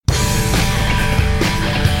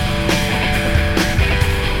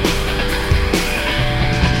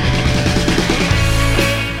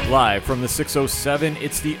Live from the 607,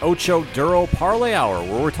 it's the Ocho Duro Parlay Hour,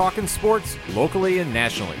 where we're talking sports locally and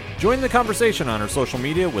nationally. Join the conversation on our social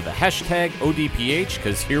media with the hashtag ODPH,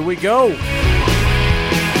 because here we go.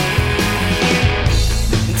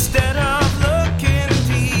 Instead of looking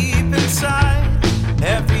deep inside,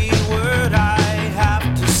 every word I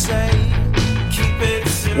have to say, keep it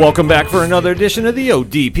simple. Welcome back for another edition of the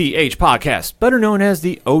ODPH podcast, better known as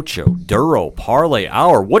the Ocho Duro Parlay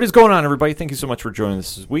Hour. What is going on, everybody? Thank you so much for joining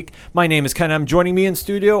us this week. My name is Ken. I'm joining me in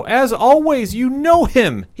studio. As always, you know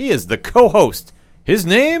him. He is the co-host. His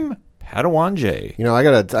name, Padawan J. You know, I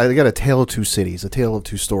got a tale of two cities, a tale of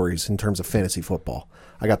two stories in terms of fantasy football.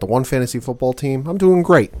 I got the one fantasy football team. I'm doing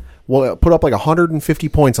great. Well, put up like 150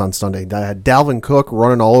 points on Sunday. I had Dalvin Cook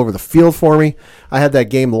running all over the field for me. I had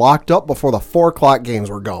that game locked up before the 4 o'clock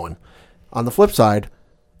games were going. On the flip side,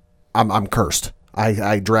 I'm cursed.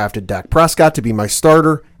 I drafted Dak Prescott to be my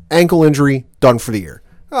starter. Ankle injury, done for the year.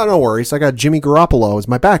 Oh, no worries. I got Jimmy Garoppolo as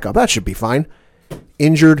my backup. That should be fine.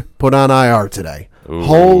 Injured, put on IR today. Ooh.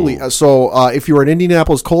 Holy! So if you're an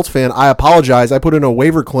Indianapolis Colts fan, I apologize. I put in a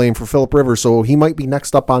waiver claim for Phillip Rivers, so he might be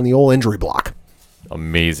next up on the old injury block.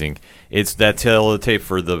 Amazing. It's that tail of the tape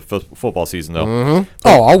for the football season, though. Mm-hmm.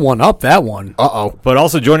 Oh, I'll one-up that one. Uh-oh. But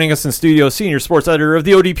also joining us in studio, senior sports editor of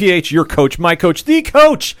the ODPH, your coach, my coach, the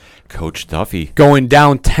coach, Coach Duffy. Going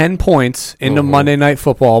down 10 points into Monday Night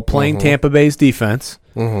Football, playing Tampa Bay's defense.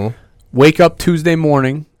 Wake up Tuesday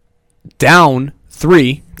morning, down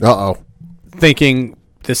 3, Uh-oh. thinking,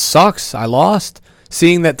 this sucks, I lost.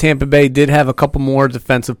 Seeing that Tampa Bay did have a couple more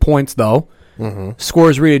defensive points, though.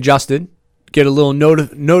 Scores readjusted. Get a little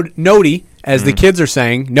notey, as the kids are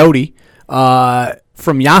saying, notey,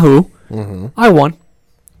 from Yahoo. I won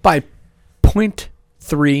by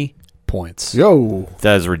 0.3 points. Yo.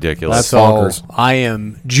 That is ridiculous. That's bonkers. So I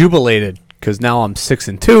am jubilated because now I'm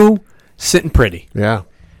 6-2, sitting pretty. Yeah.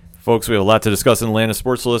 Folks, we have a lot to discuss in Atlanta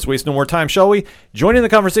sports, so let's waste no more time, shall we? Join in the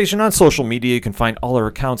conversation on social media. You can find all our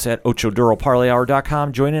accounts at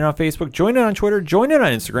OchoDuroParlayHour.com. Join in on Facebook. Join in on Twitter. Join in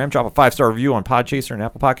on Instagram. Drop a 5-star review on Podchaser and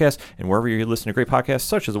Apple Podcasts and wherever you listen to great podcasts,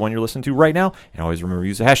 such as the one you're listening to right now. And always remember to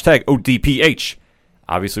use the hashtag ODPH.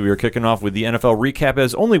 Obviously, we are kicking off with the NFL recap,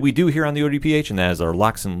 as only we do here on the ODPH, and that is our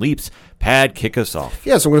locks and leaps. Pad, kick us off.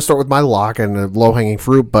 Yeah, so I'm going to start with my lock and the low-hanging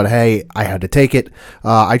fruit, but hey, I had to take it.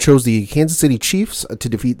 I chose the Kansas City Chiefs to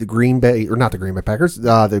defeat the Green Bay, or not the Green Bay Packers,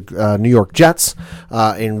 the New York Jets,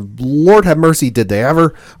 and Lord have mercy, did they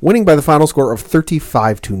ever, winning by the final score of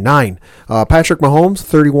 35-9. Patrick Mahomes,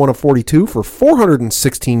 31 of 42 for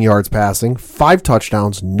 416 yards passing, 5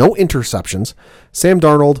 touchdowns, no interceptions. Sam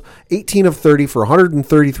Darnold, 18 of 30 for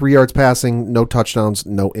 133 yards passing, no touchdowns,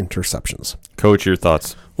 no interceptions. Coach, your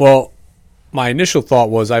thoughts? Well, my initial thought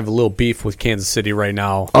was I have a little beef with Kansas City right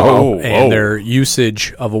now. And their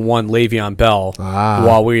usage of a one Le'Veon Bell.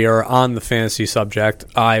 While we are on the fantasy subject,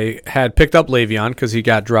 I had picked up Le'Veon because he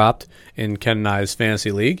got dropped in Ken and I's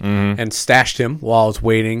fantasy league and stashed him while I was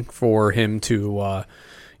waiting for him to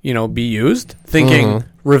be used, thinking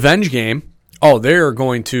revenge game. Oh, they're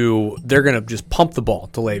going to just pump the ball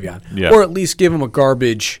to Le'Veon, or at least give him a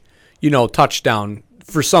garbage, touchdown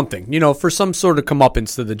for something, for some sort of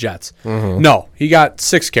comeuppance to the Jets. No, he got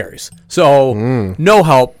 6 carries, so no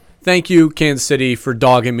help. Thank you, Kansas City, for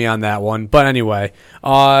dogging me on that one. But anyway,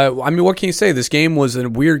 what can you say? This game was a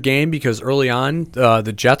weird game because early on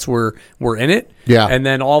the Jets were in it, and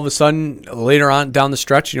then all of a sudden later on down the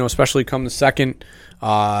stretch, especially come the second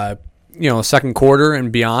quarter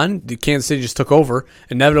and beyond, the Kansas City just took over,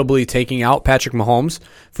 inevitably taking out Patrick Mahomes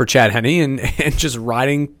for Chad Henne and just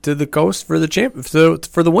riding to the coast for the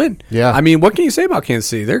for the win. Yeah. I mean, what can you say about Kansas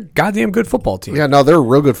City? They're a goddamn good football team. Yeah, no, they're a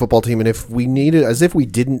real good football team, and if we needed, as if we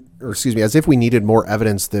needed more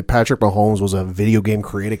evidence that Patrick Mahomes was a video game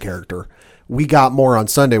created character, we got more on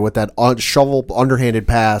Sunday with that shovel underhanded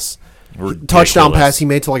pass. Touchdown pass he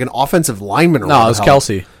made to like an offensive lineman. No, it was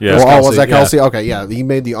Kelsey. Yeah, was that Kelsey? Yeah. Okay, yeah, he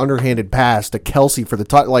made the underhanded pass to Kelsey for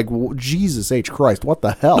the Jesus H. Christ, what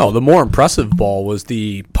the hell? No, the more impressive ball was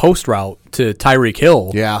the post route to Tyreek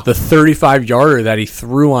Hill. Yeah, the 35-yarder that he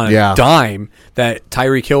threw on a dime that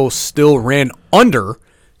Tyreek Hill still ran under.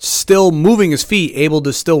 Still moving his feet, able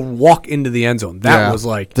to still walk into the end zone. That was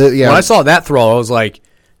like when I saw that throw, I was like,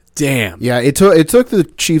 damn. Yeah, it took the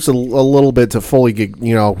Chiefs a little bit to fully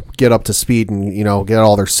get up to speed and get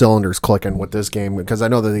all their cylinders clicking with this game, because I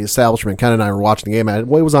know that the establishment, Ken and I were watching the game. It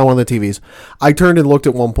was on one of the TVs. I turned and looked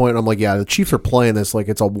at one point and I'm like, yeah, the Chiefs are playing this like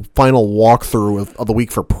it's a final walkthrough of the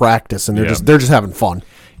week for practice, and they're just having fun.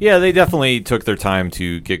 Yeah, they definitely took their time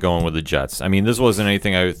to get going with the Jets. I mean, this wasn't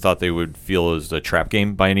anything I thought they would feel as a trap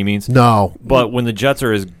game by any means. No. But when the Jets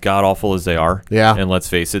are as god-awful as they are, Yeah. and let's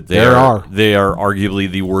face it, They are. they are arguably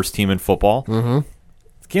the worst team in football. Mm-hmm.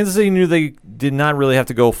 Kansas City knew they did not really have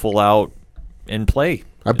to go full out and play.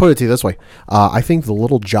 I put it to you this way. I think the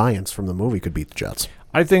Little Giants from the movie could beat the Jets.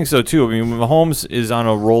 I think so, too. I mean, Mahomes is on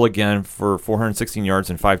a roll again for 416 yards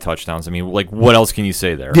and 5 touchdowns. I mean, like, what else can you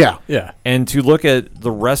say there? Yeah. Yeah. And to look at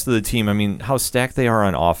the rest of the team, I mean, how stacked they are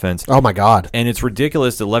on offense. Oh, my God. And it's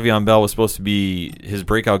ridiculous that Le'Veon Bell was supposed to be his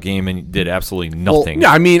breakout game and did absolutely nothing.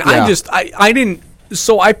 Yeah, I mean, Yeah. I didn't.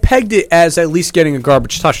 So I pegged it as at least getting a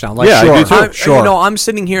garbage touchdown. Like, Yeah, I do too. I'm, Sure. You know, I'm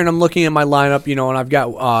sitting here and I'm looking at my lineup. You know, and I've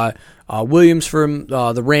got Williams from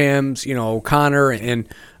the Rams. You know, Connor and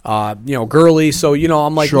Gurley. So you know,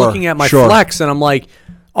 I'm like Sure, looking at my sure. flex and I'm like,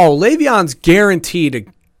 oh, Le'Veon's guaranteed a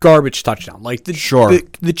garbage touchdown. Like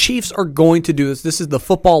the Chiefs are going to do this. This is the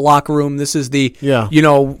football locker room. This is the Yeah. You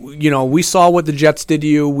know, we saw what the Jets did to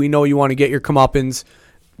you. We know you want to get your comeuppance.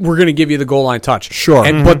 We're going to give you the goal line touch. Sure.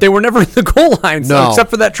 But they were never in the goal line, so, No. except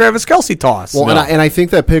for that Travis Kelce toss. Well, and I think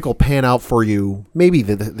that pick will pan out for you maybe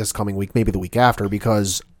this coming week, maybe the week after,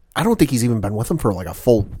 because I don't think he's even been with them for like a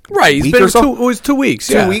full right, he's week been or so. it was 2 weeks.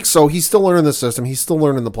 2 weeks, so he's still learning the system. He's still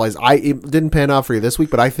learning the plays. It didn't pan out for you this week,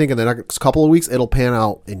 but I think in the next couple of weeks it'll pan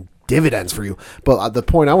out in dividends for you. But the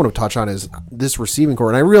point I want to touch on is this receiving core,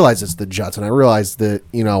 and I realize it's the Jets, and I realize that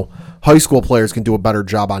high school players can do a better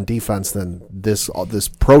job on defense than this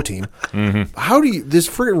pro team. Mm-hmm. How do you this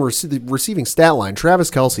freaking receiving stat line? Travis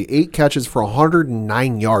Kelce 8 catches for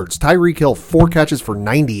 109 yards. Tyreek Hill 4 catches for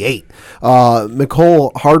 98.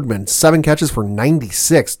 Mecole Hardman 7 catches for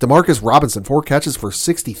 96. Demarcus Robinson 4 catches for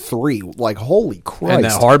 63. Like holy Christ! And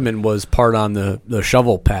that Hardman was part on the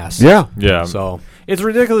shovel pass. Yeah. So it's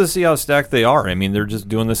ridiculous to see how stacked they are. I mean, they're just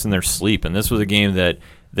doing this in their sleep, and this was a game that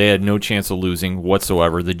they had no chance of losing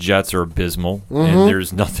whatsoever. The Jets are abysmal, and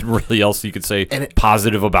there's nothing really else you could say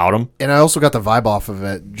positive about them. And I also got the vibe off of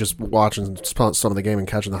it just watching some of the game and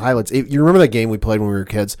catching the highlights. You remember that game we played when we were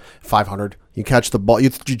kids? 500. You catch the ball, you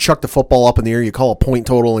chuck the football up in the air, you call a point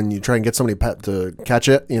total, and you try and get somebody to catch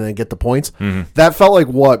it, and get the points. Mm-hmm. That felt like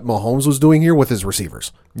what Mahomes was doing here with his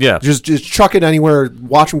receivers. Yeah, just chuck it anywhere,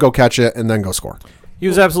 watch him go catch it, and then go score. He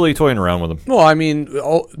was absolutely toying around with them. Well, I mean,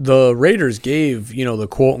 the Raiders gave the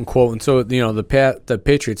quote unquote, and so the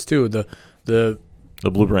Patriots too the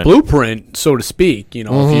blueprint, so to speak.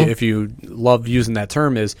 If you love using that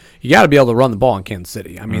term, is you got to be able to run the ball in Kansas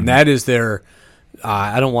City. I mean, that is their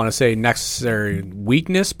I don't want to say necessary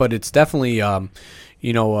weakness, but it's definitely a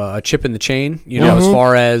chip in the chain. As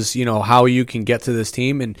far as how you can get to this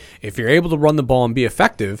team, and if you're able to run the ball and be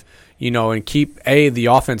effective. And keep A, the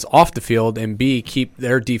offense off the field, and B, keep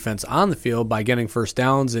their defense on the field by getting first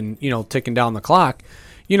downs and, ticking down the clock,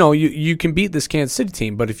 you can beat this Kansas City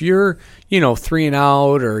team. But if you're, 3 and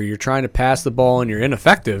out, or you're trying to pass the ball and you're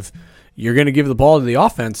ineffective, you're going to give the ball to the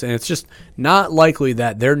offense, and it's just not likely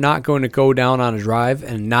that they're not going to go down on a drive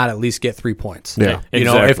and not at least get 3 points. Yeah,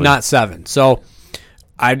 exactly. If not 7. So,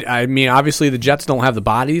 I mean, obviously the Jets don't have the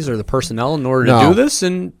bodies or the personnel in order to do this,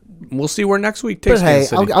 and we'll see where next week takes But hey, Kansas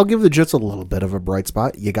City. I'll give the Jets a little bit of a bright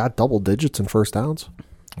spot. You got double digits in first downs.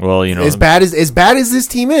 Well, as bad as this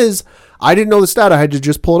team is, I didn't know the stat. I had to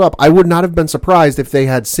just pull it up. I would not have been surprised if they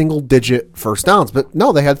had single-digit first downs, but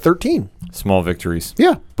no, they had 13. Small victories.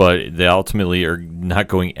 Yeah. But they ultimately are not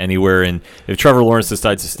going anywhere. And if Trevor Lawrence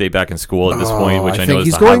decides to stay back in school at this point, which I know think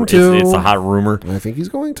is it's a hot rumor. I think he's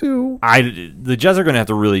going to. The Jets are going to have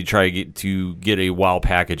to really try to get a wow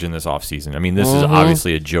package in this offseason. I mean, this is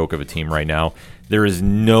obviously a joke of a team right now. There is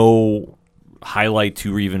no highlight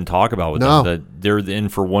to even talk about with them. That they're in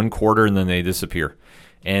for one quarter and then they disappear.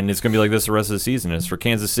 And it's going to be like this the rest of the season. As for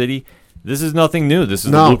Kansas City, this is nothing new. This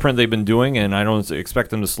is the blueprint they've been doing, and I don't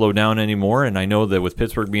expect them to slow down anymore. And I know that with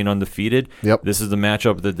Pittsburgh being undefeated, this is the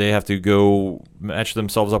matchup that they have to go match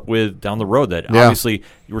themselves up with down the road. That obviously,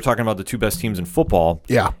 you were talking about the 2 best teams in football.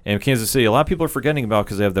 Yeah. And Kansas City, a lot of people are forgetting about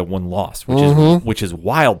because they have that one loss, which is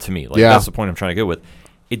wild to me. Like that's the point I'm trying to get with.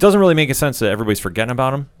 It doesn't really make a sense that everybody's forgetting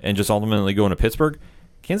about them and just ultimately going to Pittsburgh.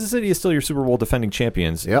 Kansas City is still your Super Bowl defending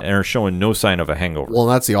champions and are showing no sign of a hangover. Well,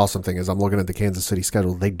 that's the awesome thing is I'm looking at the Kansas City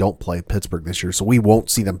schedule. They don't play Pittsburgh this year, so we won't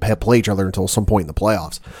see them play each other until some point in the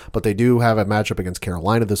playoffs. But they do have a matchup against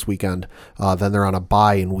Carolina this weekend. Then they're on a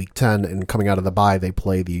bye in Week 10, and coming out of the bye, they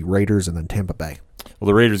play the Raiders and then Tampa Bay. Well,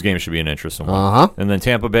 the Raiders game should be an interesting one. Uh-huh. And then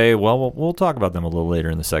Tampa Bay, well, we'll talk about them a little later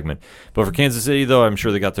in the segment. But for Kansas City, though, I'm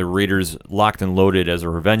sure they got the Raiders locked and loaded as a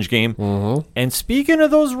revenge game. Mm-hmm. And speaking of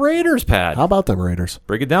those Raiders, Pat, How about them Raiders?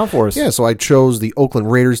 break it down for us. Yeah, so I chose the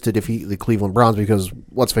Oakland Raiders to defeat the Cleveland Browns because,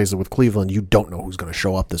 let's face it, with Cleveland, you don't know who's going to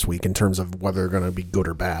show up this week in terms of whether they're going to be good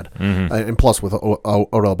or bad. And plus, with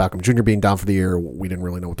Odell Beckham Jr. being down for the year, we didn't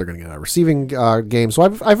really know what they're going to get out of receiving game. So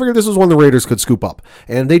I figured this was one the Raiders could scoop up.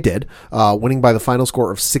 And they did, winning by the final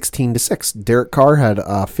score of 16-6. Derek Carr had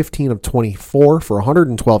 15 of 24 for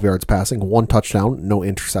 112 yards passing, 1 touchdown, no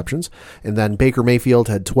interceptions. And then Baker Mayfield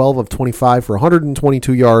had 12 of 25 for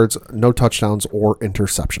 122 yards, no touchdowns or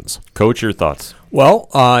interceptions. Coach, your thoughts? Well,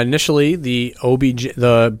 initially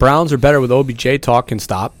the Browns are better with OBJ talk can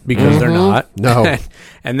stop because they're not. No.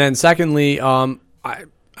 And then secondly, I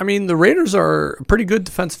mean the Raiders are a pretty good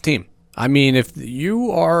defensive team. I mean, if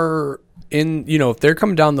you are if they're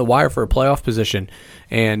coming down the wire for a playoff position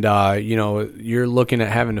and, you're looking at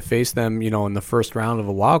having to face them, in the first round of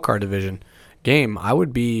a wild card division game, I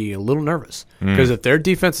would be a little nervous because if their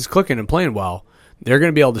defense is clicking and playing well, they're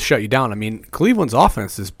going to be able to shut you down. I mean, Cleveland's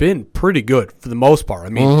offense has been pretty good for the most part. I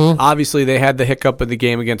mean, obviously they had the hiccup of the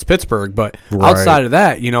game against Pittsburgh, but outside of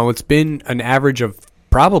that, it's been an average of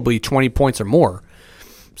probably 20 points or more.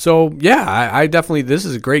 So, yeah, I definitely, this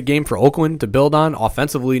is a great game for Oakland to build on.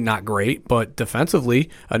 Offensively, not great, but defensively,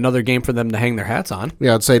 another game for them to hang their hats on.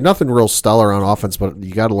 Yeah, I'd say nothing real stellar on offense, but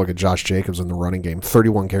you got to look at Josh Jacobs in the running game.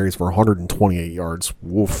 31 carries for 128 yards.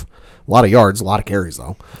 Woof. A lot of yards, a lot of carries,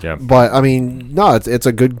 though. Yeah. But, I mean, no, it's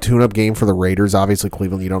a good tune-up game for the Raiders. Obviously,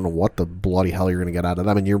 Cleveland, you don't know what the bloody hell you're going to get out of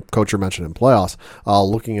them. And your coach mentioned in playoffs,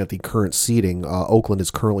 looking at the current seeding, Oakland is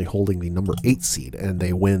currently holding the number 8 seed, and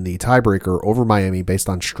they win the tiebreaker over Miami based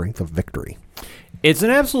on strength of victory. It's an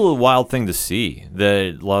absolute wild thing to see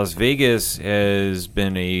that Las Vegas has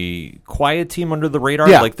been a quiet team under the radar.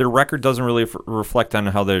 Yeah. Like, their record doesn't really reflect on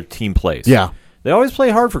how their team plays. Yeah. They always play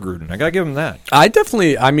hard for Gruden. I got to give them that. I've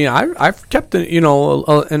kept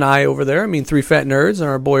an eye over there. I mean, 3 Fat Nerds and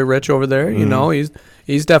our boy Rich over there,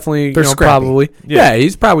 he's definitely, They're scrappy. probably,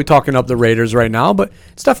 he's probably talking up the Raiders right now, but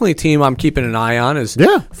it's definitely a team I'm keeping an eye on as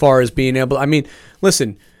far as being able, I mean,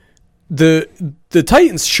 listen, the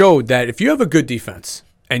Titans showed that if you have a good defense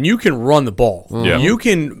and you can run the ball, you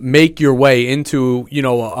can make your way into,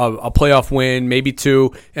 a playoff win, maybe 2,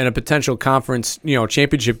 and a potential conference,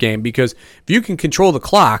 championship game. Because if you can control the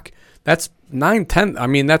clock, that's 9-10. I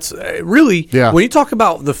mean, that's really, when you talk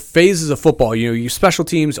about the phases of football, your special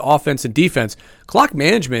teams, offense, and defense, clock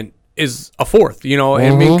management is a fourth.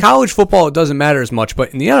 I mean, college football, it doesn't matter as much.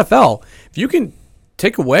 But in the NFL, if you can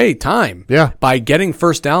take away time by getting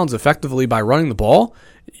first downs effectively by running the ball,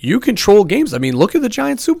 you control games. I mean, look at the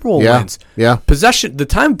Giants Super Bowl wins. Yeah. Possession. The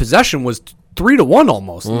time of possession was 3-1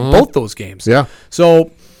 almost in both those games. Yeah.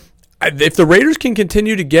 So if the Raiders can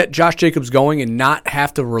continue to get Josh Jacobs going and not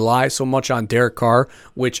have to rely so much on Derek Carr,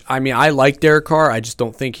 which, I mean, I like Derek Carr. I just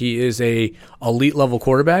don't think he is a elite level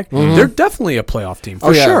quarterback. They're definitely a playoff team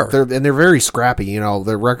for sure. They're very scrappy.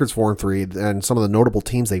 Their record's 4-3, and some of the notable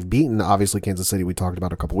teams they've beaten, obviously Kansas City we talked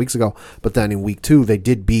about a couple weeks ago, but then in week 2 they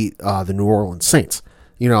did beat the New Orleans Saints.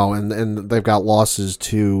 And they've got losses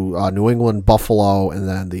to New England, Buffalo, and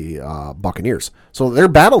then the Buccaneers. So they're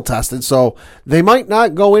battle tested. So they might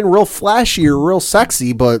not go in real flashy or real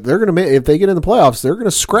sexy, but they're gonna if they get in the playoffs, they're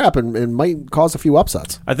gonna scrap and might cause a few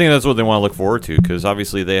upsets. I think that's what they want to look forward to because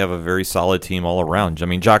obviously they have a very solid team all around. I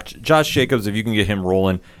mean, Josh Jacobs, if you can get him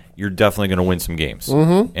rolling, you're definitely going to win some games.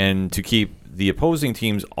 And to keep the opposing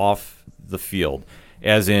teams off the field,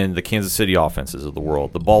 as in the Kansas City offenses of the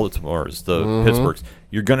world, the Baltimores, the Pittsburghs,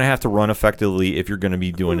 you're going to have to run effectively if you're going to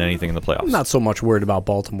be doing anything in the playoffs. I'm not so much worried about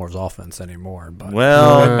Baltimore's offense anymore. But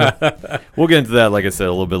well, we'll get into that, like I said,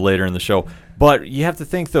 a little bit later in the show. But you have to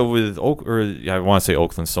think, though, with I want to say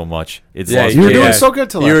Oakland so much. You were doing so good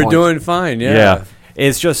till that point. You were doing fine, yeah.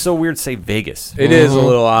 It's just so weird to say Vegas. It is a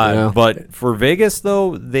little odd. Yeah. But for Vegas,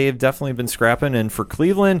 though, they've definitely been scrapping. And for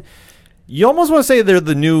Cleveland, you almost want to say they're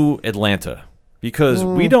the new Atlanta. Because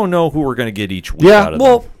we don't know who we're going to get each week out of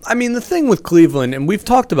them. I mean, the thing with Cleveland, and we've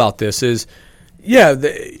talked about this, is,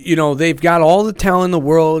 they've got all the talent in the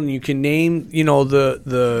world, and you can name,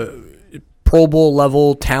 the Pro Bowl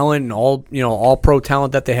level talent and all pro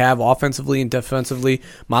talent that they have offensively and defensively.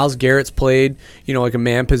 Myles Garrett's played, like a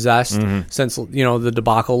man possessed since, the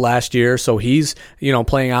debacle last year. So he's,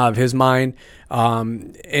 playing out of his mind.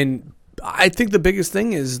 And I think the biggest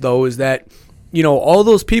thing is that, all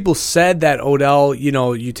those people said that Odell,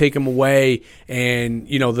 you take him away and,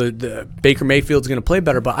 the Baker Mayfield's going to play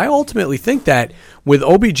better. But I ultimately think that with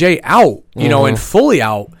OBJ out, and fully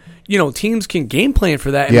out, teams can game plan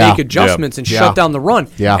for that and Yeah. make adjustments and Yeah. shut down the run.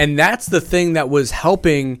 Yeah. And that's the thing that was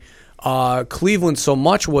helping Cleveland so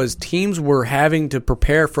much was teams were having to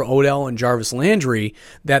prepare for Odell and Jarvis Landry,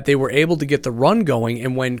 that they were able to get the run going.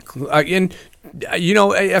 And when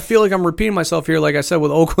I feel like I'm repeating myself here, like I said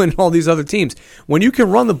with Oakland and all these other teams, when you can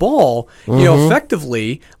run the ball,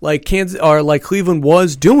 effectively, like Kansas or like Cleveland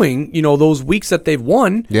was doing, those weeks that they've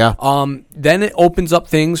won, then it opens up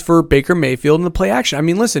things for Baker Mayfield and the play action. I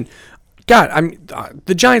mean, listen, God, I'm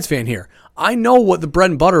the Giants fan here. I know what the bread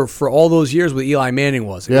and butter for all those years with Eli Manning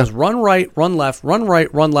was. It was run right, run left, run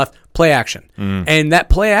right, run left, play action. And that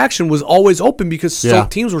play action was always open because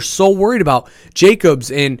teams were so worried about Jacobs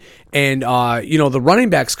and the running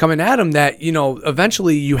backs coming at him that,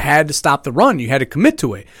 eventually you had to stop the run. You had to commit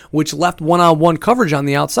to it, which left one-on-one coverage on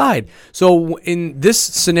the outside. So in this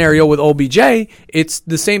scenario with OBJ, it's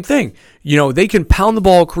the same thing. They can pound the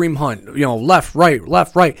ball, Kareem Hunt, left,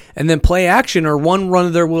 right, and then play action or one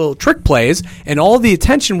of their little trick plays, and all the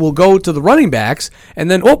attention will go to the running backs,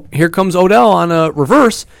 and then, here comes Odell on a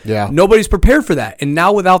reverse. Yeah. Nobody's prepared for that. And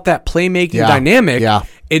now without that playmaking dynamic,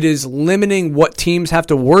 it is limiting what teams have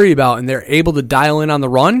to worry about, and they're able to dial in on the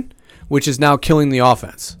run, which is now killing the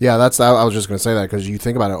offense. Yeah, I was just going to say that because you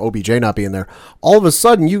think about it, OBJ not being there. All of a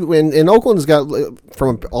sudden, and Oakland has got,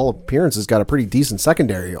 from all appearances, got a pretty decent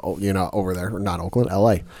secondary, over there. Not Oakland,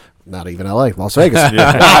 L.A. Not even L.A., Las Vegas.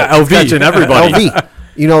 LV. Catching everybody.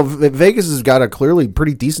 LV. Vegas has got a clearly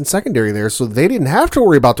pretty decent secondary there, so they didn't have to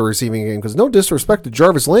worry about the receiving game because no disrespect to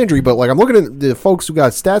Jarvis Landry, but I'm looking at the folks who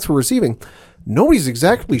got stats for receiving. Nobody's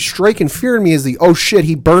exactly striking fear in me as he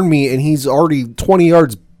burned me and he's already 20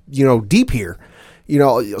 yards deep here,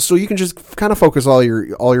 so you can just kind of focus all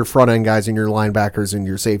your front end guys and your linebackers and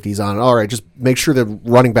your safeties on. All right, just make sure the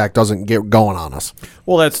running back doesn't get going on us.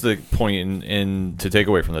 Well, that's the point in to take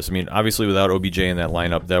away from this. I mean, obviously, without OBJ in that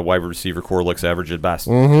lineup, that wide receiver core looks average at best.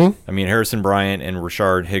 I mean, Harrison Bryant and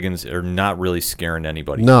Rashard Higgins are not really scaring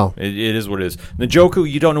anybody. No, it is what it is. Njoku,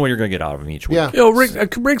 you don't know what you're going to get out of him each week. Yeah,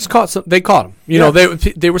 Riggs caught some. They caught him.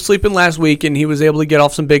 They were sleeping last week, and he was able to get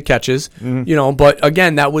off some big catches. But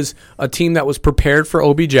again, that was a team that was prepared for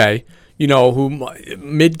OBJ. Who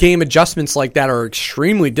mid-game adjustments like that are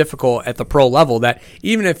extremely difficult at the pro level, that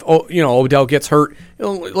even if, Odell gets hurt,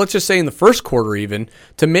 let's just say in the first quarter even,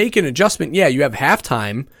 to make an adjustment, you have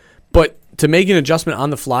halftime, but to make an adjustment on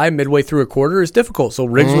the fly midway through a quarter is difficult. So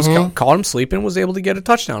Riggs was caught him sleeping and was able to get a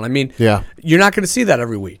touchdown. I mean, you're not going to see that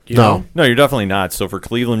every week. You know? No, you're definitely not. So for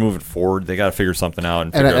Cleveland moving forward, they got to figure something out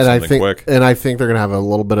and figure out something quick. And I think they're going to have a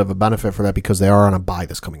little bit of a benefit for that because they are on a bye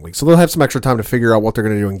this coming week. So they'll have some extra time to figure out what they're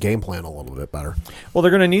going to do and game plan a little bit better. Well,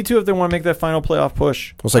 they're going to need to if they want to make that final playoff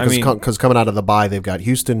push. Because coming out of the bye, they've got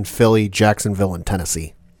Houston, Philly, Jacksonville, and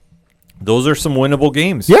Tennessee. Those are some winnable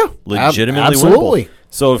games. Yeah, legitimately absolutely. winnable.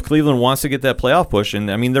 So if Cleveland wants to get that playoff push,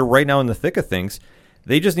 and I mean they're right now in the thick of things,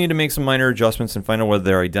 they just need to make some minor adjustments and find out whether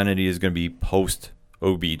their identity is going to be post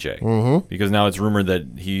OBJ. Because now it's rumored that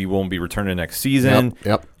he won't be returning next season.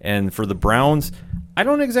 Yep. And for the Browns, I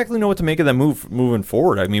don't exactly know what to make of that move moving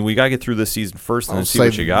forward. I mean, we got to get through this season first and then see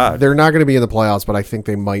what you got. They're not going to be in the playoffs, but I think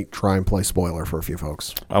they might try and play spoiler for a few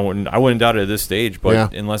folks. I wouldn't doubt it at this stage,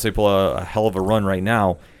 but unless they pull a hell of a run right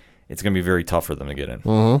now, it's going to be very tough for them to get in.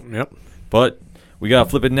 Yep. But we got to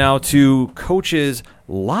flip it now to Coach's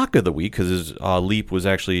Lock of the Week because his leap was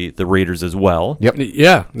actually the Raiders as well. Yep.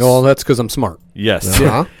 Yeah. No, that's because I'm smart. Yes.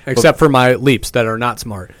 Except for my leaps that are not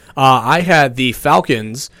smart. I had the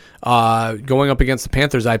Falcons going up against the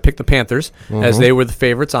Panthers. I picked the Panthers as they were the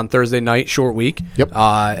favorites on Thursday night, short week. Yep.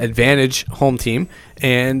 Advantage home team,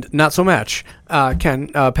 and not so much.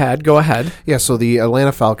 Pad, go ahead. Yeah, so the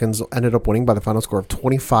Atlanta Falcons ended up winning by the final score of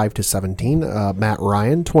 25-17. Matt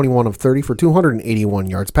Ryan, 21 of 30 for 281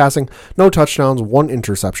 yards passing, no touchdowns, 1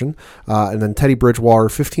 interception. And then Teddy Bridgewater,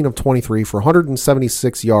 15 of 23 for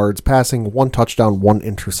 176 yards passing, 1 touchdown, 1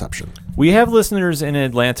 interception. We have listeners in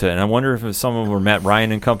Atlanta, and I wonder if some of them were Matt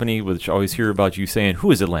Ryan and company, which I always hear about you saying,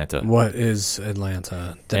 who is Atlanta? What is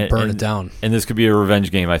Atlanta? Then burn it down. And this could be a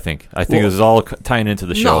revenge game, I think. I think this is all tying into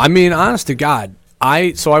the show. No, I mean, honest to God,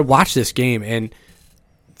 I watched this game, and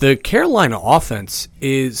the Carolina offense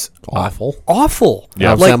is awful. Awful.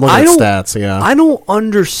 Yeah, like, I'm looking at stats, yeah. I don't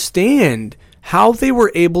understand how they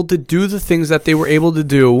were able to do the things that they were able to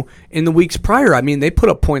do in the weeks prior. I mean, they put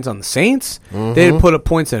up points on the Saints. They had put up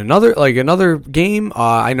points in another game.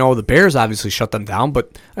 I know the Bears obviously shut them down,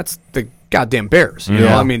 but that's the goddamn Bears. You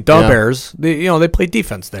know, I mean, Bears. They play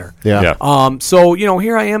defense there. Yeah. So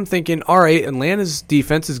here I am thinking, all right, Atlanta's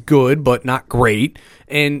defense is good, but not great,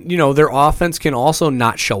 and their offense can also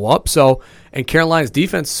not show up. So, and Carolina's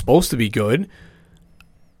defense is supposed to be good.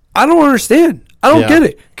 I don't understand. I don't Yeah. get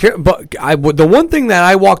it. But the one thing that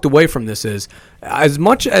I walked away from this is, as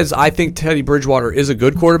much as I think Teddy Bridgewater is a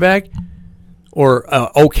good quarterback or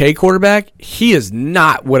okay quarterback, he is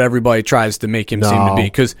not what everybody tries to make him seem to be,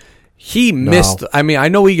 because he missed. I mean, I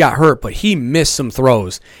know he got hurt, but he missed some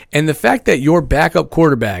throws. And the fact that your backup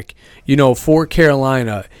quarterback, for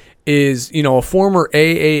Carolina is, a former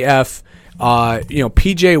AAF,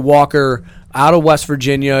 PJ Walker out of West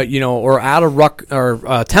Virginia, or out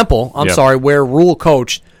of Temple, Yep. sorry, where Rule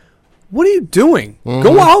coached. What are you doing? Mm-hmm.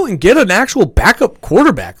 Go out and get an actual backup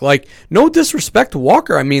quarterback. Like, no disrespect to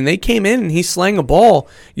Walker. I mean, they came in and he slang a ball,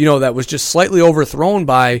 that was just slightly overthrown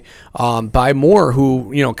by Moore,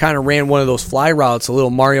 who, kind of ran one of those fly routes, a little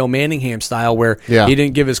Mario Manningham style, where he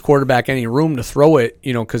didn't give his quarterback any room to throw it,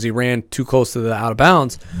 because he ran too close to the out of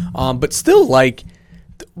bounds. But still, like,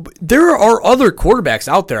 there are other quarterbacks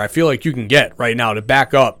out there I feel like you can get right now to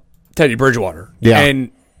back up Teddy Bridgewater. Yeah.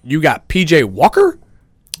 And you got PJ Walker?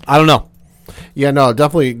 I don't know. Yeah, no,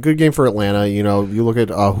 definitely good game for Atlanta. You look at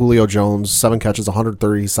Julio Jones, 7 catches,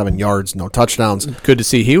 137 yards, no touchdowns. Good to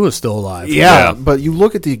see he was still alive. Yeah, but you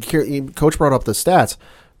look at coach brought up the stats.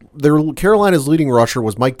 Carolina's leading rusher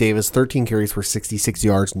was Mike Davis, 13 carries for 66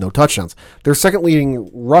 yards, no touchdowns. Their second leading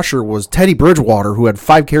rusher was Teddy Bridgewater, who had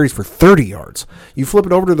 5 carries for 30 yards. You flip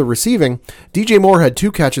it over to the receiving, DJ Moore had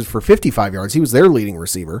 2 catches for 55 yards. He was their leading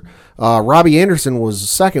receiver. Robbie Anderson was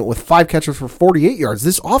second with 5 catches for 48 yards.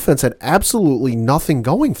 This offense had absolutely nothing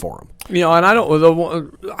going for him. And I don't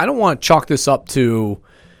want to chalk this up to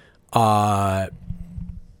Christian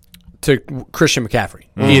McCaffrey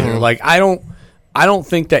either. Like, I don't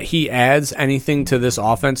think that he adds anything to this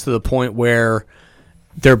offense to the point where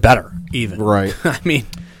they're better, even. Right. I mean,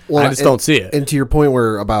 I just don't see it. And to your point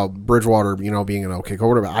about Bridgewater, being an okay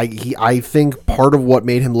quarterback, I think part of what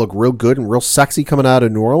made him look real good and real sexy coming out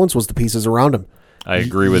of New Orleans was the pieces around him. I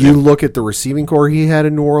agree with you. you. You look at the receiving core he had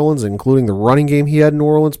in New Orleans, including the running game he had in New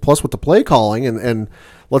Orleans, plus with the play calling, and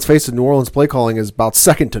let's face it, New Orleans play calling is about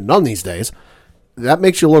second to none these days. That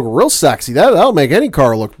makes you look real sexy. That'll make any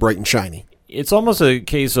car look bright and shiny. It's almost a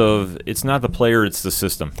case of it's not the player, it's the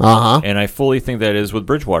system. Uh-huh. And I fully think that is with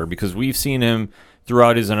Bridgewater, because we've seen him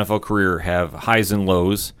throughout his NFL career have highs and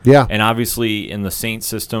lows. Yeah. And obviously in the Saints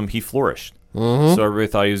system, he flourished. So everybody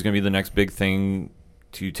thought he was going to be the next big thing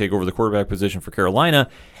to take over the quarterback position for Carolina.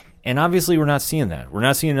 And obviously we're not seeing that. We're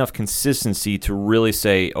not seeing enough consistency to really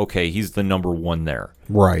say, okay, he's the number one there.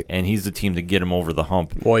 Right. And he's the team to get him over the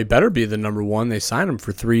hump. Well, he better be the number one. They signed him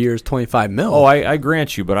for 3 years, $25 million. Oh, I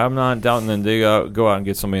grant you, but I'm not doubting them. They go out and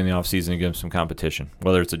get somebody in the offseason and give them some competition,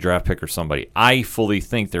 whether it's a draft pick or somebody. I fully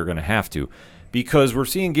think they're going to have to, because we're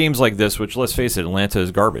seeing games like this, which, let's face it, Atlanta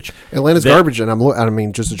is garbage. Atlanta's garbage,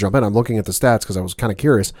 and just to jump in, I'm looking at the stats because I was kind of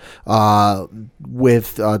curious.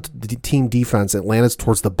 With the team defense, Atlanta's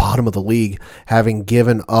towards the bottom of the league, having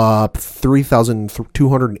given up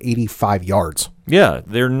 3,285 yards. Yeah,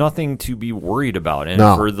 they're nothing to be worried about. And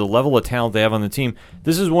for the level of talent they have on the team,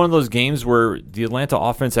 this is one of those games where the Atlanta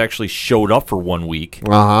offense actually showed up for 1 week.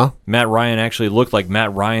 Uh-huh. Matt Ryan actually looked like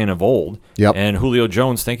Matt Ryan of old. Yep. And Julio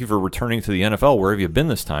Jones, thank you for returning to the NFL. Where have you been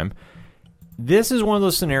this time? This is one of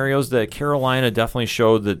those scenarios that Carolina definitely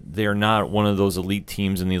showed that they're not one of those elite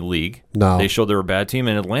teams in the league. No. They showed they're a bad team,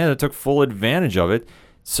 and Atlanta took full advantage of it.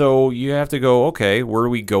 So you have to go, okay, where do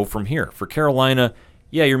we go from here? For Carolina,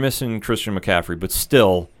 yeah, you're missing Christian McCaffrey, but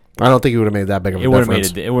still, I don't think it would have made that big of a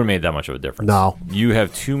difference. it would have made that much of a difference. No. You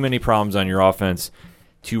have too many problems on your offense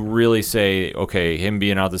to really say, okay, him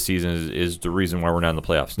being out this season is the reason why we're not in the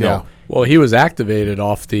playoffs. No. Yeah. Well, he was activated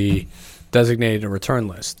off the designated return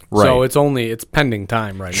list. Right. So it's pending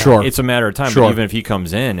time right now. Sure. It's a matter of time, Sure. but even if he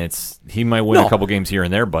comes in, he might win a couple games here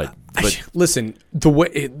and there, but Listen, the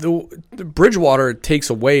way the Bridgewater takes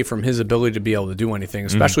away from his ability to be able to do anything,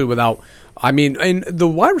 especially without. I mean, and the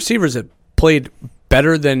wide receivers have played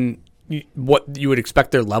better than what you would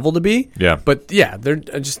expect their level to be. Yeah. But yeah,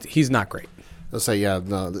 he's not great. Let's say,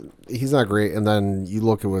 he's not great. And then you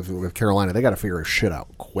look at with Carolina, they got to figure his shit out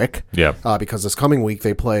quick. Yeah. Because this coming week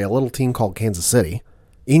they play a little team called Kansas City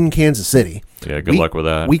in Kansas City. Yeah, good luck with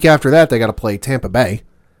that. Week after that, they got to play Tampa Bay.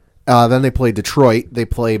 Then they play Detroit. They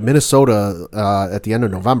play Minnesota at the end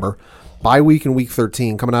of November. Bye week in week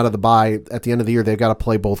 13. Coming out of the bye at the end of the year, they've got to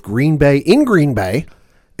play both Green Bay, and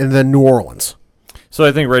then New Orleans. So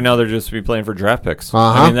I think right now they're just be playing for draft picks.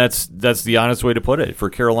 Uh-huh. I mean, that's the honest way to put it. For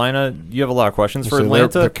Carolina, you have a lot of questions. For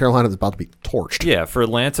Atlanta, Carolina's about to be torched. Yeah, for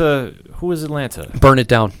Atlanta, who is Atlanta? Burn it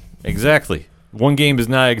down. Exactly. One game is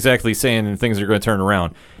not exactly saying things are going to turn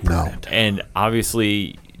around. No. And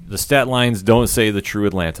obviously, the stat lines don't say the true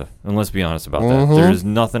Atlanta, and let's be honest about that. There's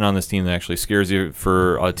nothing on this team that actually scares you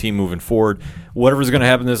for a team moving forward. Whatever's going to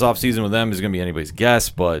happen this offseason with them is going to be anybody's guess,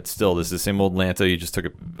 but still, this is the same old Atlanta. You just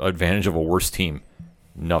took advantage of a worse team.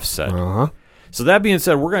 Enough said. So that being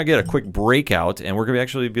said, we're going to get a quick breakout, and we're going to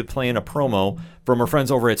actually be playing a promo from our friends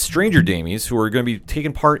over at Stranger Damies, who are going to be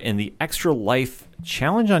taking part in the Extra Life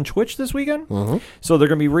Challenge on Twitch this weekend. So they're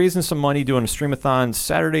going to be raising some money, doing a streamathon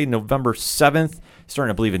Saturday, November 7th,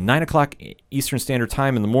 starting, I believe, at 9 o'clock Eastern Standard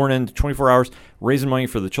Time in the morning, 24 hours, raising money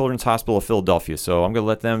for the Children's Hospital of Philadelphia. So I'm going to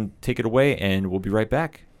let them take it away, and we'll be right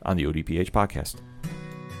back on the ODPH podcast.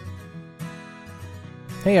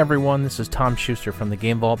 Hey everyone, this is Tom Schuster from the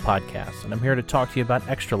Game Vault Podcast, and I'm here to talk to you about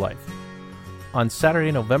Extra Life. On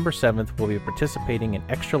Saturday, November 7th, we'll be participating in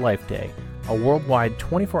Extra Life Day, a worldwide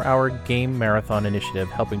 24-hour game marathon initiative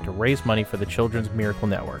helping to raise money for the Children's Miracle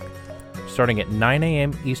Network. Starting at 9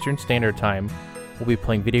 a.m. Eastern Standard Time, we'll be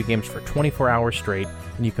playing video games for 24 hours straight,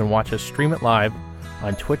 and you can watch us stream it live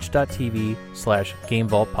on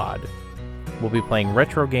twitch.tv/GameVaultPod. We'll be playing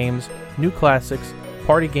retro games, new classics,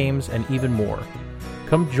 party games, and even more.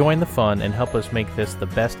 Come join the fun and help us make this the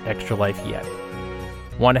best Extra Life yet.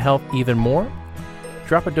 Want to help even more?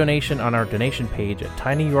 Drop a donation on our donation page at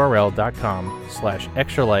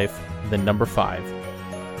tinyurl.com/extralife5.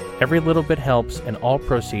 Every little bit helps, and all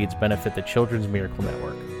proceeds benefit the Children's Miracle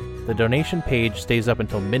Network. The donation page stays up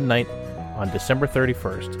until midnight on December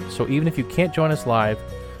 31st, so even if you can't join us live,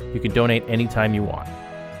 you can donate anytime you want.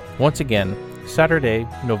 Once again, Saturday,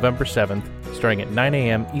 November 7th, starting at 9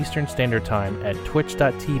 a.m. Eastern Standard Time at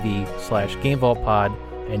twitch.tv/GameVaultPod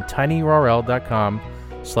and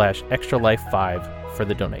tinyurl.com/extralife5 for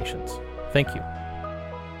the donations. Thank you.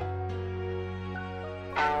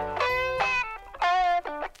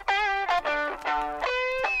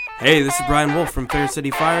 Hey, this is Brian Wolf from Fair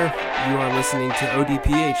City Fire. You are listening to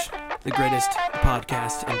ODPH, the greatest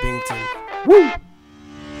podcast in Binghamton. Woo!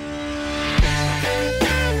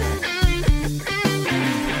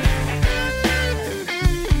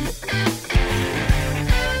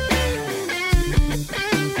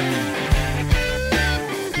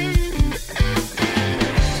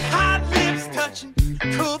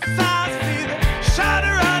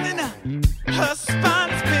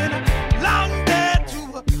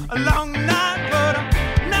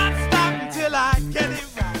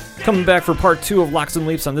 Coming back for part 2 of Locks and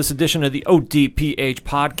Leaps on this edition of the ODPH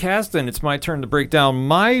podcast, and it's my turn to break down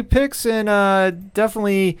my picks, and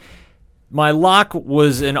definitely my lock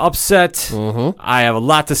was an upset. I have a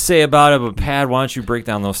lot to say about it, but Pad, why don't you break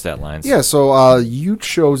down those stat lines? Yeah, so you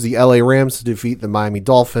chose the LA Rams to defeat the Miami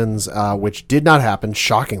Dolphins, which did not happen,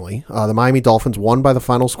 shockingly. The Miami Dolphins won by the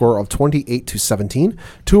final score of 28-17.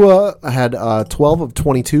 Tua had 12 of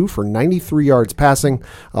 22 for 93 yards passing,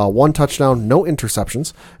 1 touchdown, no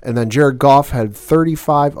interceptions. And then Jared Goff had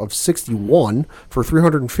 35 of 61 for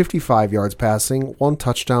 355 yards passing, 1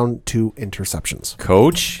 touchdown, 2 interceptions.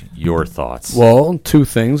 Coach, your thoughts? Well, 2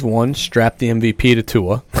 things. One, strap the MVP to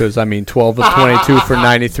Tua, because, 12 of 22 for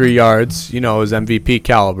 93 yards, is MVP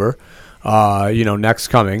caliber, next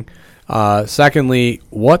coming. Secondly,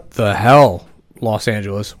 what the hell, Los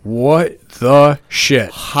Angeles? What the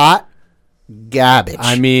shit? Hot garbage.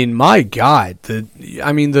 My God.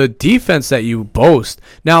 The defense that you boast.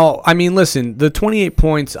 Now, listen, the 28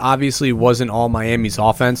 points obviously wasn't all Miami's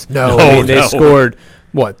offense. No. They scored...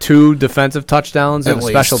 2 defensive touchdowns and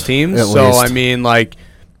special teams? So,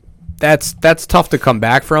 that's tough to come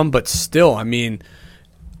back from, but still, I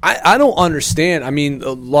don't understand.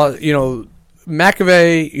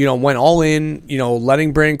 McAvey, went all in,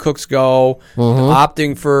 letting Brandon Cooks go,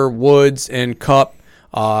 opting for Woods and Kupp,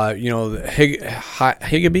 Higbee?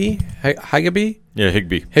 Yeah,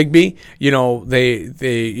 Higbee.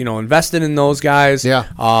 They invested in those guys. Yeah.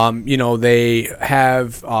 They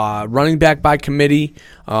have running back by committee.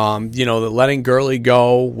 Letting Gurley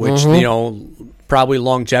go, which probably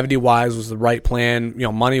longevity wise was the right plan.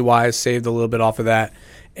 Money wise, saved a little bit off of that.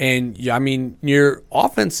 And your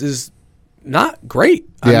offense is not great.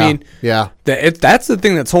 That's the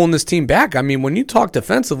thing that's holding this team back. When you talk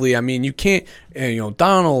defensively, you can't,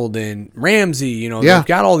 Donald and Ramsey, they've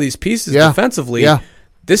got all these pieces defensively. Yeah.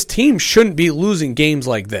 This team shouldn't be losing games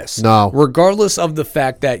like this. No. Regardless of the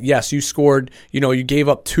fact that, yes, you scored, you gave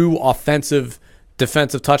up 2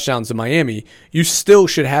 defensive touchdowns to Miami, you still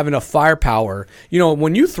should have enough firepower.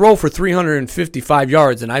 When you throw for 355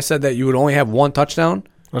 yards, and I said that you would only have 1 touchdown,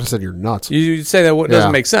 I just said you're nuts. you say that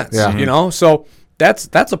doesn't make sense, So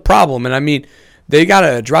that's a problem. And they got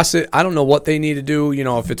to address it. I don't know what they need to do,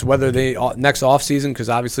 if it's whether they next offseason, because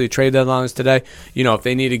obviously the trade deadline is today, if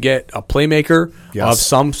they need to get a playmaker of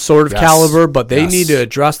some sort of caliber, but they need to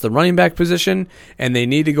address the running back position, and they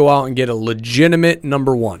need to go out and get a legitimate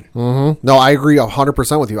number one. Mm-hmm. No, I agree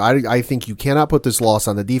 100% with you. I think you cannot put this loss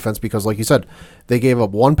on the defense because, like you said, they gave up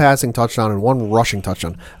one passing touchdown and one rushing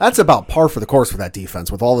touchdown. That's about par for the course for that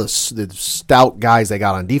defense with all the stout guys they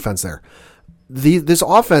got on defense there. This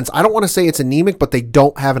offense, I don't want to say it's anemic, but they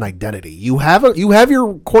don't have an identity. You have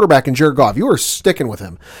your quarterback in Jared Goff. You are sticking with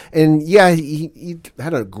him, and yeah, he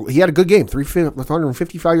had a good game.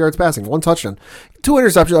 355 yards passing, 1 touchdown, 2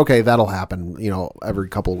 interceptions. Okay, that'll happen, every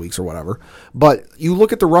couple of weeks or whatever. But you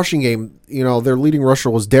look at the rushing game. Their leading rusher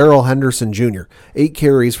was Darrell Henderson Jr., 8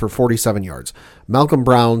 carries for 47 yards. Malcolm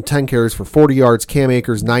Brown, 10 carries for 40 yards. Cam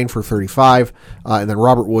Akers, 9 for 35. And then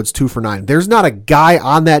Robert Woods, 2 for 9. There's not a guy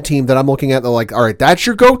on that team that I'm looking at that like, all right, that's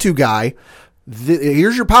your go-to guy.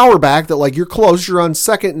 Here's your power back that like you're close. You're on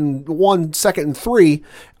 2nd and 1, 2nd and 3.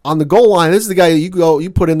 On the goal line, this is the guy that you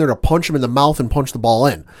put in there to punch him in the mouth and punch the ball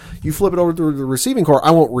in. You flip it over to the receiving corps. I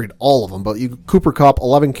won't read all of them, but Cooper Kupp,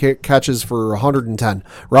 11 catches for 110.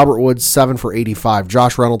 Robert Woods, 7 for 85.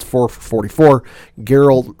 Josh Reynolds, 4 for 44.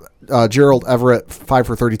 Gerald Everett, 5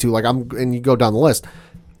 for 32. And you go down the list.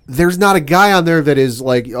 There's not a guy on there that is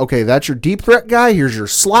like, okay, that's your deep threat guy. Here's your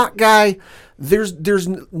slot guy. There's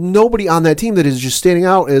nobody on that team that is just standing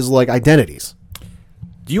out as like identities.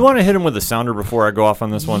 Do you want to hit him with a sounder before I go off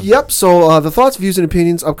on this one? Yep. So the thoughts, views, and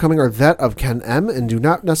opinions upcoming are that of Ken M. and do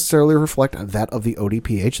not necessarily reflect that of the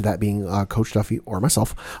ODPH, that being Coach Duffy or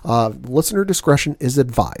myself. Listener discretion is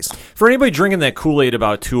advised. For anybody drinking that Kool-Aid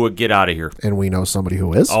about Tua, get out of here. And we know somebody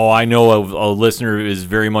who is. Oh, I know a listener who is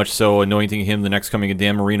very much so anointing him the next coming of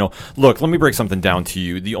Dan Marino. Look, let me break something down to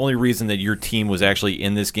you. The only reason that your team was actually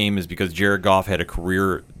in this game is because Jared Goff had a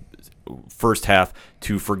career first half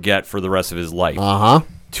to forget for the rest of his life.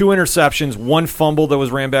 2 interceptions, 1 fumble that was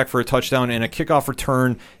ran back for a touchdown, and a kickoff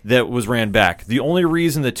return that was ran back. The only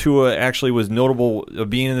reason that Tua actually was notable of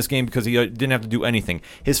being in this game because he didn't have to do anything.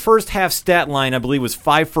 His first half stat line, I believe, was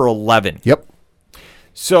 5 for 11. Yep.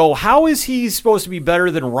 So how is he supposed to be better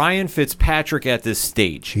than Ryan Fitzpatrick at this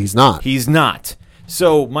stage? He's not. He's not.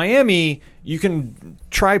 So Miami, you can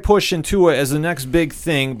try pushing Tua as the next big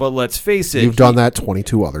thing, but let's face it. You've done that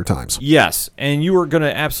 22 other times. Yes, and you are going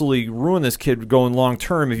to absolutely ruin this kid going long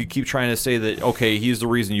term if you keep trying to say that, okay, he's the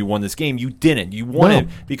reason you won this game. You didn't. You won it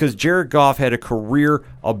because Jared Goff had a career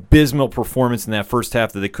abysmal performance in that first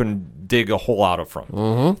half that they couldn't dig a hole out of from.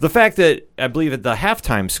 Mm-hmm. The fact that I believe at the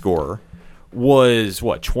halftime score was,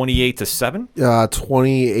 28-7?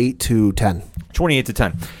 28-10.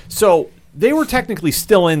 28-10. So they were technically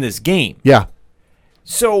still in this game. Yeah.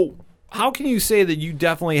 So how can you say that you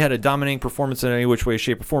definitely had a dominating performance in any which way,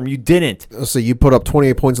 shape, or form? You didn't. So you put up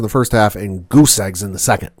 28 points in the first half and goose eggs in the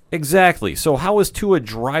second. Exactly. So how is Tua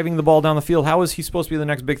driving the ball down the field? How is he supposed to be the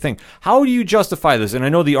next big thing? How do you justify this? And I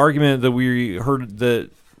know the argument that we heard that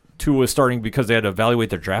Tua was starting because they had to evaluate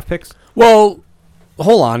their draft picks. Well,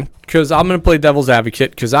 hold on, because I'm going to play devil's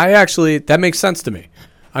advocate because that makes sense to me.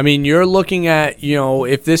 I mean, you're looking at,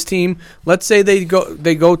 if this team, let's say they go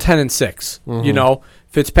 10-6, Mm-hmm.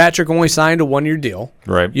 Fitzpatrick only signed a 1-year deal.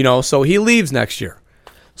 Right. So he leaves next year.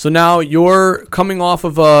 So now you're coming off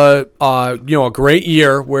of a great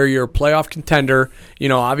year where you're a playoff contender.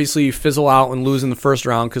 Obviously you fizzle out and lose in the first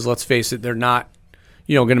round because let's face it, they're not,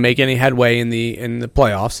 going to make any headway in the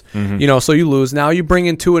playoffs. Mm-hmm. So you lose. Now you bring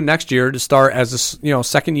in Tua next year to start as a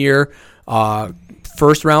second year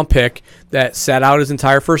first round pick that sat out his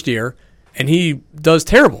entire first year, and he does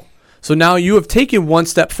terrible. So now you have taken 1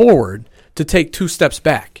 step forward to take 2 steps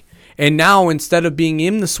back. And now instead of being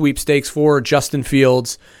in the sweepstakes for Justin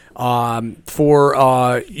Fields, for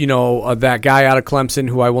that guy out of Clemson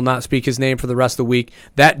who I will not speak his name for the rest of the week,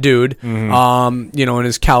 that dude, in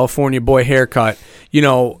his California boy haircut,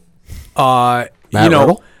 Matt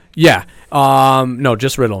Riddle? Yeah. No,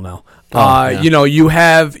 just Riddle now. You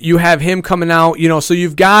have him coming out, so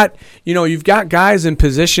you've got guys in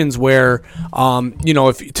positions where,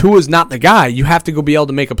 if Tua's not the guy, you have to go be able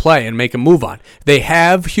to make a play and make a move on. They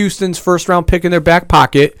have Houston's first round pick in their back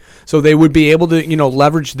pocket, so they would be able to,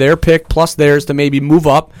 leverage their pick plus theirs to maybe move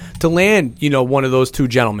up to land, one of those 2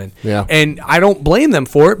 gentlemen. Yeah. And I don't blame them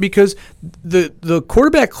for it because the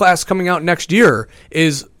quarterback class coming out next year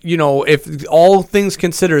is, if all things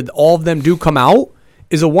considered, all of them do come out,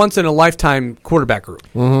 is a once-in-a-lifetime quarterback group.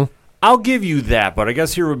 Mm-hmm. I'll give you that, but I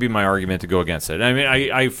guess here would be my argument to go against it. I mean,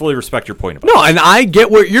 I fully respect your point about it. No, and I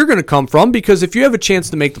get where you're going to come from because if you have a chance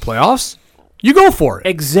to make the playoffs, you go for it.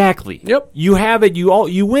 Exactly. Yep. You have it.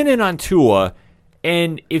 You went in on Tua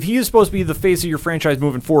And if he is supposed to be the face of your franchise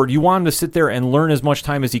moving forward, you want him to sit there and learn as much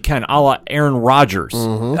time as he can, a la Aaron Rodgers.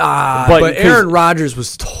 But Aaron Rodgers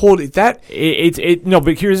was totally that.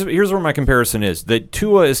 But here's where my comparison is. That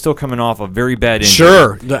Tua is still coming off a very bad injury.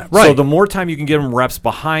 Sure, right. So the more time you can give him reps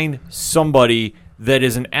behind somebody that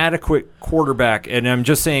is an adequate quarterback, and I'm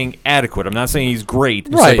just saying adequate. I'm not saying he's great.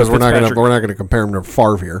 Right, because we're not going to compare him to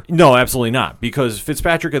Favre here. No, absolutely not, because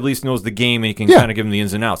Fitzpatrick at least knows the game and he can kind of give him the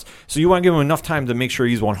ins and outs. So you want to give him enough time to make sure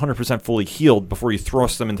he's 100% fully healed before you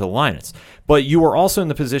thrust him into the lineups. But you are also in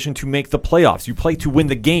the position to make the playoffs. You play to win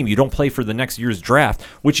the game. You don't play for the next year's draft,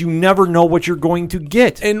 which you never know what you're going to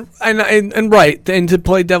get. And right, and to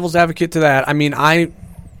play devil's advocate to that, I mean, I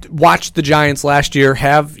watched the Giants last year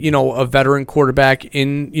have, a veteran quarterback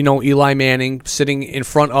in, Eli Manning sitting in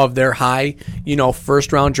front of their high,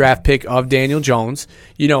 first round draft pick of Daniel Jones,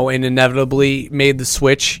 and inevitably made the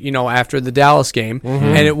switch, after the Dallas game. Mm-hmm.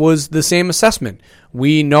 And it was the same assessment.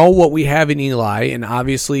 We know what we have in Eli, and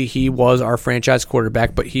obviously he was our franchise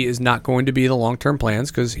quarterback, but he is not going to be the long-term plans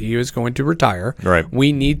because he is going to retire. Right.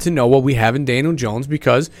 We need to know what we have in Daniel Jones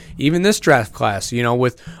because even this draft class,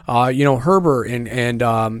 with Herbert and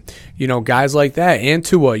guys like that, and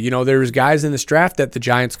Tua, there's guys in this draft that the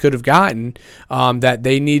Giants could have gotten that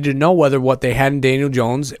they needed to know whether what they had in Daniel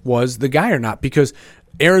Jones was the guy or not, because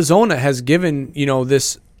Arizona has given,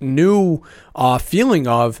 this new feeling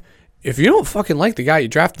of, if you don't fucking like the guy you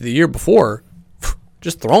drafted the year before,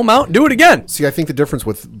 just throw him out and do it again. See, I think the difference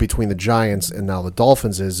between the Giants and now the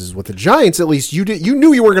Dolphins is with the Giants, at least you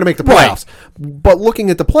knew you were going to make the playoffs. Right. But looking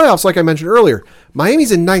at the playoffs, like I mentioned earlier,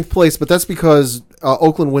 Miami's in 9th place, but that's because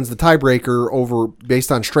Oakland wins the tiebreaker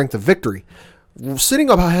based on strength of victory. Sitting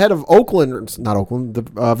up ahead of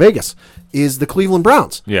Vegas, is the Cleveland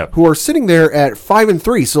Browns, who are sitting there at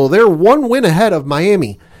 5-3. So they're one win ahead of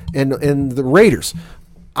Miami and the Raiders.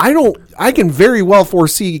 I can very well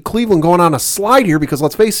foresee Cleveland going on a slide here because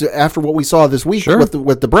let's face it, after what we saw this week with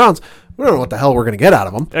the Browns, we don't know what the hell we're going to get out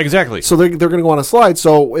of them. Exactly. So they're going to go on a slide.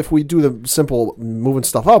 So if we do the simple moving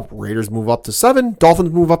stuff up, Raiders move up to 7,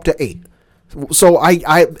 Dolphins move up to 8. So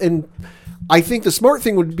I think the smart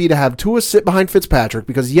thing would be to have Tua sit behind Fitzpatrick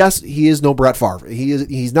because, yes, he is no Brett Favre.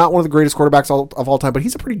 He's not one of the greatest quarterbacks of all time, but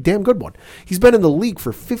he's a pretty damn good one. He's been in the league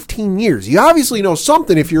for 15 years. You obviously know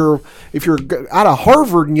something if you're out of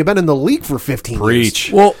Harvard and you've been in the league for 15 years.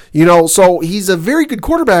 Preach. Well, so he's a very good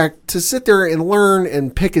quarterback to sit there and learn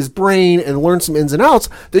and pick his brain and learn some ins and outs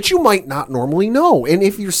that you might not normally know. And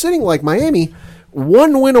if you're sitting like Miami,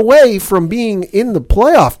 one win away from being in the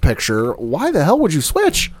playoff picture, why the hell would you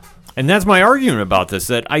switch? And that's my argument about this,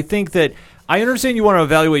 that I think that I understand you want to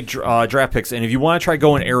evaluate draft picks, and if you want to try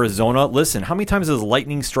going Arizona, listen, how many times does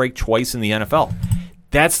lightning strike twice in the NFL?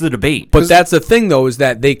 That's the debate. But that's the thing, though, is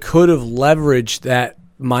that they could have leveraged that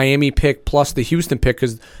Miami pick plus the Houston pick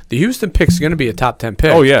because the Houston pick is going to be a top 10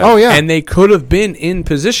 pick. Oh, yeah. And they could have been in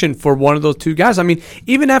position for one of those two guys. I mean,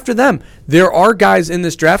 even after them, there are guys in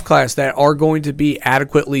this draft class that are going to be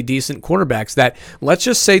adequately decent quarterbacks that, let's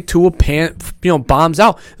just say Tua bombs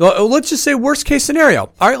out. Let's just say worst case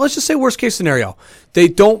scenario. All right, let's just say worst case scenario. They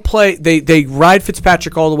don't play. They ride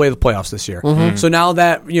Fitzpatrick all the way to the playoffs this year. Mm-hmm. So now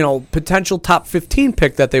that potential top 15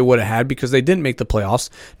 pick that they would have had because they didn't make the playoffs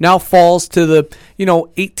now falls to the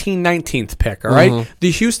 18th, 19th pick. All right,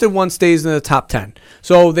 the Houston one stays in the top 10.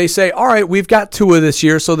 So they say, all right, we've got Tua this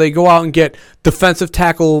year. So they go out and get defensive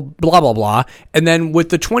tackle, blah blah blah, and then with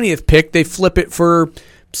the 20th pick, they flip it for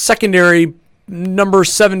secondary. Number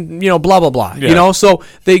 7, blah, blah, blah. Yeah. So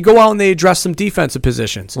they go out and they address some defensive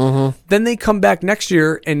positions. Mm-hmm. Then they come back next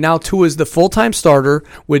year, and now Tua is the full-time starter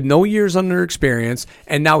with no years under experience,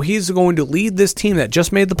 and now he's going to lead this team that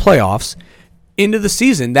just made the playoffs into the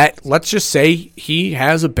season that, let's just say, he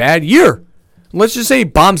has a bad year. Let's just say he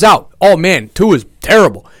bombs out. Oh, man, Tua's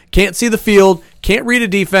terrible. Can't see the field, can't read a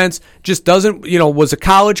defense, just doesn't, was a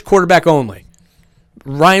college quarterback only.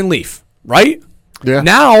 Ryan Leaf, right? Yeah.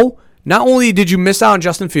 Now, not only did you miss out on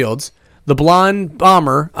Justin Fields, the blonde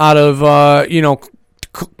bomber out of, I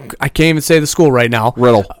can't even say the school right now.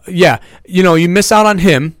 Riddle. Yeah. You miss out on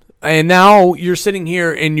him, and now you're sitting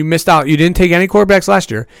here and you missed out. You didn't take any quarterbacks last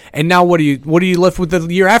year, and now what do you left with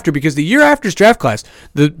the year after? Because the year after's draft class,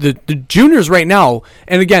 the juniors right now,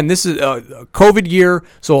 and again, this is a COVID year,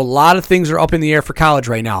 so a lot of things are up in the air for college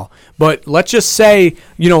right now. But let's just say,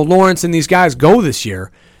 Lawrence and these guys go this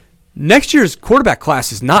year. Next year's quarterback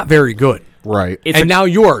class is not very good. Right. Now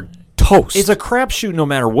you're toast. It's a crapshoot no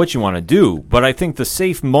matter what you want to do, but I think the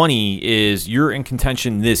safe money is you're in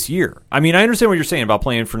contention this year. I mean, I understand what you're saying about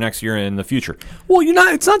playing for next year and in the future. Well,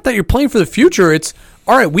 it's not that you're playing for the future. It's,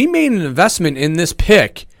 all right, we made an investment in this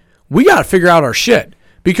pick. We got to figure out our shit.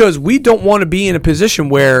 because we don't want to be in a position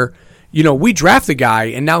where, we draft the guy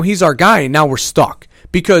and now he's our guy and now we're stuck.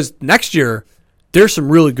 Because next year, there's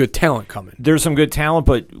some really good talent coming. There's some good talent,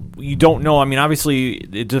 but you don't know. I mean, obviously,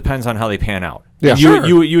 it depends on how they pan out. Yeah,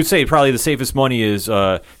 you would say probably the safest money is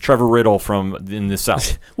Trevor Riddle from in the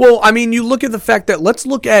South. Well, I mean, you look at the fact that let's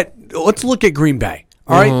look at Green Bay.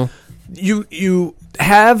 All right, you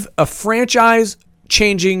have a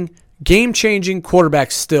franchise-changing, game-changing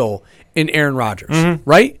quarterback still in Aaron Rodgers,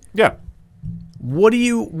 right? Yeah. What do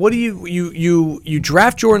you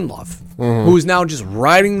draft Jordan Love, who is now just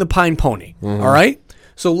riding the pine pony, all right?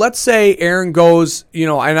 So let's say Aaron goes,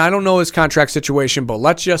 and I don't know his contract situation, but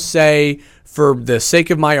let's just say for the sake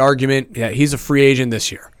of my argument, he's a free agent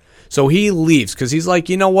this year. So he leaves because he's like,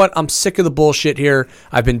 you know what? I'm sick of the bullshit here.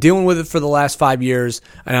 I've been dealing with it for the last 5 years,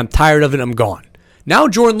 and I'm tired of it. I'm gone. Now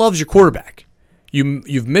Jordan Love's your quarterback.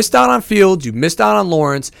 You've missed out on Fields. You've missed out on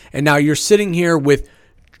Lawrence, and now you're sitting here with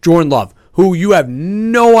Jordan Love, who you have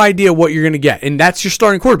no idea what you're going to get, and that's your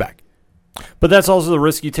starting quarterback. But that's also the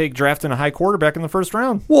risk you take drafting a high quarterback in the first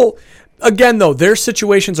round. Well, again, though, their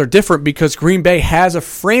situations are different because Green Bay has a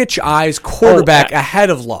franchise quarterback ahead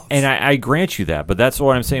of Love. And I grant you that, but that's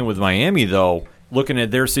what I'm saying with Miami, though. Looking at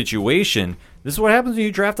their situation, this is what happens when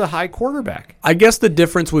you draft a high quarterback. I guess the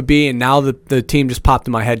difference would be, and now the team just popped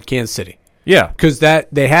in my head, Kansas City. Yeah. Because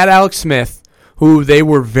they had Alex Smith, who they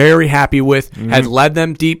were very happy with, had led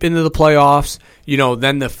them deep into the playoffs.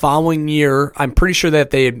 Then the following year, I'm pretty sure that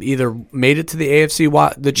they had either made it to the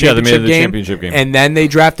the championship game, and then they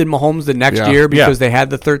drafted Mahomes the next year because they had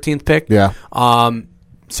the 13th pick. Yeah.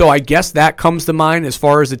 So I guess that comes to mind as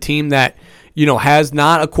far as a team that has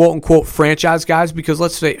not a quote-unquote franchise guys, because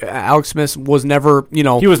let's say Alex Smith was never, he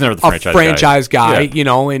was never the franchise guy,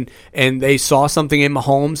 and they saw something in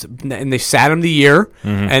Mahomes, and they sat him the year,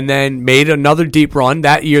 and then made another deep run.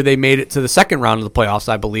 That year they made it to the second round of the playoffs,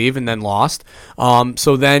 I believe, and then lost.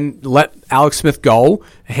 So then let Alex Smith go,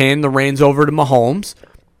 hand the reins over to Mahomes.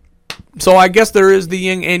 So I guess there is the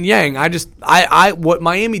yin and yang. I what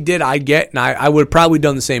Miami did, I get, and I would have probably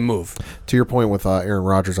done the same move. To your point with Aaron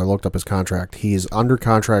Rodgers, I looked up his contract. He's under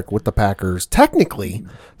contract with the Packers technically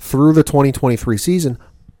through the 2023 season,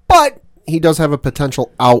 but he does have a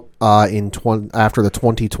potential out after the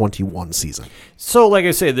 2021 season. So, like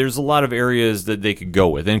I say, there's a lot of areas that they could go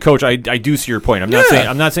with. And Coach, I do see your point. I'm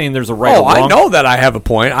not saying there's a right or wrong. I know that I have a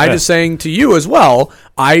point. I'm just saying to you as well.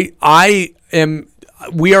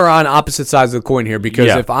 We are on opposite sides of the coin here,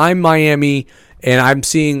 because if I'm Miami and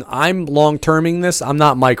I'm long-terming this, I'm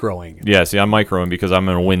not microing. Yeah, see, I'm microing because I'm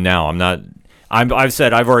going to win now. I've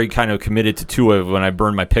said I've already kind of committed to Tua when I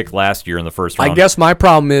burned my pick last year in the first round. I guess my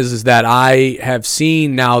problem is that I have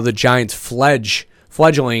seen now the Giants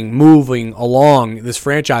fledgling, moving along this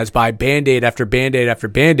franchise by Band-Aid after Band-Aid after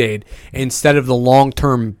Band-Aid instead of the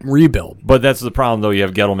long-term rebuild. But that's the problem, though. You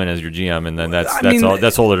have Gettleman as your GM, and then that's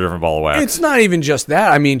a whole different ball of wax. It's not even just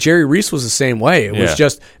that. I mean, Jerry Reese was the same way. It was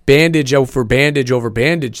just bandage over bandage over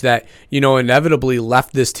bandage that, inevitably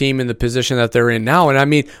left this team in the position that they're in now. And, I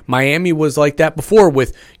mean, Miami was like that before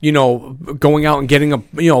with, going out and getting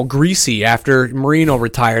Greasy after Marino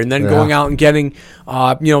retired, and then going out and getting,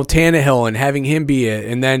 Tannehill and having him be it.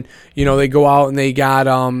 And then, they go out and they got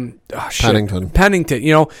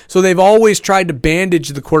Pennington. So they've always tried to bandage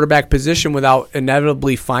the quarterback position without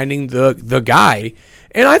inevitably finding the guy.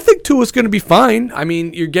 And I think Tua's going to be fine. I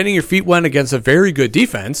mean, you're getting your feet wet against a very good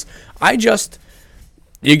defense.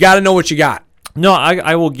 You got to know what you got. No,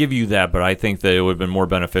 I will give you that, but I think that it would have been more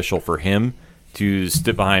beneficial for him to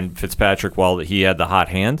sit behind Fitzpatrick while he had the hot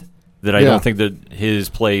hand. That I don't think that his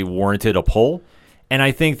play warranted a pull. And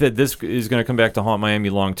I think that this is going to come back to haunt Miami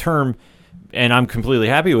long term. And I'm completely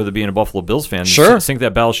happy with it being a Buffalo Bills fan. Sure. Sink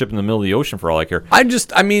that battleship in the middle of the ocean for all I care. And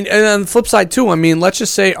on the flip side too, let's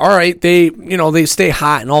just say, all right, they stay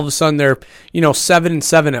hot and all of a sudden they're,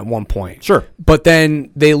 7-7 at one point. Sure. But then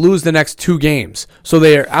they lose the next 2 games. So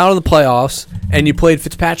they're out of the playoffs and you played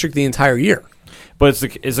Fitzpatrick the entire year. But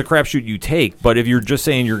it's a crapshoot you take. But if you're just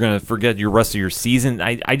saying you're going to forget your rest of your season,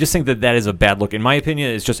 I just think that is a bad look. In my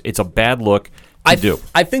opinion, it's a bad look to do.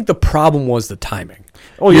 I think the problem was the timing.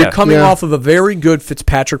 Oh, You're coming off of a very good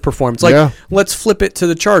Fitzpatrick performance. Let's flip it to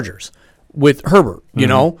the Chargers with Herbert.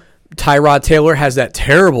 Tyrod Taylor has that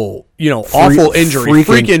terrible, awful injury,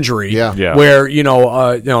 freak injury, Yeah. where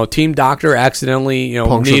team doctor accidentally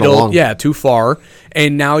Punctured the needle, lung. too far,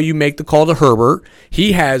 and now you make the call to Herbert.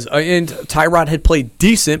 He has, and Tyrod had played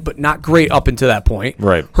decent but not great up until that point.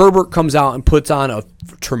 Right. Herbert comes out and puts on a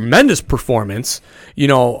tremendous performance.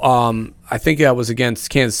 I think that was against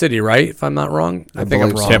Kansas City, right? If I'm not wrong, I think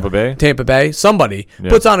I'm believe wrong. so. Tampa Bay? Somebody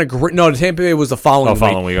puts on a great. No, Tampa Bay was the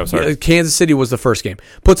following week. I'm sorry. Kansas City was the first game.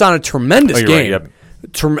 Puts on a tremendous you're game. right,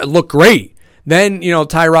 yep. Look great. Then,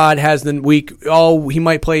 Tyrod has the week, he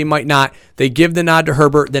might play, he might not. They give the nod to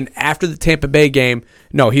Herbert. Then after the Tampa Bay game,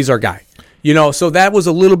 no, he's our guy. So that was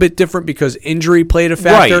a little bit different because injury played a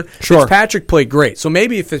factor. Right, sure. Fitzpatrick played great. So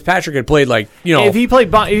maybe if Fitzpatrick had played if he played,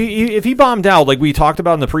 if he bombed out like we talked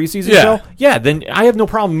about in the preseason show, then I have no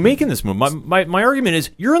problem making this move. My argument is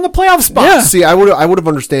you're in the playoff spot. Yeah. See, I would have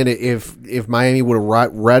understood it if Miami would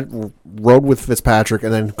have rode with Fitzpatrick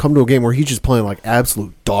and then come to a game where he's just playing like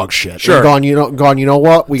absolute dog shit. Sure. And gone. You know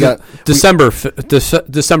what? We got December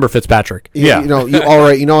Fitzpatrick. Yeah. All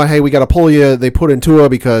right. Hey, we got to pull you. They put in Tua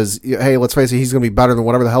because hey, let's face it, he's going to be better than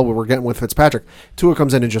whatever the hell we're getting with Fitzpatrick. Tua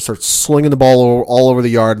comes in and just starts slinging the ball all over the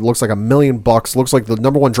yard. Looks like $1 million. Looks like the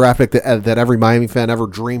number one draft pick that every Miami fan ever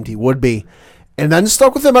dreamed he would be. And then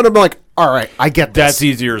stuck with him, and I'm like, all right, I get this. That's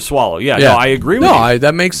easier to swallow. Yeah. No, I agree with you.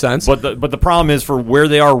 That makes sense. But the problem is for where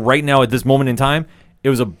they are right now at this moment in time, it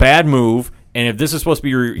was a bad move. And if this is supposed to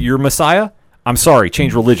be your Messiah, I'm sorry,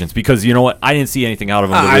 change religions because you know what? I didn't see anything out of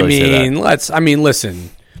him. To really say that.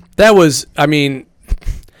 Listen, that was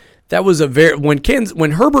a very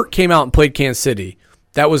when Herbert came out and played Kansas City.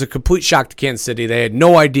 That was a complete shock to Kansas City. They had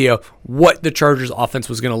no idea what the Chargers' offense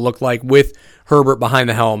was going to look like with Herbert behind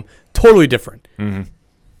the helm. Totally different. Mm-hmm.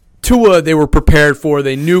 Tua, they were prepared for.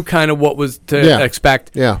 They knew kind of what was to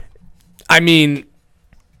expect. Yeah. The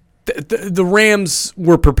Rams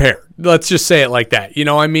were prepared. Let's just say it like that.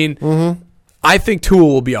 Mm-hmm. I think Tua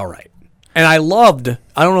will be all right. And I don't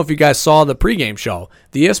know if you guys saw the pregame show,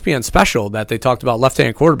 the ESPN special that they talked about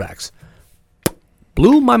left-hand quarterbacks.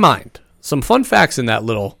 Blew my mind. Some fun facts in that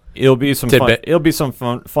little It'll be some tidbit.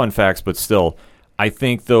 fun facts, but still, I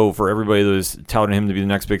think though for everybody that was touting him to be the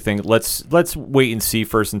next big thing, let's wait and see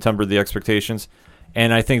first and temper the expectations.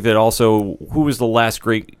 And I think that also, who was the last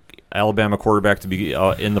great Alabama quarterback to be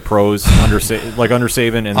in the pros under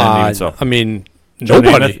Saban, and then even so.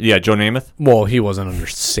 Nobody. Joe Namath. Well, he wasn't under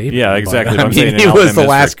Saban. Yeah, exactly. But, I'm saying he in was the Alabama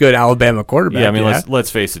last history. good Alabama quarterback. Yeah,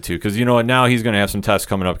 let's face it too, because you know what? Now he's going to have some tests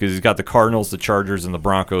coming up because he's got the Cardinals, the Chargers, and the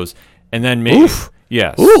Broncos, and then maybe. Oof.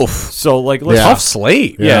 Yes. Oof. So let's tough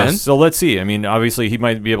slate. Yeah. Man. So let's see. Obviously he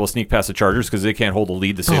might be able to sneak past the Chargers because they can't hold a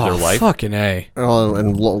lead to save their life. Fucking A.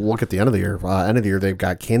 And look at the end of the year. They've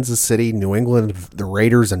got Kansas City, New England, the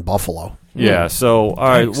Raiders, and Buffalo. Yeah. So all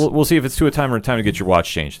right, we'll see if it's to a time to get your watch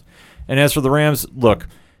changed. And as for the Rams, look,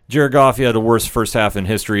 Jared Goff, he had the worst first half in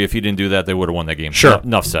history. If he didn't do that, they would have won that game. Sure.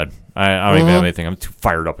 Enough said. I don't even have anything. I'm too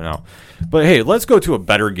fired up now. But hey, let's go to a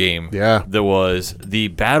better game. Yeah. That was the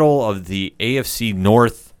battle of the AFC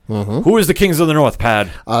North. Mm-hmm. Who is the Kings of the North,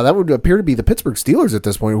 Pad? That would appear to be the Pittsburgh Steelers at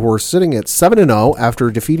this point, who are sitting at 7-0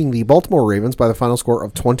 after defeating the Baltimore Ravens by the final score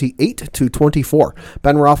of 28-24.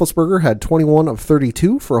 Ben Roethlisberger had 21 of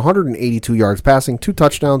 32 for 182 yards passing, 2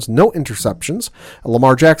 touchdowns, no interceptions.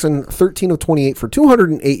 Lamar Jackson, 13 of 28 for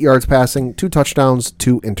 208 yards passing, 2 touchdowns,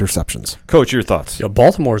 2 interceptions. Coach, your thoughts?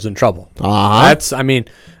 Baltimore's in trouble. That's,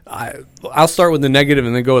 I'll start with the negative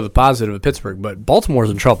and then go with the positive of Pittsburgh, but Baltimore's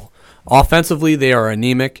in trouble. Offensively, they are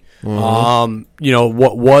anemic. Mm-hmm.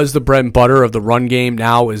 What was the bread and butter of the run game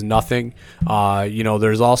now is nothing.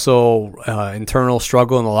 There's also internal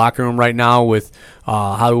struggle in the locker room right now with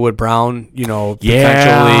Hollywood Brown, potentially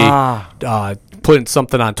putting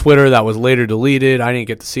something on Twitter that was later deleted. I didn't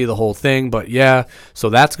get to see the whole thing, but yeah, so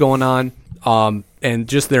that's going on. And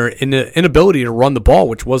just their inability to run the ball,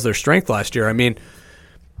 which was their strength last year.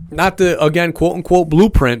 Not the, again, quote-unquote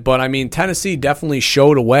blueprint, but, Tennessee definitely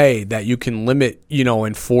showed a way that you can limit,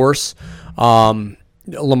 and force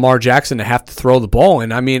Lamar Jackson to have to throw the ball.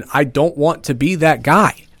 And, I don't want to be that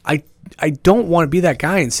guy. I don't want to be that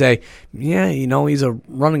guy and say, yeah, he's a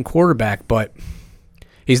running quarterback, but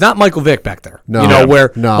he's not Michael Vick back there. No.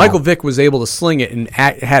 Michael Vick was able to sling it and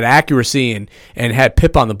had accuracy and had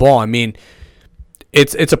pip on the ball.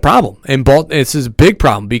 It's a problem, and it's a big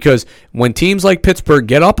problem because when teams like Pittsburgh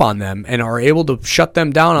get up on them and are able to shut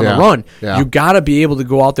them down on the run, you got to be able to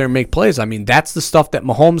go out there and make plays. That's the stuff that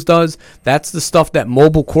Mahomes does. That's the stuff that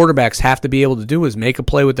mobile quarterbacks have to be able to do is make a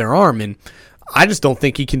play with their arm, and I just don't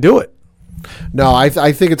think he can do it. No, I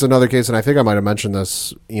think it's another case, and I think I might have mentioned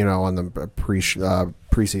this, on the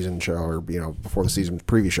preseason show, or before the season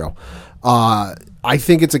preview show. I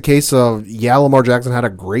think it's a case of Lamar Jackson had a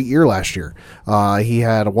great year last year. He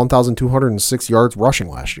had 1,206 yards rushing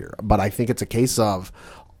last year, but I think it's a case of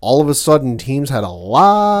all of a sudden teams had a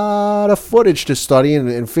lot of footage to study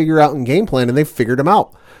and figure out in game plan, and they figured them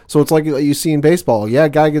out. So it's like you see in baseball. Yeah, a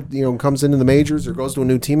guy comes into the majors or goes to a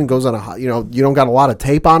new team and goes on a you don't got a lot of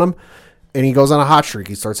tape on him, and he goes on a hot streak.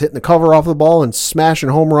 He starts hitting the cover off the ball and smashing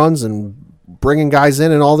home runs and bringing guys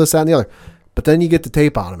in and all this, that, and the other. But then you get the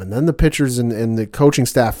tape on him, and then the pitchers and the coaching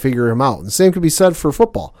staff figure him out. And the same could be said for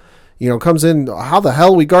football. Comes in, how the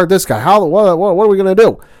hell we guard this guy? What are we going to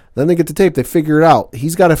do? Then they get the tape, they figure it out.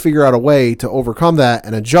 He's got to figure out a way to overcome that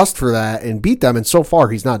and adjust for that and beat them, and so far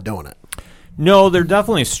he's not doing it. No, they're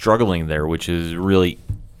definitely struggling there, which is really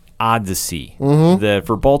odd to see. Mm-hmm. That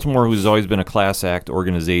for Baltimore, who's always been a class act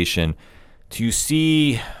organization, to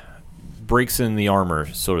see breaks in the armor,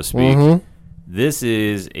 so to speak, this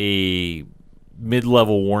is a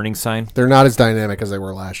mid-level warning sign. They're not as dynamic as they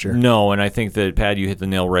were last year. No, and I think that, Pat, you hit the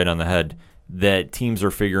nail right on the head, that teams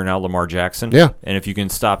are figuring out Lamar Jackson. Yeah. And if you can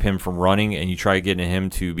stop him from running and you try getting him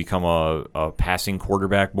to become a passing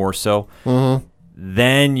quarterback more so,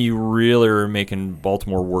 then you really are making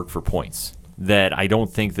Baltimore work for points that I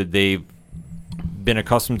don't think that they've been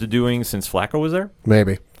accustomed to doing since Flacco was there.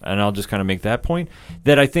 Maybe. And I'll just kind of make that point,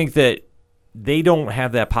 that I think that they don't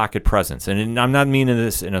have that pocket presence. And I'm not meaning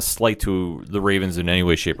this in a slight to the Ravens in any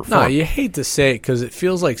way, shape, or form. No, you hate to say it because it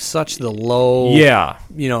feels like such the low,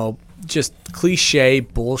 just cliche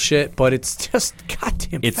bullshit, but it's just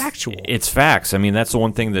goddamn factual. It's facts. I mean, that's the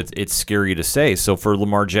one thing that it's scary to say. So for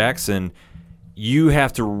Lamar Jackson, you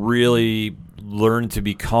have to really learn to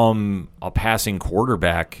become a passing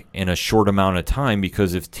quarterback in a short amount of time,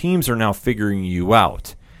 because if teams are now figuring you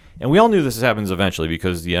out, and we all knew this happens eventually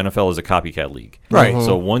because the NFL is a copycat league. Right.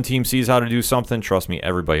 So one team sees how to do something, trust me,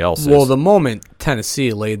 everybody else Well, is. the moment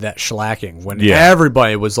Tennessee laid that shellacking, when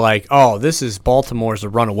everybody was like, oh, this is Baltimore's to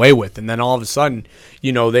run away with, and then all of a sudden,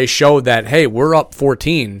 they showed that, hey, we're up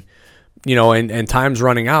 14, and time's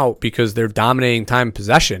running out because they're dominating time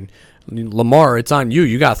possession. Lamar, it's on you.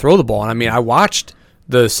 You got to throw the ball. And I mean, I watched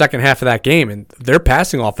the second half of that game, and their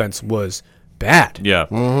passing offense was bad. Yeah,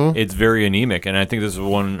 It's very anemic, and I think this is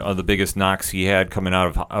one of the biggest knocks he had coming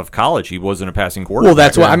out of college. He wasn't a passing quarterback. Well,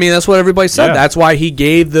 that's why. I mean, that's what everybody said. Yeah. That's why he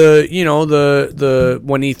gave the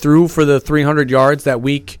when he threw for the 300 yards that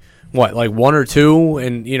week. What, like 1 or 2,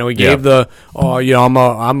 and he gave I'm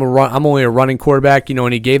only a running quarterback,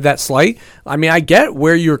 and he gave that slight. I mean, I get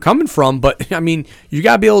where you're coming from, but I mean, you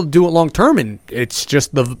got to be able to do it long term, and it's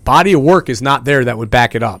just the body of work is not there that would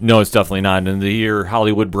back it up. No, it's definitely not. And the year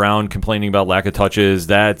Hollywood Brown complaining about lack of touches,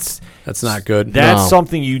 that's not good. That's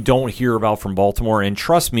something you don't hear about from Baltimore, and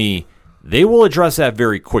trust me, they will address that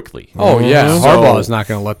very quickly. Oh, yeah. Harbaugh is not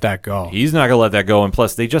going to let that go. He's not going to let that go. And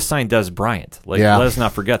plus, they just signed Dez Bryant. Let us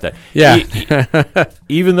not forget that. Yeah.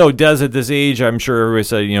 Even though Dez at this age, I'm sure everybody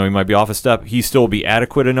said, he might be off a step, he still be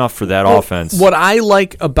adequate enough for that offense. What I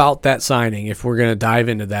like about that signing, if we're going to dive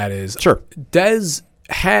into that, is Dez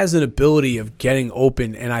has an ability of getting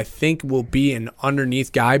open, and I think will be an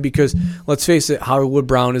underneath guy because, let's face it, Hollywood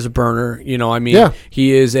Brown is a burner.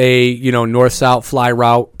 He is a north-south fly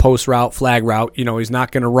route, post route, flag route. He's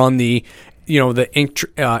not going to run the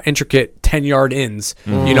intricate 10-yard ins.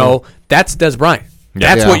 That's Dez Bryant.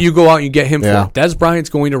 That's what you go out and you get him for. Dez Bryant's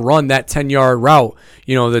going to run that 10-yard route,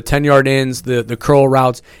 the 10-yard ins, the curl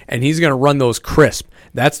routes, and he's going to run those crisp.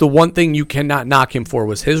 That's the one thing you cannot knock him for,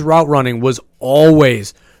 was his route running was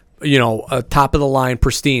always, a top of the line,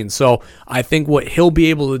 pristine. So I think what he'll be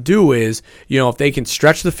able to do is, if they can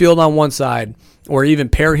stretch the field on one side or even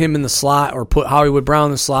pair him in the slot or put Hollywood Brown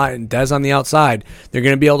in the slot and Dez on the outside, they're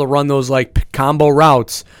going to be able to run those like combo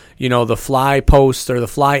routes, the fly posts or the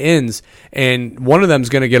fly ins, and one of them is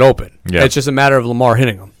going to get open. Yeah. It's just a matter of Lamar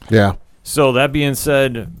hitting them. Yeah. So that being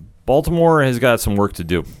said, Baltimore has got some work to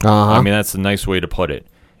do. I mean, that's a nice way to put it.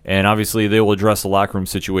 And obviously, they will address the locker room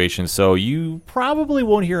situation, so you probably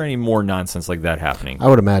won't hear any more nonsense like that happening. I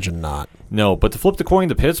would imagine not. No, but to flip the coin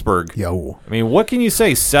to Pittsburgh, I mean, what can you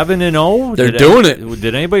say? 7-0? They're doing it.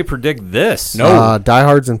 Did anybody predict this? No.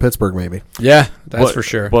 Diehards in Pittsburgh, maybe. Yeah, that's for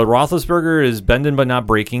sure. But Roethlisberger is bending but not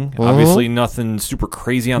breaking. Obviously, nothing super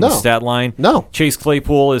crazy on the stat line. No. Chase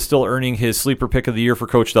Claypool is still earning his sleeper pick of the year for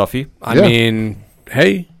Coach Duffy. I mean,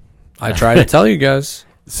 hey, I try to tell you guys.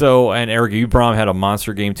 So, and Eric Ebron had a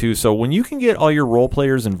monster game too. So when you can get all your role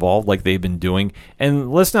players involved like they've been doing,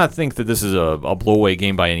 and let's not think that this is a blowaway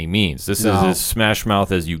game by any means. This is as smash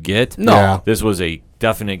mouth as you get. No. This was a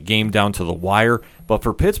definite game down to the wire. But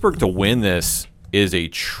for Pittsburgh to win this, is a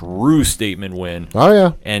true statement win. Oh,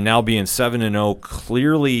 yeah. And now being 7-0,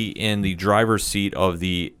 clearly in the driver's seat of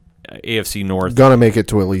the AFC North. Gonna make it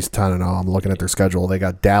to at least 10-0. I'm looking at their schedule. They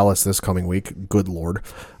got Dallas this coming week. Good Lord.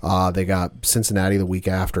 They got Cincinnati the week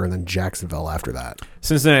after, and then Jacksonville after that.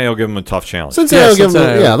 Cincinnati will give them a tough challenge. They'll give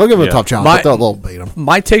them a tough challenge, but they'll beat them.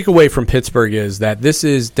 My takeaway from Pittsburgh is that this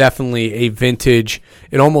is definitely a vintage.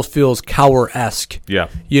 It almost feels Cowher-esque. Yeah.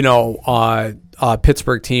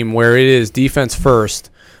 Pittsburgh team where it is defense first,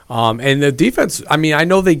 and the defense. I mean, I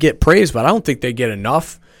know they get praise, but I don't think they get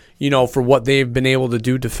enough. For what they've been able to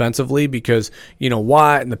do defensively, because,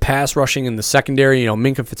 Watt and the pass rushing in the secondary,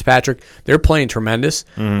 Minkah Fitzpatrick, they're playing tremendous.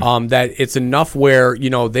 That it's enough where,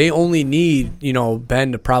 they only need,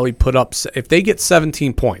 Ben to probably put up, if they get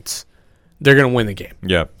 17 points, they're going to win the game.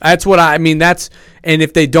 Yeah. That's what and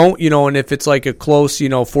if they don't, and if it's like a close,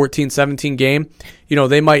 14-17 game,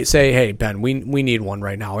 they might say, hey, Ben, we need one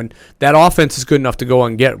right now. And that offense is good enough to go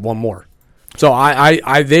and get one more. So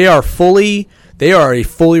they are a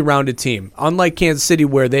fully rounded team. Unlike Kansas City,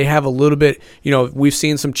 where they have a little bit, we've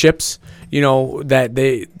seen some chips, that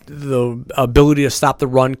the ability to stop the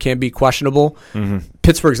run can be questionable.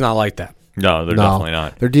 Pittsburgh's not like that. No, they're definitely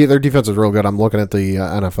not. Their defense is real good. I'm looking at the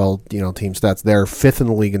NFL, team stats. They're fifth in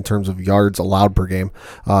the league in terms of yards allowed per game,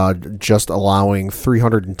 just allowing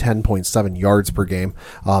 310.7 yards per game.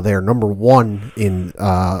 They are number one in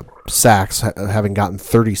sacks, having gotten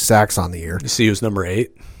 30 sacks on the year. You see who's number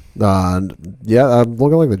 8? I'm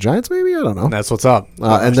looking like the Giants, maybe. I don't know. That's what's up.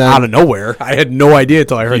 And then out of nowhere, I had no idea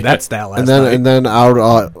until I heard that stat last night. And then out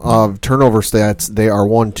of turnover stats, they are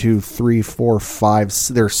 1, 2, 3, 4, 5.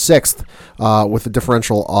 They're sixth with a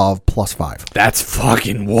differential of +5. That's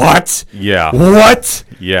fucking what? Yeah. What?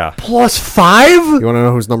 Yeah. +5? You want to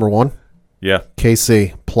know who's number 1? Yeah.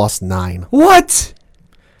 KC +9. What?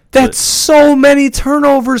 That's so many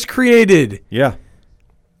turnovers created. Yeah.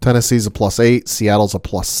 Tennessee's a +8. Seattle's a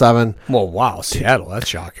 +7. Well, wow, Seattle, that's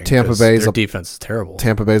shocking. Tampa Bay's their defense is terrible.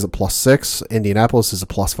 Tampa Bay's a +6. Indianapolis is a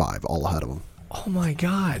 +5, all ahead of them. Oh my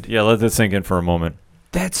God. Yeah, let that sink in for a moment.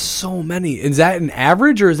 That's so many. Is that an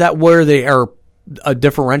average, or is that where they are a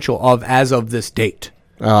differential of as of this date?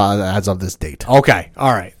 As of this date. Okay,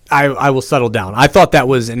 all right. I will settle down. I thought that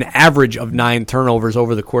was an average of 9 turnovers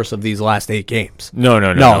over the course of these last 8 games.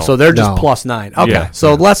 No. So they're just +9. Okay, Yeah.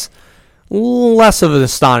 so less of an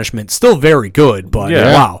astonishment. Still very good, but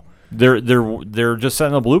wow. They're just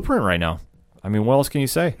setting a blueprint right now. I mean, what else can you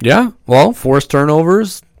say? Yeah, well, force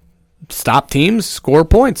turnovers, stop teams, score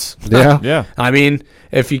points. Yeah. Yeah. I mean,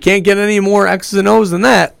 if you can't get any more X's and O's than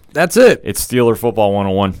that, that's it. It's Steeler football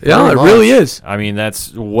 101. Yeah, it really is. I mean,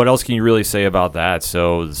 that's what else can you really say about that?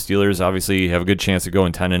 So the Steelers obviously have a good chance of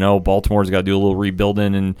going 10-0. Baltimore's got to do a little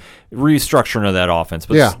rebuilding and restructuring of that offense.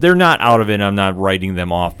 But they're not out of it. I'm not writing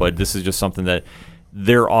them off, but this is just something that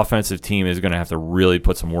their offensive team is going to have to really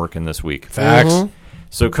put some work in this week. Facts.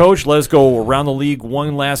 So, Coach, let's go around the league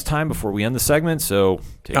one last time before we end the segment. So,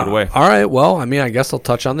 take it away. All right. Well, I mean, I guess I'll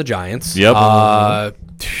touch on the Giants. Yep.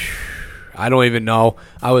 I don't even know.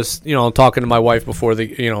 I was, talking to my wife before the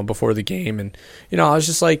game, and I was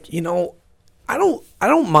just like, I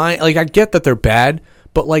don't mind. Like, I get that they're bad,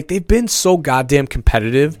 but like they've been so goddamn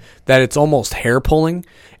competitive that it's almost hair pulling.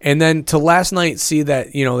 And then to last night see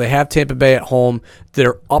that they have Tampa Bay at home.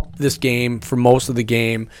 They're up this game for most of the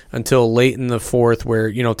game until late in the fourth,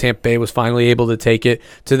 where Tampa Bay was finally able to take it,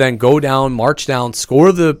 to then go down, march down,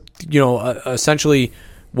 score the essentially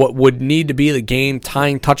what would need to be the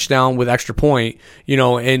game-tying touchdown with extra point,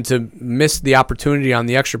 and to miss the opportunity on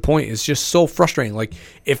the extra point is just so frustrating. Like,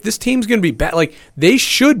 if this team's going to be bad, like, they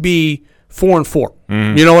should be 4-4.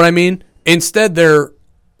 You know what I mean? Instead, they're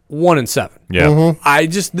 1-7. Yeah.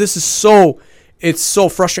 It's so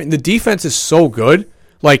frustrating. The defense is so good.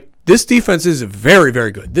 Like, this defense is very,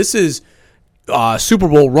 very good. This is Super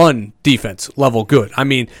Bowl run defense level good. I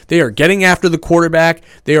mean, they are getting after the quarterback.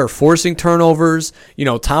 They are forcing turnovers.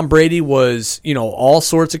 Tom Brady was, all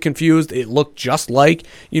sorts of confused. It looked just like,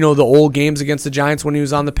 the old games against the Giants when he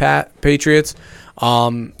was on the Patriots.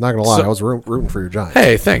 Not gonna lie, I was rooting for your Giants.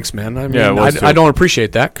 Hey, thanks, man. I mean, I don't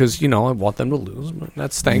appreciate that because I want them to lose. But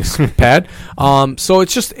that's thanks, Pad. So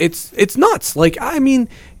it's just it's nuts. Like, I mean,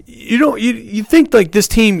 you think like this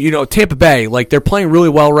team, Tampa Bay, like they're playing really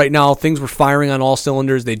well right now. Things were firing on all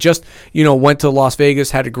cylinders. They just, went to Las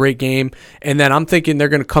Vegas, had a great game. And then I'm thinking they're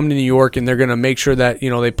going to come to New York and they're going to make sure that,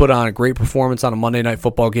 they put on a great performance on a Monday Night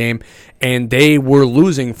Football game. And they were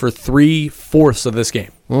losing for 3/4 of this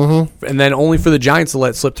game. Mm-hmm. And then only for the Giants to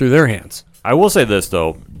let it slip through their hands. I will say this,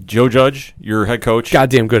 though. Joe Judge, your head coach.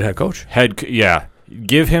 Goddamn good head coach.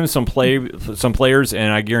 Give him some players,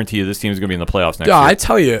 and I guarantee you this team is going to be in the playoffs next year. I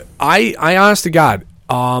tell you, I honest to God,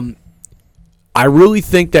 I really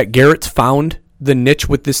think that Garrett's found the niche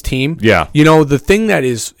with this team. Yeah. You know, the thing that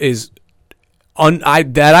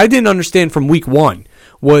that I didn't understand from week one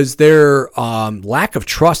was their lack of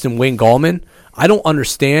trust in Wayne Gallman. I don't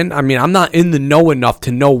understand. I mean, I'm not in the know enough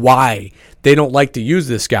to know why they don't like to use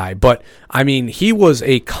this guy. But, I mean, he was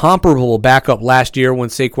a comparable backup last year when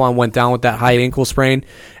Saquon went down with that high ankle sprain.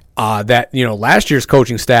 Last year's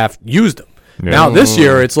coaching staff used him. Yeah. Now this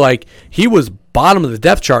year, it's like he was bottom of the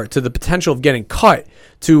depth chart to the potential of getting cut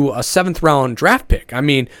to a 7th-round draft pick. I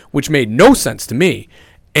mean, which made no sense to me.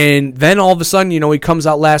 And then all of a sudden, he comes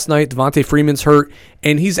out last night, Devontae Freeman's hurt,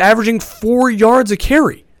 and he's averaging 4 yards a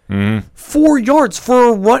carry. 4 yards for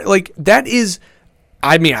a run. Like, that is,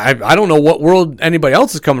 I mean, I don't know what world anybody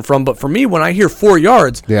else is coming from, but for me, when I hear 4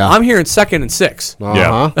 yards, I'm hearing 2nd and 6.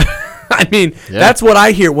 Uh-huh. Yeah. I mean, that's what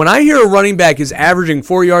I hear. When I hear a running back is averaging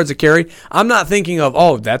 4 yards a carry, I'm not thinking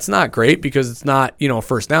of, that's not great because it's not,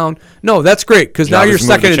 first down. No, that's great because now you're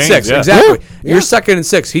 2nd and 6. Yeah. Exactly. Yeah. You're 2nd and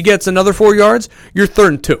 6. He gets another 4 yards, you're 3rd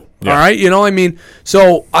and 2. Yeah. All right?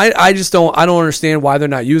 So I just don't understand why they're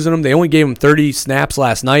not using him. They only gave him 30 snaps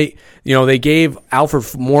last night. They gave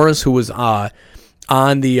Alfred Morris, who was on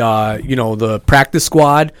the practice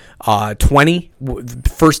squad, 20,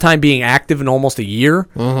 first time being active in almost a year.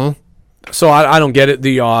 Mm-hmm. So I don't get it.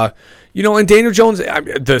 And Daniel Jones,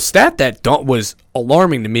 the stat that was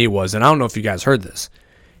alarming to me was, and I don't know if you guys heard this,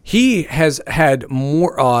 he has had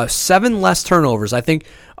more 7 less turnovers. I think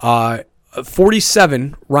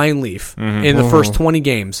 47 Ryan Leaf in the first 20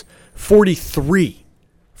 games, 43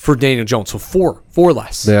 for Daniel Jones. So four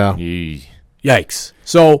less. Yeah. Yikes.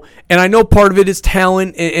 So, and I know part of it is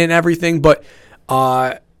talent and everything, but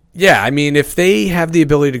I mean, if they have the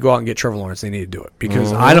ability to go out and get Trevor Lawrence, they need to do it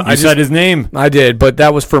because I said his name. I did, but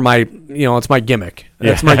that was for my, it's my gimmick.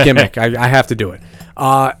 That's my gimmick. I have to do it.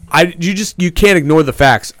 You can't ignore the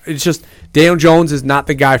facts. It's just Daniel Jones is not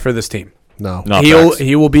the guy for this team. No,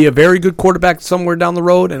 he will be a very good quarterback somewhere down the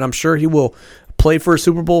road, and I'm sure he will play for a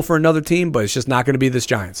Super Bowl for another team, but it's just not going to be this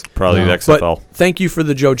Giants. Probably the XFL. But thank you for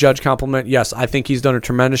the Joe Judge compliment. Yes, I think he's done a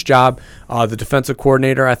tremendous job. The defensive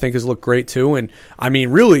coordinator, I think, has looked great too. And I mean,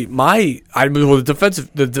 really, the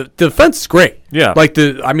defense is great. Yeah.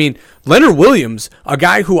 Leonard Williams, a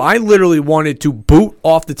guy who I literally wanted to boot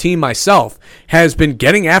off the team myself, has been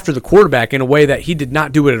getting after the quarterback in a way that he did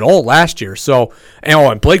not do it at all last year. So,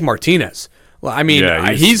 and Blake Martinez. I mean,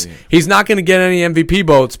 he's not going to get any MVP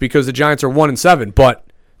votes because the Giants are 1-7, but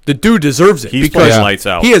the dude deserves it. He's playing lights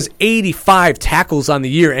out. He has 85 tackles on the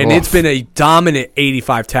year, and it's been a dominant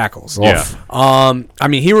 85 tackles. Yeah. I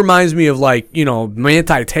mean, he reminds me of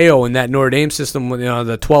Manti Te'o in that Notre Dame system,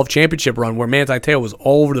 the 12 championship run where Manti Te'o was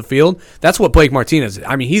all over the field. That's what Blake Martinez is.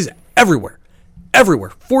 I mean, he's everywhere,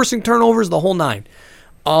 forcing turnovers, the whole nine.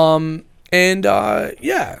 I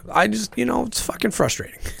just, it's fucking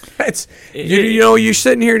frustrating. You're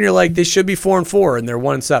sitting here and you're like, they should be 4-4 and they're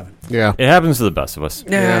 1-7. Yeah, it happens to the best of us.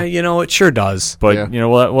 Yeah, it sure does. But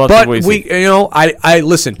we'll have but to wait.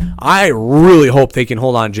 Listen. I really hope they can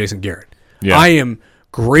hold on to Jason Garrett. Yeah. I am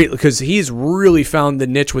great because he's really found the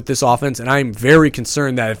niche with this offense, and I'm very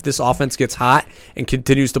concerned that if this offense gets hot and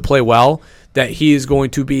continues to play well, that he is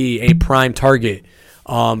going to be a prime target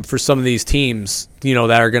for some of these teams,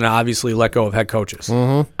 that are going to obviously let go of head coaches.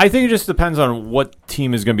 Mm-hmm. I think it just depends on what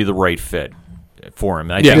team is going to be the right fit for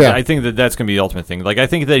him. I think that's going to be the ultimate thing. I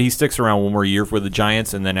think that he sticks around one more year for the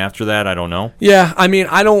Giants, and then after that, I don't know. Yeah, I mean,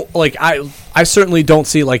 I don't I certainly don't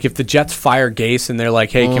see if the Jets fire Gase and they're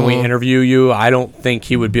like, hey, can we interview you? I don't think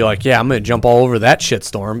he would be like, yeah, I'm going to jump all over that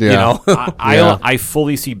shitstorm. Yeah. I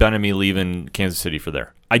fully see Ben-Ami leaving Kansas City for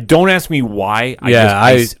there. Don't ask me why.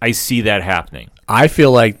 I see that happening. I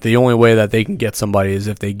feel like the only way that they can get somebody is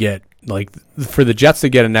if they get for the Jets to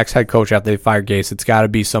get a next head coach after they fire Gase, it's got to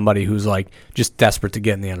be somebody who's just desperate to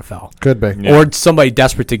get in the NFL. Could be. Yeah. Or somebody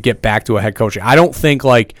desperate to get back to a head coach. I don't think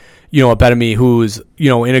a Ben-Ami who's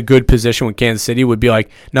in a good position with Kansas City would be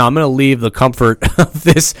like, no, I'm going to leave the comfort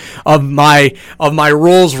of my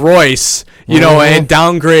Rolls Royce, and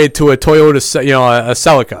downgrade to a Toyota, a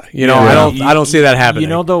Celica. I don't see that happening.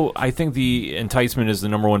 Though I think the enticement is the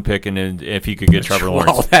number one pick, and if he could get Trevor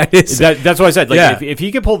Lawrence, well, that's what I said. If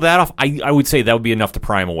he could pull that off, I would say that would be enough to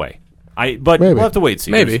pry him away. But Maybe. we'll have to wait and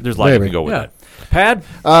see. Maybe. There's a lot you can go with it. Pad?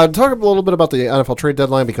 Talk a little bit about the NFL trade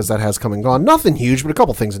deadline because that has come and gone. Nothing huge, but a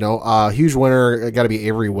couple things to know. Huge winner got to be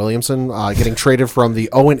Avery Williamson getting traded from the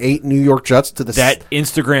 0-8 New York Jets to the That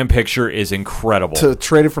Instagram picture is incredible.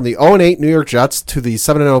 Traded from the 0-8 New York Jets to the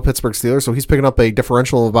 7-0 Pittsburgh Steelers. So he's picking up a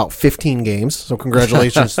differential of about 15 games. So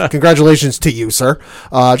congratulations, congratulations to you, sir.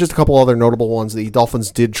 Just a couple other notable ones. The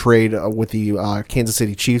Dolphins did trade with the Kansas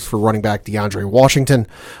City Chiefs for running back DeAndre Washington.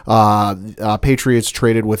 Patriots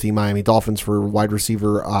traded with the Miami Dolphins for wide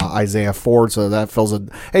receiver Isaiah Ford, so that fills a.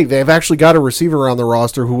 Hey, they've actually got a receiver on the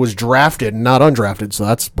roster who was drafted, not undrafted, so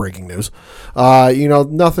that's breaking news.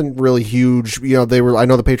 Nothing really huge. I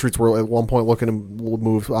know the Patriots were at one point looking to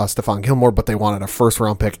move Stephon Gilmore, but they wanted a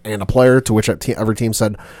first-round pick and a player. To which every team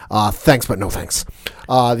said, "Thanks, but no thanks."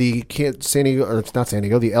 The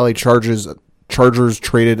LA Chargers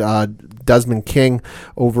traded Desmond King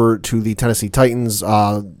over to the Tennessee Titans.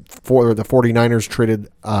 For the 49ers traded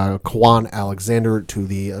Quan Alexander to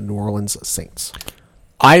the New Orleans Saints.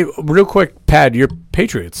 Real quick, Pad, your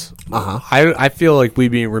Patriots. Uh-huh. I feel like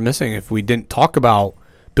we'd be remissing if we didn't talk about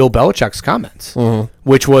Bill Belichick's comments,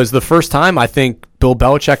 which was the first time I think Bill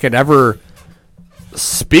Belichick had ever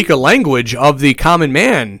speak a language of the common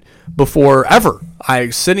man before ever.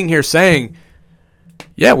 Sitting here saying,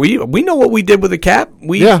 yeah, we know what we did with the cap.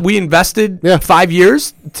 We invested 5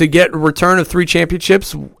 years to get a return of 3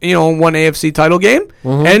 championships, one AFC title game,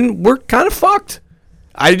 and we're kind of fucked.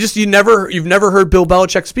 You've never heard Bill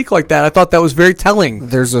Belichick speak like that. I thought that was very telling.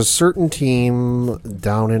 There's a certain team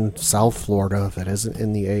down in South Florida that isn't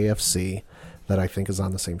in the AFC that I think is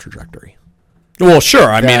on the same trajectory. Well,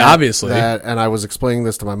 sure. I mean, obviously. And I was explaining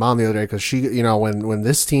this to my mom the other day because she, when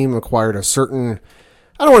this team acquired a certain,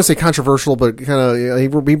 I don't want to say controversial, but kind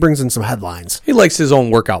of he brings in some headlines. He likes his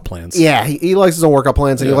own workout plans. Yeah, he likes his own workout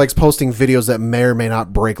plans, and he likes posting videos that may or may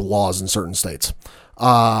not break laws in certain states.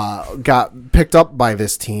 Got picked up by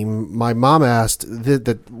this team. My mom asked,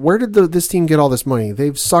 where did this team get all this money?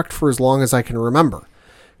 They've sucked for as long as I can remember.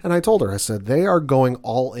 And I told her, I said, they are going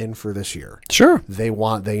all in for this year. Sure. They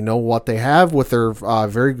know what they have with their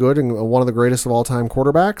very good and one of the greatest of all time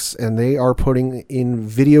quarterbacks, and they are putting in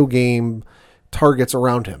video game targets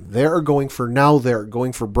around him. They're going for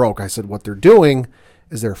broke. I said, what they're doing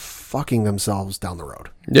is they're fucking themselves down the road.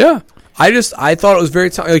 Yeah. I thought it was very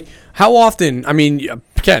like how often, I mean,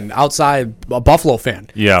 Ken, outside a Buffalo fan,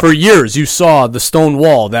 for years you saw the stone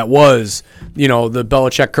wall that was, the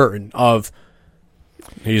Belichick curtain of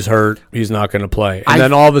he's hurt, he's not going to play. And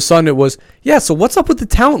then all of a sudden it was, so what's up with the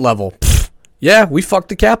talent level? We fucked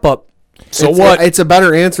the cap up. So what? It's a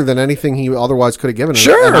better answer than anything he otherwise could have given.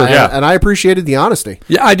 Sure. And I appreciated the honesty.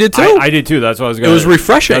 Yeah, I did too. I did too. That's what I was going. It was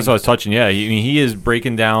refreshing. That's what I was touching. Yeah, he is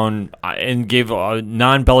breaking down and gave a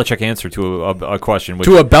non-Belichick answer to a question.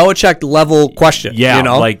 To a Belichick level question. Yeah,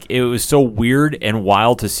 like it was so weird and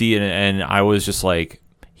wild to see it, and I was just like,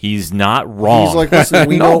 he's not wrong. He's like, listen,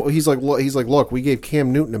 we know. He's like, look, we gave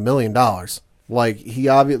Cam Newton $1 million. Like he's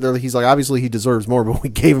like, obviously he deserves more, but we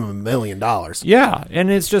gave him $1 million. Yeah, and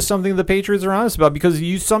it's just something the Patriots are honest about because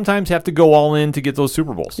you sometimes have to go all in to get those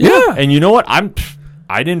Super Bowls. Yeah, and you know what?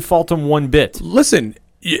 I didn't fault him one bit. Listen,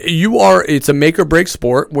 it's a make or break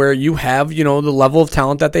sport where you have the level of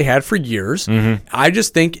talent that they had for years. Mm-hmm. I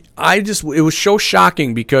just think it was so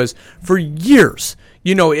shocking because for years.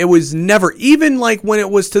 It was never, even like when it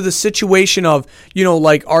was to the situation of,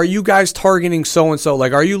 like, are you guys targeting so-and-so?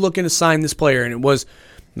 Like, are you looking to sign this player? And it was,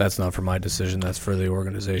 that's not for my decision. That's for the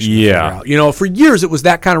organization. Yeah. For years it was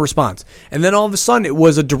that kind of response. And then all of a sudden it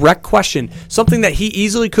was a direct question, something that he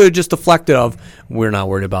easily could have just deflected of, we're not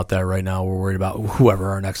worried about that right now. We're worried about whoever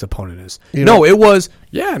our next opponent is. It was,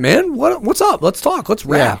 man, what's up? Let's talk. Let's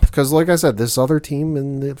rap. Yeah, because like I said, this other team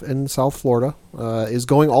in South Florida is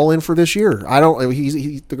going all in for this year.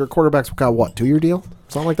 The quarterback's got what, 2-year deal?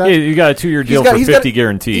 Something like that? Yeah, you got a 2-year deal for 50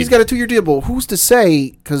 guaranteed. He's got a 2-year deal, but who's to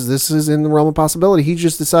say, because this is in the realm of possibility, he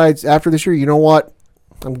just decides after this year, you know what,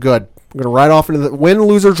 I'm good. I'm going to ride off into the win,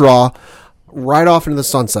 lose, or draw, right off into the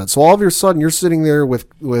sunset. So all of a sudden, you're sitting there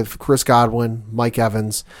with Chris Godwin, Mike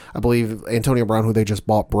Evans, I believe Antonio Brown, who they just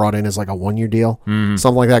brought in as like a 1-year deal. Mm-hmm.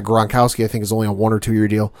 Something like that. Gronkowski, I think, is only a 1 or 2-year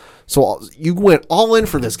deal. So you went all in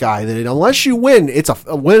for this guy. That unless you win, it's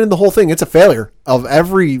a win in the whole thing. It's a failure of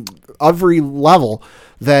every level.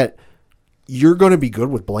 That you're going to be good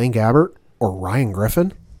with Blaine Gabbert or Ryan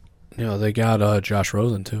Griffin. They got Josh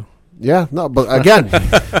Rosen too. Yeah, no, but again,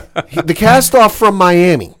 the cast off from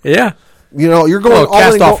Miami. Yeah. You're going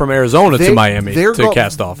cast off from Arizona to Miami to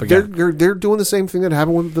cast off again. They're doing the same thing that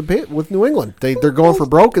happened with New England. They're going for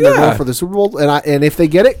broke and they're going for the Super Bowl. And if they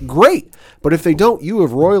get it, great. But if they don't, you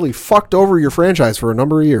have royally fucked over your franchise for a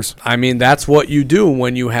number of years. I mean, that's what you do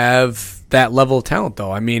when you have that level of talent,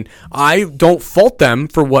 though. I mean, I don't fault them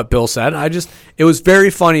for what Bill said. It was very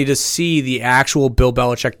funny to see the actual Bill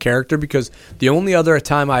Belichick character, because the only other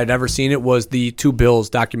time I had ever seen it was the Two Bills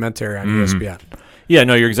documentary on ESPN. Yeah,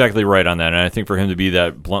 no, you're exactly right on that. And I think for him to be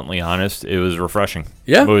that bluntly honest, it was refreshing.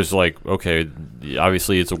 Yeah. It was like, okay,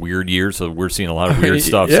 obviously it's a weird year, so we're seeing a lot of weird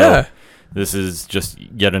stuff. Yeah. So this is just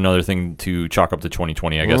yet another thing to chalk up to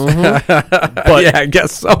 2020, I guess. But yeah, I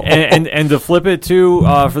guess so. And to flip it too,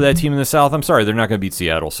 for that team in the South, I'm sorry, they're not going to beat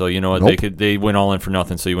Seattle. So you know what, they went all in for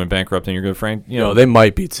nothing. So you went bankrupt and you're good, Frank. You know they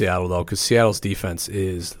might beat Seattle though, because Seattle's defense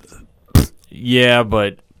is. Yeah,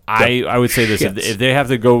 but I would say this: if they have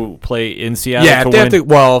to go play in Seattle, yeah, if they have to.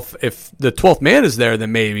 Well, if the 12th man is there,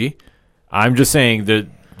 then maybe. I'm just saying that.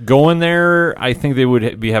 Going there, I think they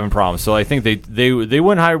would be having problems. So I think they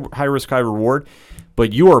went high risk, high reward,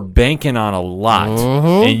 but you are banking on a lot.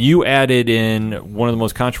 And you added in one of the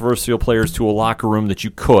most controversial players to a locker room that you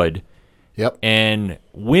could. Yep. And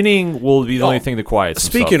winning will be the only thing that quiets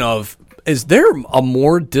himself. Speaking of, is there a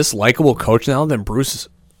more dislikable coach now than Bruce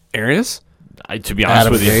Arians? To be honest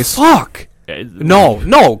with you. Fuck.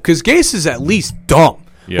 No, because Gase is at least dumb.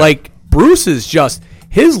 Yeah. Like, Bruce is just...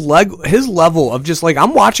 His level of just like,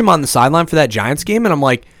 I'm watching him on the sideline for that Giants game, and I'm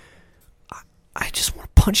like, I just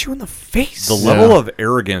want to punch you in the face. The level of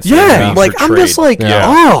arrogance. Yeah, like I'm just like, yeah.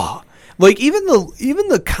 oh, like even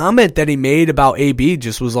the comment that he made about AB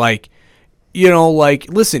just was like, you know, like,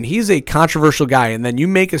 listen, he's a controversial guy, and then you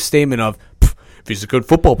make a statement of, if he's a good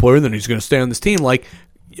football player, then he's going to stay on this team. Like,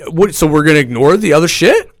 what? So we're going to ignore the other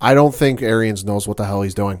shit? I don't think Arians knows what the hell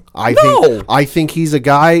he's doing. I think he's a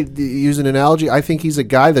guy, use an analogy, I think he's a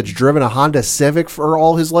guy that's driven a Honda Civic for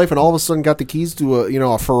all his life and all of a sudden got the keys to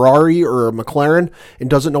a Ferrari or a McLaren and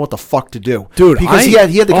doesn't know what the fuck to do. Dude, because he had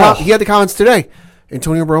the comments today.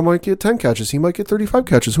 Antonio Brown might get 10 catches. He might get 35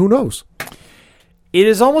 catches. Who knows? It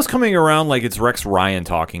is almost coming around like it's Rex Ryan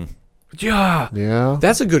talking. Yeah.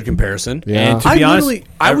 That's a good comparison. Yeah. And to be honest,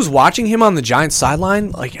 I was watching him on the Giants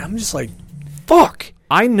sideline. Like, I'm just like, fuck.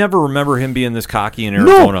 I never remember him being this cocky in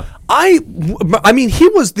Arizona. No, I mean, he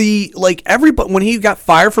was everybody, when he got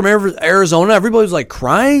fired from Arizona, everybody was like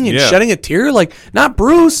crying and shedding a tear. Like, not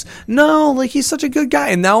Bruce. No, like, he's such a good guy.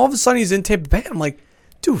 And now all of a sudden he's in Tampa Bay. I'm like,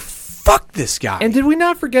 dude, fuck this guy. And did we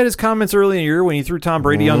not forget his comments early in the year when he threw Tom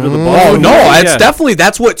Brady under the bus? Oh, no,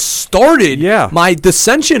 that's what started my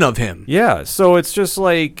dissension of him. Yeah, so it's just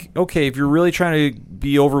like, okay, if you're really trying to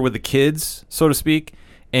be over with the kids, so to speak,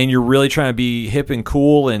 and you're really trying to be hip and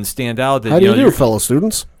cool and stand out. How do you do, fellow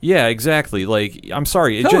students? Yeah, exactly. Like, I'm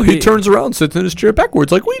sorry. He turns around, sits in his chair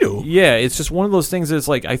backwards like we do. Yeah, it's just one of those things that's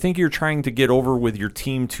like, I think you're trying to get over with your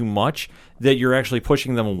team too much, that you're actually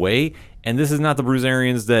pushing them away, and this is not the Bruce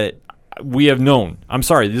Arians that we have known. I'm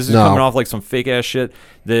sorry. This is coming off like some fake-ass shit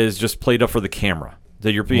that is just played up for the camera,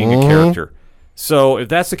 that you're being a character. So if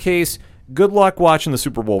that's the case, good luck watching the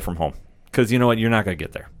Super Bowl from home, because you know what? You're not going to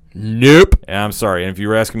get there. Nope. And I'm sorry. And if you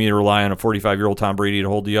were asking me to rely on a 45-year-old Tom Brady to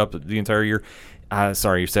hold you up the entire year,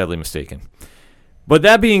 sorry, you're sadly mistaken. But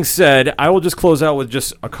that being said, I will just close out with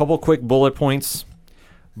just a couple quick bullet points.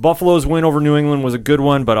 Buffalo's win over New England was a good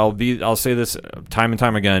one, but I'll say this time and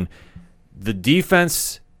time again. The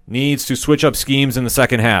defense needs to switch up schemes in the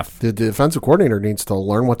second half. The defensive coordinator needs to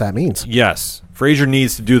learn what that means. Yes. Frazier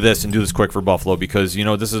needs to do this and do this quick for Buffalo because,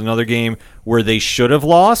 this is another game where they should have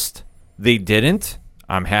lost. They didn't.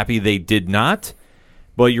 I'm happy they did not.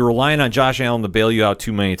 But you're relying on Josh Allen to bail you out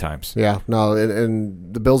too many times. Yeah, no,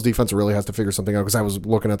 and the Bills' defense really has to figure something out because I was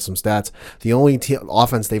looking at some stats. The only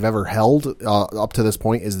offense they've ever held up to this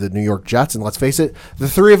point is the New York Jets, and let's face it, the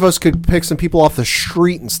three of us could pick some people off the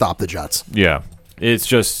street and stop the Jets. Yeah, it's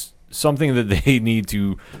just something that they need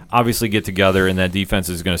to obviously get together, and that defense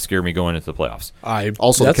is going to scare me going into the playoffs.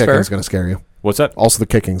 The kicking is going to scare you. What's that? Also, the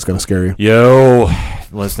kicking is going to scare you. Yo,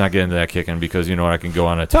 let's not get into that kicking because you know what? I can go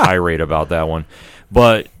on a tirade about that one.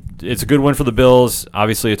 But it's a good win for the Bills.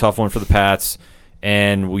 Obviously, a tough one for the Pats.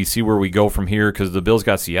 And we see where we go from here because the Bills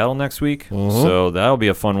got Seattle next week. So that'll be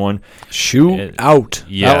a fun one. Shoot out.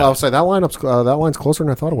 Yeah. I'll say that line's closer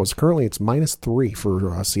than I thought it was. Currently, it's -3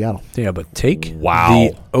 for Seattle. Yeah, but take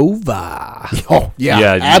the over. Oh,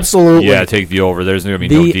 yeah, absolutely. Yeah, take the over. There's going to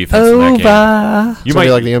be no defense in that game. You might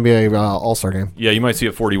be like the NBA All-Star game. Yeah, you might see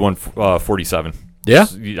it 41-47. Yeah.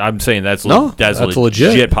 I'm saying that's a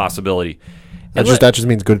legit possibility. That just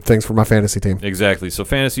means good things for my fantasy team. Exactly. So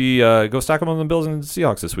fantasy, go stack them on the Bills and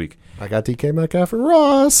Seahawks this week. I got DK Metcalf and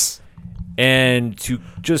Ross. And to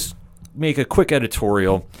just make a quick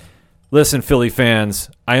editorial, listen, Philly fans,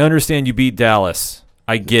 I understand you beat Dallas.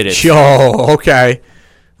 I get it. Yo, okay.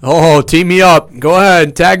 Oh, team me up. Go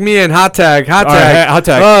ahead. Tag me in. Hot tag. Hot All right, tag. hot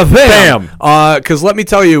tag. Bam. Because let me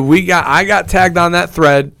tell you, I got tagged on that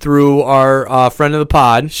thread through our friend of the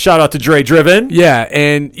pod. Shout out to Dre Driven. Yeah,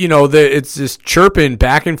 and it's just chirping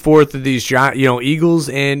back and forth of these Eagles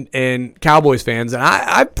and Cowboys fans, and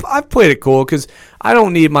I've played it cool because I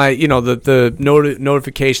don't need my the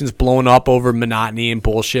notifications blowing up over monotony and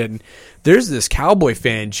bullshit. And there's this Cowboy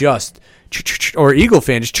fan or Eagle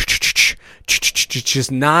fan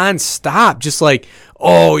just nonstop, just like,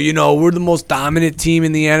 oh, we're the most dominant team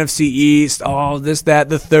in the NFC East. Oh, this, that,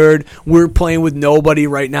 the third. We're playing with nobody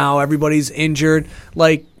right now. Everybody's injured.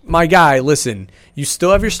 Like, my guy, listen, you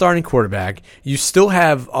still have your starting quarterback. You still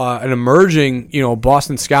have an emerging,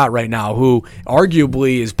 Boston Scott right now, who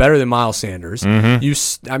arguably is better than Miles Sanders.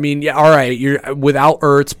 Mm-hmm. All right, you're without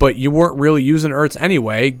Ertz, but you weren't really using Ertz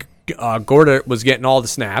anyway. Gorda was getting all the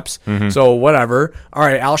snaps, so whatever. All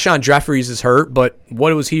right, Alshon Jeffries is hurt, but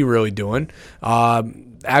what was he really doing?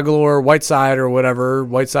 Aguilar, Whiteside,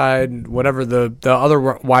 the other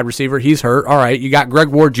wide receiver, he's hurt. All right, you got Greg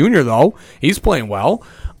Ward Jr., though. He's playing well.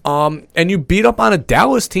 And you beat up on a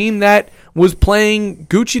Dallas team that was playing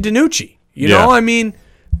Gucci DiNucci. You know,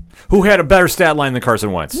 who had a better stat line than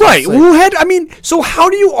Carson Wentz. Right. So how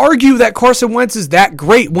do you argue that Carson Wentz is that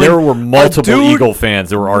great when there were multiple Eagle fans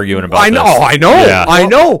that were arguing about this? I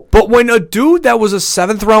know. But when a dude that was a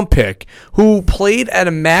 7th-round pick who played at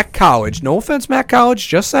a MAC college, no offense, MAC college,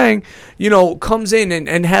 just saying, comes in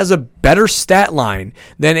and has a better stat line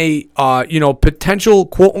than a potential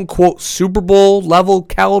quote-unquote Super Bowl level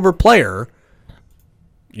caliber player,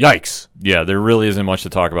 yikes. Yeah, there really isn't much to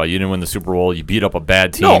talk about. You didn't win the Super Bowl. You beat up a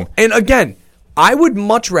bad team. No, and again, I would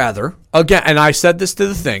much rather, and I said this to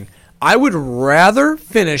the thing, I would rather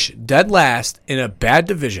finish dead last in a bad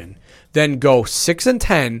division than go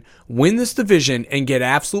 6-10, win this division, and get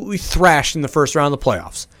absolutely thrashed in the first round of the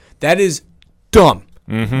playoffs. That is dumb.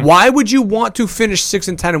 Mm-hmm. Why would you want to finish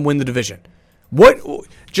 6-10 and win the division? What?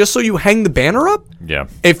 Just so you hang the banner up? Yeah.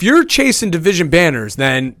 If you're chasing division banners,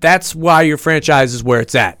 then that's why your franchise is where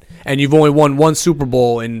it's at. And you've only won one Super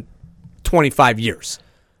Bowl in 25 years.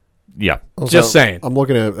 Yeah. Also, just saying. I'm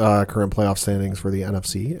looking at current playoff standings for the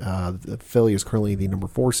NFC. Philly is currently the number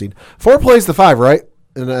 4 seed. 4 plays the 5, right?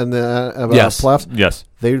 In the playoffs? Yes.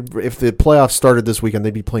 If the playoffs started this weekend,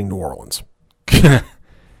 they'd be playing New Orleans.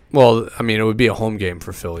 Well, it would be a home game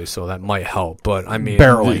for Philly, so that might help. But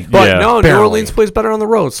barely. But yeah, no, barely. New Orleans plays better on the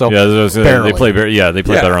road. So they play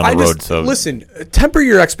better on the road. So listen, temper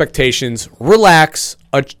your expectations, relax.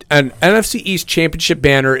 An NFC East championship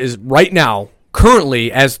banner is right now,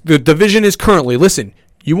 currently, as the division is currently. Listen,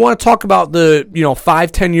 you want to talk about the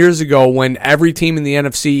 5-10 years ago when every team in the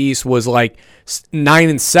NFC East was like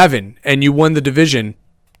 9-7 and you won the division.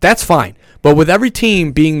 That's fine. But with every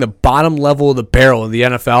team being the bottom level of the barrel in the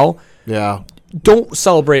NFL, don't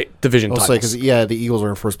celebrate division titles. Because the Eagles are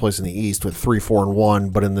in first place in the East with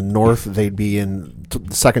 3-4-1, but in the North they'd be in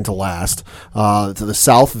second to last. To the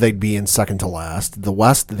South they'd be in second to last. The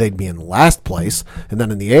West they'd be in last place, and then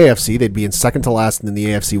in the AFC they'd be in second to last, and in the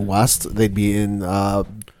AFC West they'd be in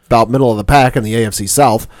about middle of the pack in the AFC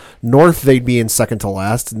South. North they'd be in second to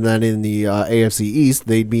last, and then in the AFC East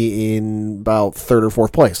they'd be in about third or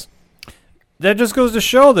fourth place. That just goes to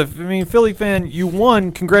show that, Philly fan, you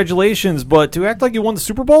won. Congratulations. But to act like you won the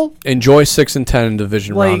Super Bowl? Enjoy 6-10 in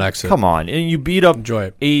division round exit. Come on. And you beat up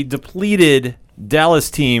a depleted Dallas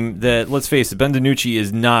team that, let's face it, Ben DiNucci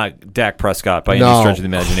is not Dak Prescott by any stretch of the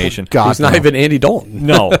imagination. He's not even Andy Dalton.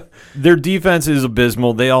 No. Their defense is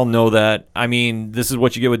abysmal. They all know that. This is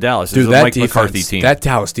what you get with Dallas. It's a Mike McCarthy team. That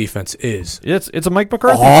Dallas defense is it's a Mike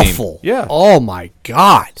McCarthy awful. team. Yeah. Oh, my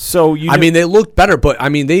God. So they looked better, but,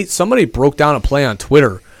 somebody broke down a play on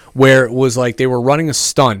Twitter where it was like they were running a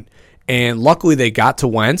stunt, and luckily they got to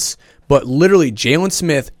Wentz, but literally Jalen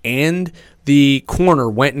Smith and the corner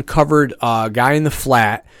went and covered a guy in the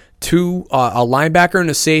flat. A linebacker and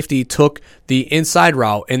a safety took the inside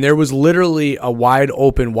route, and there was literally a wide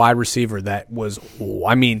open wide receiver that was,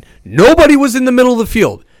 nobody was in the middle of the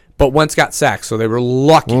field, but Wentz got sacked, so they were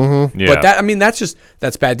lucky. Mm-hmm. Yeah. But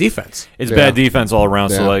that's bad defense. It's bad defense all around.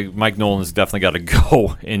 Yeah. So Mike Nolan's definitely got to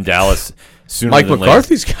go in Dallas sooner Mike than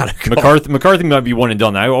McCarthy's got to go. McCarthy might be one and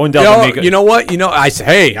done. You know what? I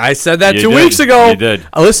said that 2 weeks ago. You did.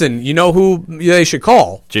 Listen, you know who they should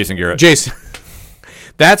call? Jason Garrett.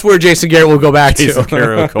 That's where Jason Garrett will go back Jason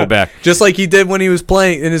Garrett will go back. Just like he did when he was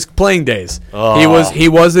playing in his playing days. Oh. He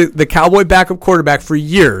was the Cowboy backup quarterback for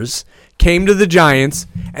years, came to the Giants,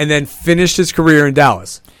 and then finished his career in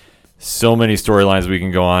Dallas. So many storylines we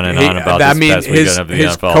can go on and on about this past weekend of the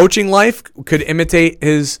his NFL. Coaching life could imitate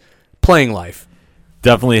his playing life.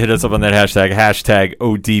 Definitely hit us up on that hashtag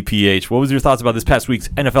ODPH. What was your thoughts about this past week's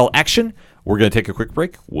NFL action? We're going to take a quick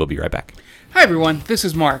break. We'll be right back. Hi everyone, this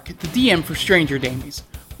is Mark, the DM for Stranger Damies.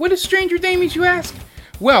 What is Stranger Damies, you ask?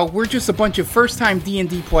 Well, we're just a bunch of first-time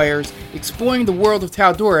D&D players exploring the world of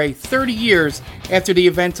Tal'Dorei 30 years after the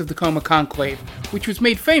events of the Coma Conclave, which was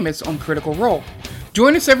made famous on Critical Role.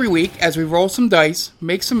 Join us every week as we roll some dice,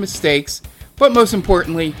 make some mistakes, but most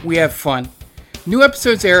importantly, we have fun. New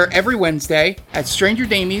episodes air every Wednesday at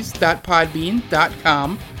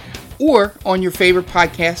strangerdamies.podbean.com or on your favorite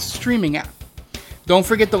podcast streaming app. Don't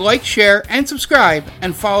forget to like, share, and subscribe,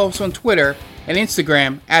 and follow us on Twitter and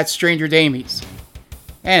Instagram at Stranger Damies.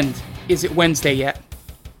 And is it Wednesday yet?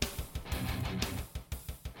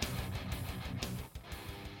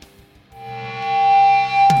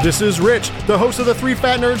 This is Rich, the host of the Three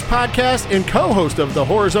Fat Nerds podcast and co-host of the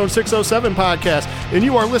Horror Zone 607 podcast, and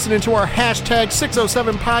you are listening to our hashtag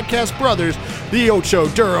 607 podcast brothers, the Ocho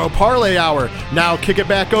Duro Parlay Hour. Now kick it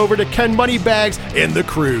back over to Ken Moneybags and the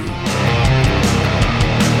crew.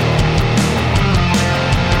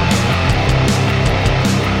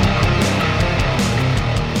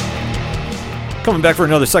 Coming back for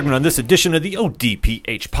another segment on this edition of the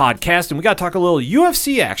ODPH podcast, and we got to talk a little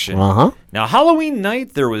UFC action. Now, Halloween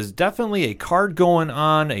night, there was definitely a card going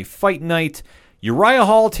on, a fight night. Uriah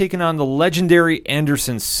Hall taking on the legendary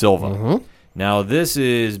Anderson Silva. Now, this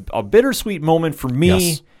is a bittersweet moment for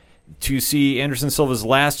me to see Anderson Silva's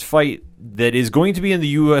last fight that is going to be in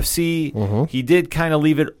the UFC. He did kind of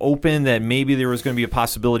leave it open that maybe there was going to be a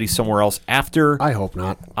possibility somewhere else after. I hope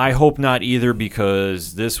not. I hope not either,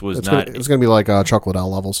 because this was It's not... going to be like Chuck Liddell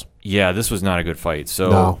levels. Yeah, this was not a good fight. So,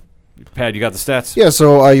 No. Pat, you got the stats? Yeah,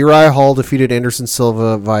 so Uriah Hall defeated Anderson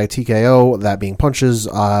Silva via TKO, that being punches,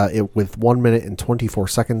 with 1 minute and 24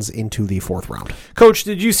 seconds into the fourth round. Coach,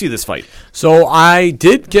 did you see this fight? So I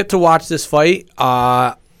did get to watch this fight.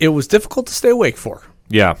 It was difficult to stay awake for.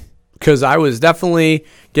 Yeah. Because I was definitely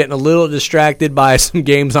getting a little distracted by some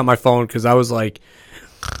games on my phone because I was like,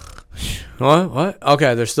 what?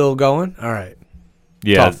 Okay, they're still going? All right.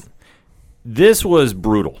 Yeah. Tough. This was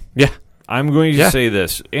brutal. Yeah. I'm going to say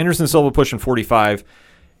this. Anderson Silva pushing 45,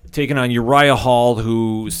 taking on Uriah Hall,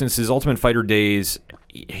 who, since his Ultimate Fighter days,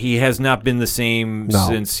 he has not been the same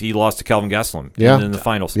since he lost to Calvin Gastelum in the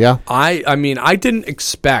finals. Yeah. I mean, I didn't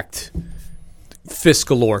expect fist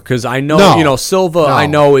galore because I know, Silva, I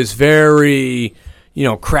know, is very,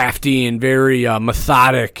 crafty and very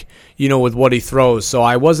methodic, with what he throws. So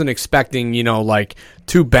I wasn't expecting, like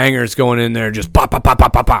two bangers going in there, just pop, pop, pop,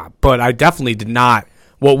 pop, pop, pop. But I definitely did not.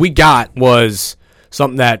 What we got was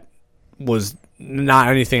something that was not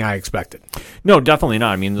anything I expected. No, definitely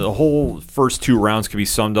not. I mean, the whole first two rounds could be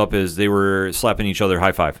summed up as they were slapping each other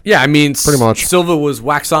high five. Yeah, I mean, pretty much. Silva was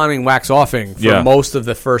wax on and wax offing for most of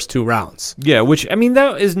the first two rounds. Yeah, which, I mean,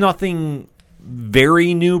 that is nothing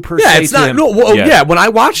very new per se. Yeah, it's not. Yeah, when I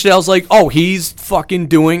watched it, I was like, oh, he's fucking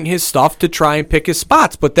doing his stuff to try and pick his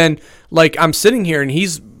spots. But then, like, I'm sitting here and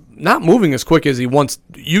he's not moving as quick as he once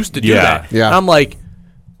used to do that. Yeah. And I'm like,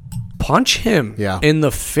 punch him in the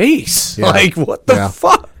face. Yeah. Like, what the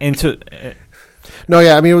fuck? No,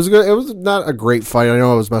 yeah, I mean, it was good. It was not a great fight. I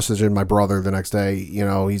know I was messaging my brother the next day.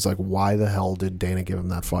 He's like, why the hell did Dana give him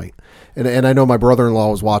that fight? And I know my brother-in-law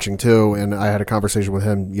was watching too, and I had a conversation with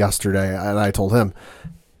him yesterday, and I told him,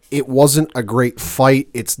 it wasn't a great fight.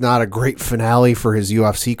 It's not a great finale for his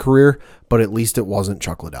UFC career, but at least it wasn't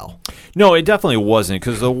Chuck Liddell. No, it definitely wasn't,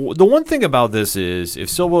 because the one thing about this is if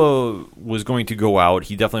Silva was going to go out,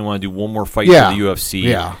 he definitely wanted to do one more fight for the UFC.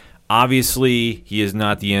 Yeah. Obviously, he is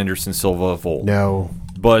not the Anderson Silva of old. No.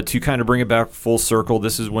 But to kind of bring it back full circle,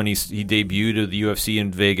 this is when he debuted at the UFC in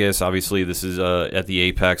Vegas. Obviously, this is at the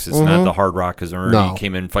Apex. It's not the Hard Rock, because he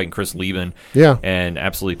came in fighting Chris Lieben and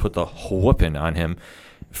absolutely put the whooping on him.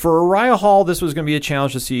 For Uriah Hall, this was going to be a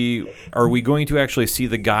challenge to see, are we going to actually see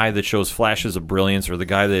the guy that shows flashes of brilliance or the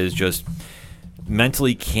guy that is just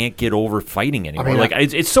mentally can't get over fighting anymore? I mean,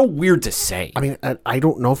 it's so weird to say. I mean, I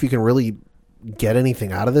don't know if you can really get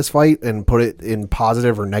anything out of this fight and put it in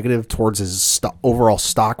positive or negative towards his overall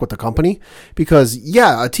stock with the company, because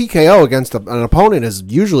a TKO against an opponent is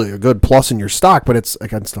usually a good plus in your stock, but it's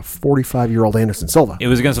against a 45-year-old Anderson Silva. It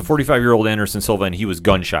was against a 45-year-old Anderson Silva, and he was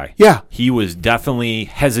gun shy. Yeah, he was definitely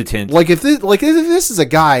hesitant. Like if this is a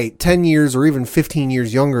guy 10 years or even 15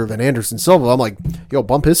 years younger than Anderson Silva, I'm like, yo,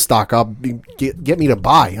 bump his stock up, get me to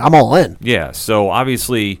buy. I'm all in. Yeah, so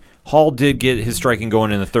obviously Hall did get his striking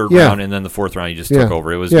going in the third round, and then the fourth round he just took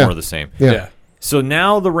over. It was more of the same. Yeah. So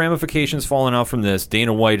now the ramifications falling out from this.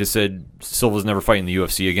 Dana White has said Silva's never fighting the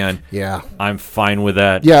UFC again. Yeah. I'm fine with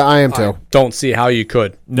that. Yeah, I am too. Don't see how you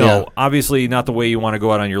could. No, obviously not the way you want to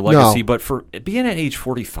go out on your legacy, but for being at age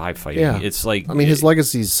 45 fighting, it's like... I mean, his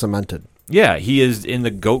legacy's cemented. Yeah, he is in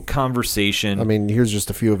the GOAT conversation. I mean, here's just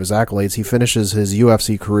a few of his accolades. He finishes his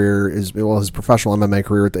UFC career, his professional MMA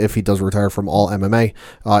career, if he does retire from all MMA,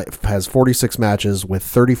 has 46 matches with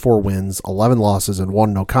 34 wins, 11 losses, and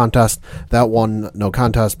 1 no contest. That one no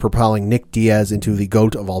contest propelling Nick Diaz into the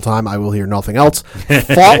GOAT of all time. I will hear nothing else.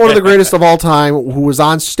 Fought one of the greatest of all time who was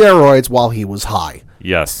on steroids while he was high.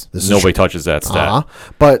 Yes, nobody touches that stat.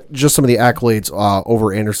 But just some of the accolades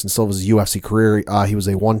over Anderson Silva's UFC career. He was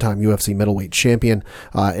a one-time UFC middleweight champion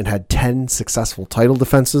and had 10 successful title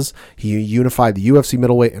defenses. He unified the UFC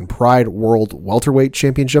middleweight and Pride World welterweight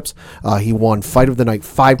championships. He won Fight of the Night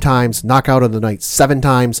 5 times, Knockout of the Night 7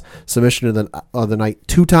 times, Submission of the Night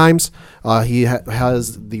 2 times. He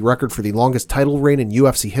has the record for the longest title reign in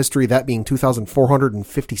UFC history, that being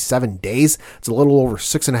 2,457 days. It's a little over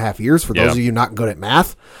 6.5 years for those of you not good at math.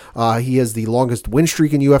 He has the longest win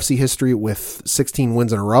streak in UFC history with 16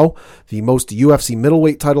 wins in a row. The most UFC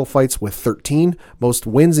middleweight title fights with 13. Most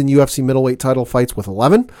wins in UFC middleweight title fights with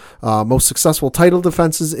 11. Most successful title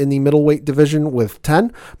defenses in the middleweight division with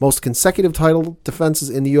 10. Most consecutive title defenses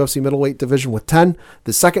in the UFC middleweight division with 10.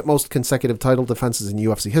 The second most consecutive title defenses in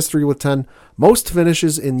UFC history with 10. Most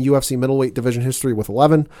finishes in UFC middleweight division history with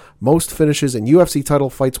 11. Most finishes in UFC title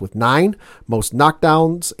fights with 9. Most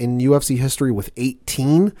knockdowns in UFC history with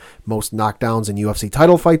 18. Most knockdowns in UFC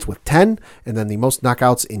title fights with 10. And then the most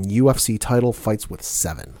knockouts in UFC title fights with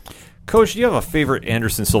 7. Coach, do you have a favorite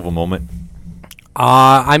Anderson Silva moment?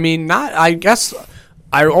 I mean, I guess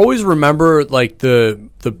I always remember like the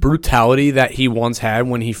brutality that he once had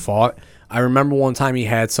when he fought. I remember one time he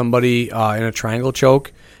had somebody in a triangle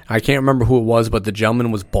choke. I can't remember who it was, but the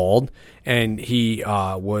gentleman was bald, and he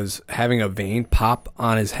was having a vein pop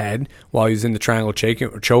on his head while he was in the triangle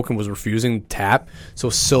choke and was refusing to tap. So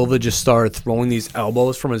Silva just started throwing these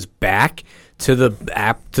elbows from his back to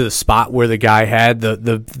the spot where the guy had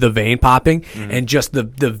the vein popping, and just the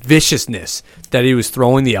viciousness that he was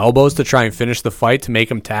throwing the elbows to try and finish the fight to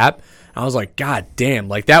make him tap. I was like, God damn,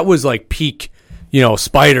 like that was like peak,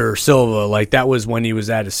 Spider Silva. Like that was when he was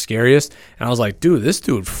at his scariest. And I was like, dude, this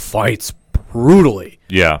dude fights brutally.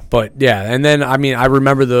 Yeah. But yeah, and then I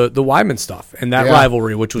remember the Weidman stuff and that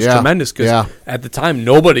rivalry, which was tremendous because at the time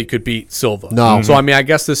nobody could beat Silva. No. So I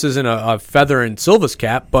guess this isn't a feather in Silva's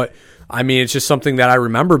cap, but it's just something that I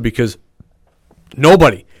remember because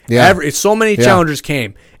nobody. Yeah. So many challengers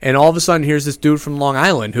came, and all of a sudden, here's this dude from Long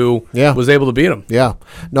Island who was able to beat him. Yeah.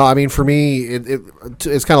 No, for me,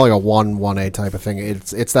 it's kind of like a 1A type of thing.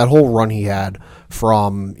 It's that whole run he had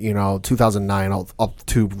from 2009 up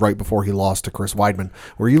to right before he lost to Chris Weidman,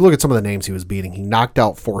 where you look at some of the names he was beating. He knocked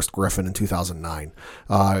out Forrest Griffin in 2009,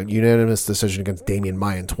 unanimous decision against Damian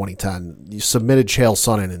Maia in 2010. You submitted Chael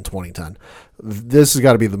Sonnen in 2010. This has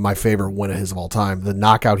got to be my favorite win of his of all time. The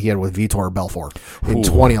knockout he had with Vitor Belfort in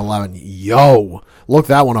 2011. Yo, look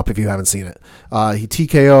that one up if you haven't seen it. He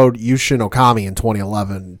TKO'd Yushin Okami in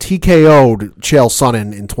 2011, TKO'd Chael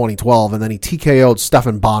Sonnen in 2012, and then he TKO'd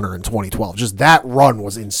Stephan Bonner in 2012. Just that run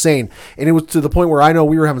was insane, and it was to the point where I know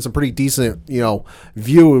we were having some pretty decent,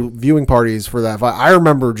 viewing parties for that. I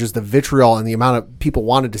remember just the vitriol and the amount of people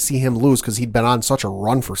wanted to see him lose because he'd been on such a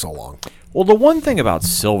run for so long. Well, the one thing about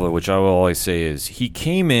Silva, which I will always say, is he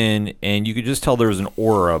came in and you could just tell there was an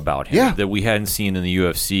aura about him that we hadn't seen in the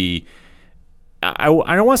UFC. I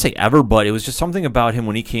don't want to say ever, but it was just something about him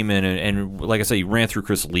when he came in and like I said, he ran through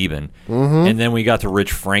Chris Lieben. And then we got to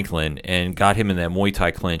Rich Franklin and got him in that Muay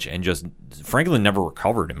Thai clinch, and just Franklin never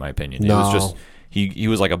recovered, in my opinion. No. It was just he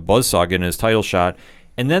was like a buzzsaw getting his title shot.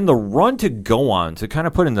 And then the run to go on, to kind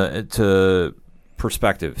of put into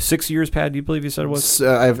perspective, 6 years, Pat, do you believe you said it was?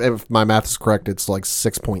 If my math is correct, it's like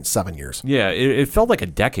 6.7 years. Yeah, it felt like a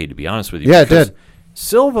decade, to be honest with you. Yeah, it did.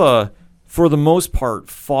 Silva, for the most part,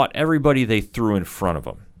 fought everybody they threw in front of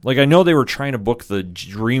him. Like, I know they were trying to book the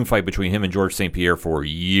dream fight between him and George St. Pierre for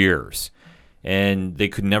years, and they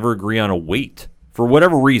could never agree on a weight for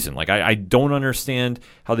whatever reason. Like, I don't understand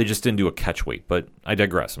how they just didn't do a catch weight, but I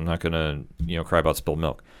digress. I'm not going to cry about spilled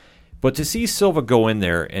milk. But to see Silva go in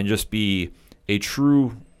there and just be a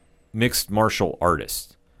true mixed martial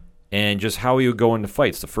artist, and just how he would go into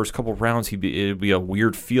fights. The first couple of rounds, it would be a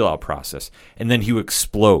weird feel-out process, and then he would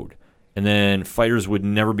explode, and then fighters would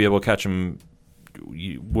never be able to catch him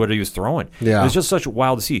what he was throwing. Yeah. It was just such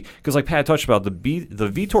wild to see, because like Pat touched about, the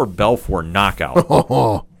Vitor Belfort knockout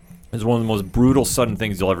is one of the most brutal, sudden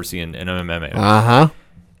things you'll ever see in MMA. Uh-huh.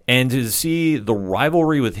 And to see the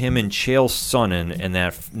rivalry with him and Chael Sonnen and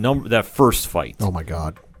that first fight. Oh, my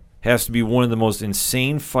God. Has to be one of the most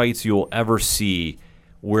insane fights you'll ever see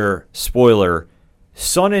where, spoiler,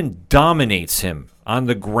 Sonnen dominates him on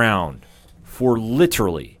the ground for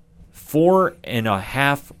literally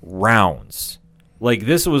 4.5 rounds. Like,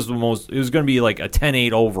 this was it was going to be like a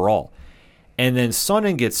 10-8 overall. And then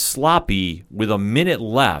Sonnen gets sloppy with a minute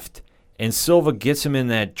left, and Silva gets him in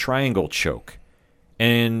that triangle choke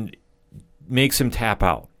and makes him tap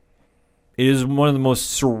out. It is one of the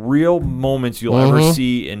most surreal moments you'll ever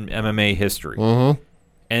see in MMA history.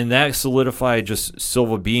 And that solidified just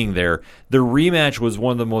Silva being there. The rematch was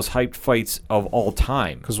one of the most hyped fights of all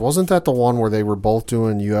time. Because wasn't that the one where they were both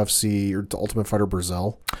doing UFC or Ultimate Fighter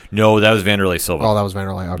Brazil? No, that was Vanderlei Silva. Oh, that was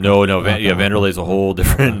Vanderlei. Okay. No, Vanderlei's a whole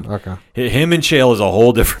different. Okay. Him and Chael is a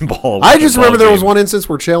whole different ball. I just remember there was one instance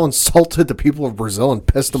where Chael insulted the people of Brazil and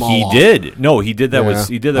pissed them all off. He did. No, he did that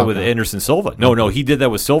with Anderson Silva. No, he did that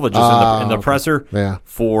with Silva just in the presser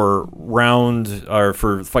for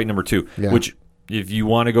for fight number 2, which. If you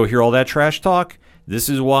want to go hear all that trash talk, this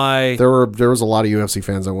is why there was a lot of UFC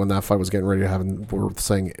fans that when that fight was getting ready to happen were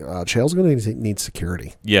saying Chael's going to need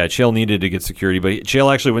security. Yeah, Chael needed to get security, but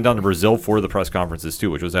Chael actually went down to Brazil for the press conferences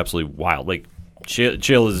too, which was absolutely wild. Like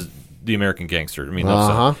Chael is the American gangster. I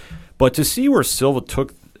mean, but to see where Silva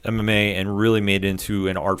took MMA and really made it into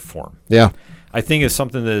an art form. Yeah. I think is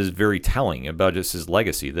something that is very telling about just his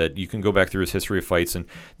legacy, that you can go back through his history of fights. And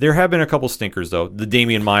there have been a couple stinkers, though. The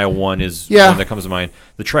Damian Maia one is one that comes to mind.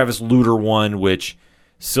 The Travis Lutter one, which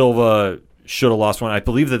Silva should have lost one. I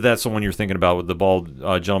believe that's the one you're thinking about with the bald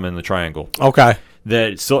gentleman in the triangle. Okay.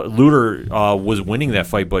 Lutter was winning that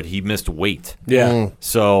fight, but he missed weight. Yeah.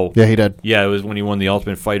 So yeah, he did. Yeah, it was when he won the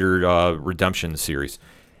Ultimate Fighter Redemption series.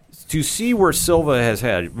 To see where Silva has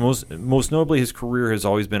had, most notably his career has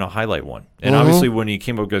always been a highlight one. And obviously when he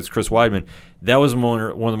came up against Chris Weidman, that was one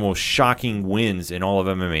of the most shocking wins in all of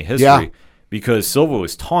MMA history because Silva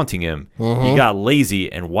was taunting him. He got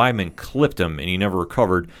lazy, and Weidman clipped him, and he never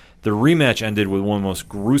recovered. The rematch ended with one of the most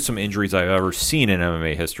gruesome injuries I've ever seen in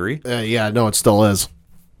MMA history. It still is.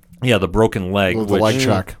 Yeah, the broken leg. The leg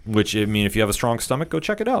check. Which, I mean, if you have a strong stomach, go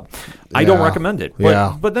check it out. I don't recommend it.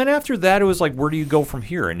 But then after that, it was like, where do you go from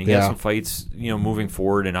here? And he had some fights, moving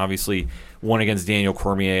forward. And obviously, one against Daniel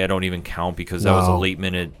Cormier, I don't even count because that was a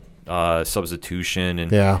late-minute substitution.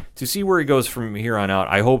 And to see where he goes from here on out,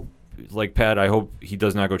 I hope, like Pat, I hope he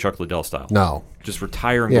does not go Chuck Liddell style. No. Just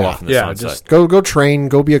retire and go off in the sunset. Just go train,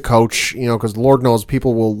 go be a coach, because Lord knows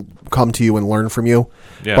people will come to you and learn from you.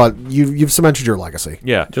 Yeah. But you've cemented your legacy.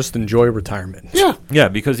 Yeah. Just enjoy retirement. Yeah. Yeah,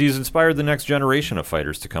 because he's inspired the next generation of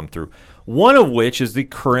fighters to come through. One of which is the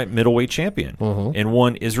current middleweight champion, and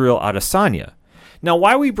one Israel Adesanya. Now,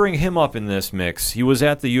 why we bring him up in this mix, he was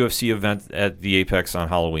at the UFC event at the Apex on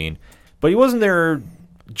Halloween, but he wasn't there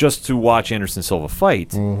just to watch Anderson Silva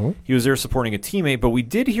fight. He was there supporting a teammate, but we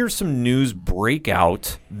did hear some news break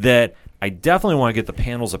out that I definitely want to get the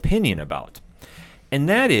panel's opinion about. And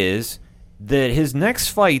that is that his next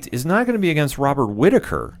fight is not going to be against Robert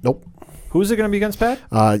Whittaker. Nope. Who's it going to be against, Pat?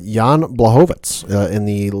 Jan Blachowicz in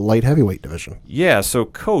the light heavyweight division. Yeah, so,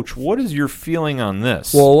 Coach, what is your feeling on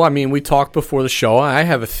this? Well, I mean, we talked before the show. I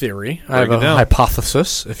have a theory. I have a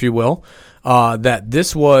hypothesis, if you will, that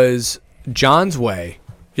this was John's way.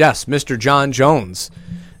 Yes, Mr. John Jones.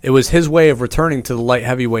 It was his way of returning to the light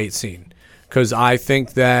heavyweight scene because I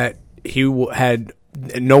think that he had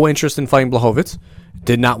no interest in fighting Blachowicz,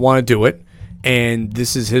 did not want to do it, and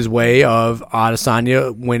this is his way of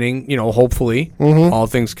Adesanya winning, hopefully, all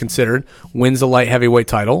things considered, wins the light heavyweight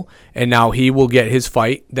title, and now he will get his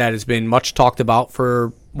fight that has been much talked about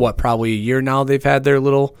for, probably a year now they've had their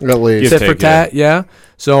little tit for tat,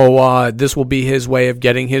 So this will be his way of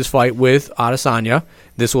getting his fight with Adesanya.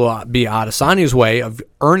 This will be Adesanya's way of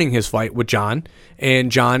earning his fight with John,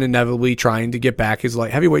 and John inevitably trying to get back his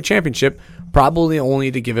light heavyweight championship, probably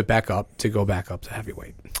only to give it back up to go back up to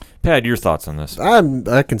heavyweight. Pat, your thoughts on this?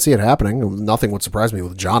 I can see it happening. Nothing would surprise me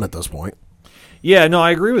with John at this point. Yeah, no,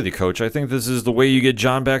 I agree with you, Coach. I think this is the way you get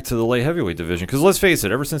John back to the light heavyweight division. Because let's face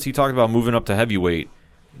it, ever since he talked about moving up to heavyweight,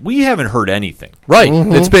 we haven't heard anything. Right.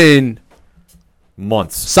 It's been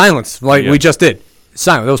months. Silence, we just did.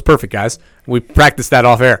 Silence. That was perfect, guys. We practiced that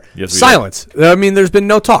off air. Yes, silence. I mean, there's been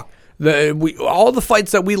no talk. All the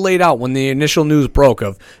fights that we laid out when the initial news broke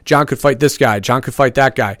of John could fight this guy, John could fight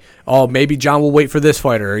that guy. Oh, maybe John will wait for this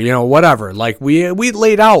fighter, whatever. Like we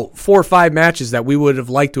laid out 4 or 5 matches that we would have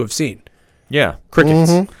liked to have seen. Yeah.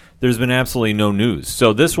 Crickets. There's been absolutely no news.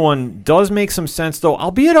 So this one does make some sense, though,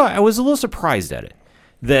 albeit I was a little surprised at it.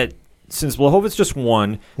 That since Blachowicz just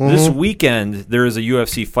won, this weekend there is a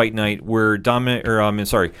UFC fight night where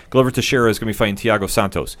Glover Teixeira is going to be fighting Thiago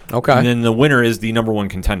Santos. Okay. And then the winner is the number 1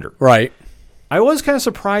 contender. Right. I was kind of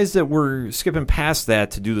surprised that we're skipping past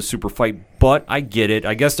that to do the super fight, but I get it.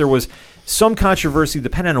 I guess there was some controversy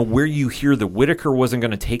depending on where you hear that Whitaker wasn't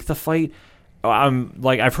going to take the fight.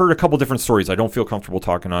 I've heard a couple different stories. I don't feel comfortable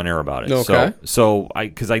talking on air about it. Okay.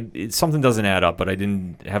 Because something doesn't add up, but I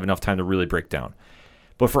didn't have enough time to really break down.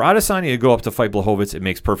 But for Adesanya to go up to fight Blachowicz, it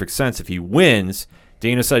makes perfect sense. If he wins,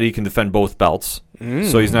 Dana said he can defend both belts,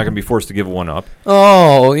 so he's not going to be forced to give one up.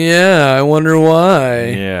 Oh, yeah. I wonder why.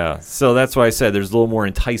 Yeah. So that's why I said there's a little more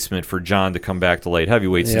enticement for John to come back to light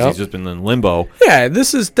heavyweight since he's just been in limbo. Yeah,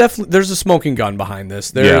 this is definitely, there's a smoking gun behind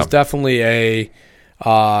this. There's definitely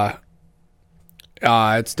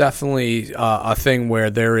it's definitely a thing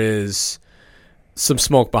where there is some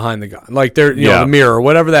smoke behind the gun, like there, the mirror, or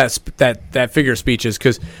whatever that figure of speech is,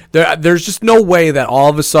 because there's just no way that all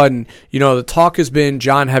of a sudden, the talk has been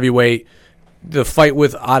John heavyweight, the fight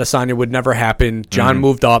with Adesanya would never happen. John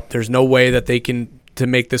moved up. There's no way that they can to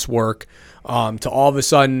make this work. To all of a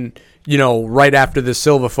sudden, right after the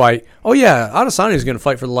Silva fight, oh yeah, Adesanya is going to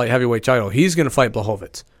fight for the light heavyweight title. He's going to fight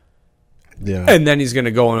Blachowicz. Yeah. And then he's going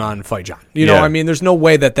to go on and fight John. I mean, there's no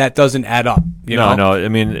way that doesn't add up. No. I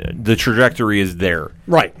mean, the trajectory is there.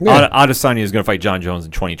 Right. Yeah. Adesanya is going to fight John Jones in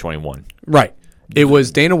 2021. Right. It was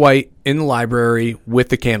Dana White in the library with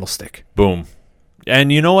the candlestick. Boom.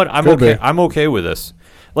 And you know what? I'm okay. I'm okay with this.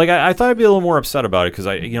 Like, I thought I'd be a little more upset about it because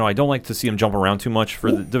I don't like to see him jump around too much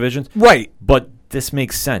for the divisions. Right. But this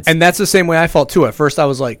makes sense. And that's the same way I felt too. At first, I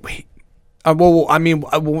was like, wait.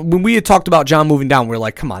 When we had talked about John moving down, we were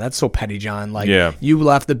like, come on, that's so petty, John. Like, you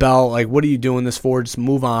left the belt. Like, what are you doing this for? Just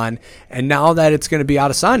move on. And now that it's going to be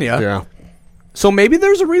Adesanya, so maybe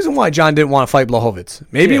there's a reason why John didn't want to fight Blachowicz.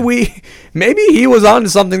 Maybe he was on to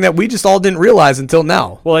something that we just all didn't realize until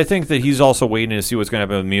now. Well, I think that he's also waiting to see what's going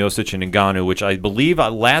to happen with Miocic and Ngannou, which I believe,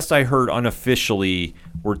 last I heard unofficially,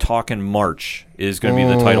 we're talking March is going to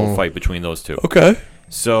be the title fight between those two. Okay.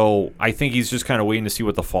 So I think he's just kind of waiting to see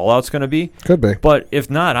what the fallout's going to be. Could be. But if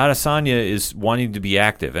not, Adesanya is wanting to be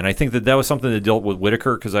active. And I think that was something that dealt with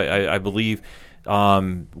Whitaker because I believe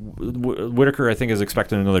Whitaker, I think, is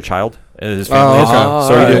expecting another child. His family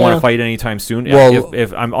so he didn't want to fight anytime soon. Well,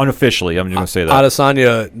 if I'm unofficially, I'm just going to say that.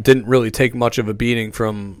 Adesanya didn't really take much of a beating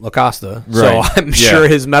from LaCosta. Right. So I'm sure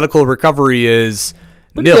his medical recovery is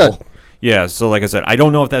nil. Yeah, so like I said, I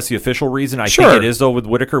don't know if that's the official reason. I think it is, though, with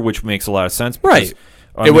Whitaker, which makes a lot of sense. Right.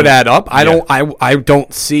 It would add up. I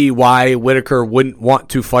don't see why Whitaker wouldn't want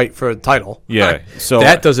to fight for the title. Yeah, so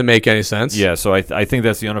that doesn't make any sense. Yeah, so I think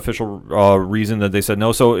that's the unofficial reason that they said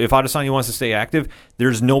no. So if Adesanya wants to stay active,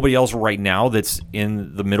 there's nobody else right now that's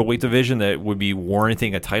in the middleweight division that would be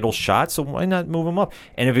warranting a title shot. So why not move him up?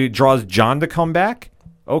 And if it draws John to come back,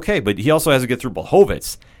 okay, but he also has to get through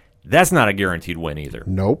Blachowicz. That's not a guaranteed win either.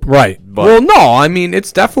 Nope. Right. But, well, no. I mean,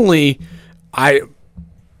 it's definitely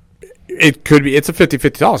It could be. It's a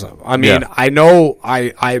 50-50 toss. I mean, I know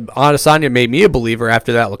Adesanya made me a believer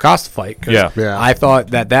after that LaCosta fight. I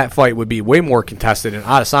thought that fight would be way more contested, and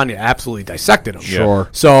Adesanya absolutely dissected him. Sure.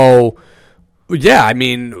 So, yeah, I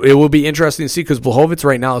mean, it will be interesting to see because Blachowicz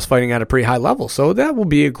right now is fighting at a pretty high level. So that will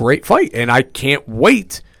be a great fight, and I can't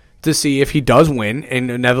wait to see if he does win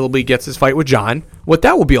and inevitably gets his fight with John, what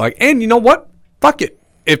that will be like. And you know what? Fuck it.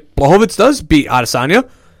 If Blachowicz does beat Adesanya,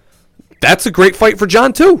 that's a great fight for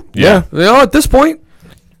John, too. Yeah. At this point.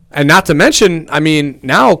 And not to mention, I mean,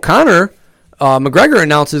 now Conor McGregor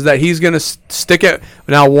announces that he's going to stick at,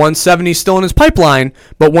 now 170 still in his pipeline,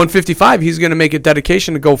 but 155 he's going to make a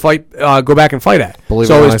dedication to go back and fight at.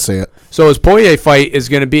 Believe it when I see it. So his Poirier fight is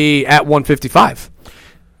going to be at 155.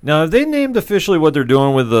 Now, have they named officially what they're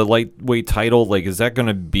doing with the lightweight title? Like, is that going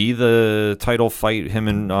to be the title fight, him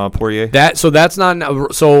and Poirier?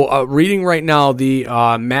 Reading right now,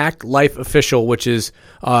 the MAC Life Official, which is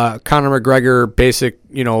Conor McGregor, basic,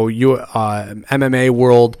 MMA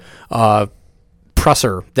world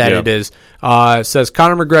presser that it is, says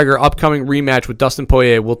Conor McGregor upcoming rematch with Dustin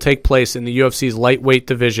Poirier will take place in the UFC's lightweight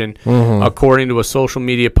division, according to a social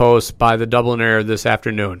media post by the Dublinair this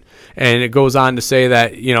afternoon. And it goes on to say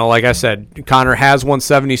that, like I said, Conor has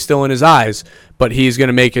 170 still in his eyes, but he's going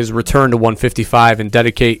to make his return to 155 and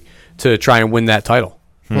dedicate to try and win that title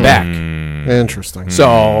back. Interesting.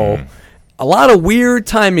 So a lot of weird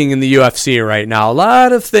timing in the UFC right now. A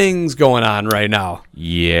lot of things going on right now.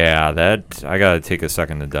 Yeah, that I got to take a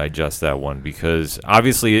second to digest that one because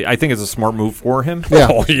obviously I think it's a smart move for him. Yeah.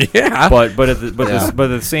 Oh, yeah. But at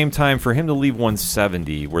the same time, for him to leave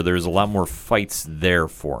 170, where there's a lot more fights there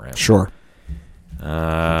for him. Sure.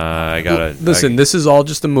 I gotta listen. This is all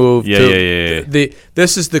just a move. Yeah.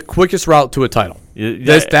 This is the quickest route to a title.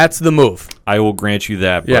 Yeah, That's the move. I will grant you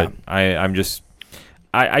that. But Yeah.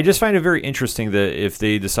 I just find it very interesting that if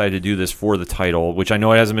they decide to do this for the title, which I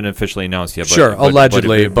know it hasn't been officially announced yet. Sure,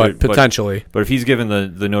 allegedly, but potentially. But if he's given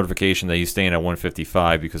the notification that he's staying at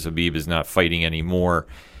 155 because Khabib is not fighting anymore,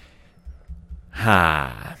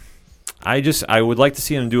 I would like to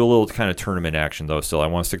see him do a little kind of tournament action, though. Still, I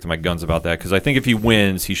want to stick to my guns about that because I think if he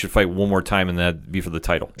wins, he should fight one more time, and that'd be for the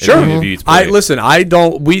title. Sure. If he beats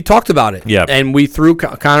Poirier. We talked about it. Yeah. And we threw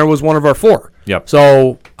Conor was one of our 4. Yep.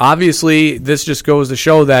 So obviously, this just goes to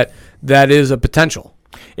show that is a potential.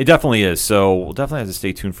 It definitely is. So we'll definitely have to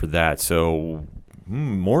stay tuned for that. So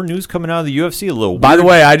more news coming out of the UFC. A little. By the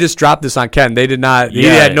way, I just dropped this on Ken. They did not. He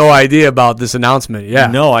had no idea about this announcement. Yeah.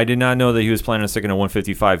 No, I did not know that he was planning on sticking at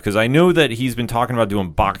 155 because I know that he's been talking about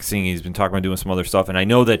doing boxing. He's been talking about doing some other stuff, and I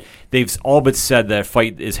know that they've all but said that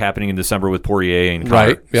fight is happening in December with Poirier and Conor.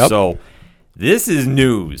 Right. Yep. So this is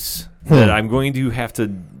news that I'm going to have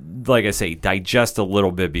to, like I say, digest a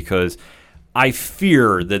little bit because I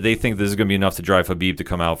fear that they think this is going to be enough to drive Khabib to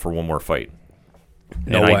come out for one more fight.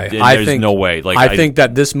 No And way. There's no way. Like I think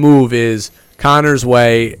that this move is Conor's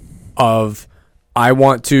way of I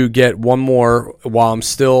want to get one more while I'm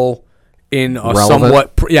still in a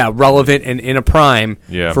Relevant. relevant and in a prime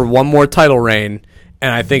for one more title reign.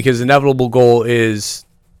 And I think his inevitable goal is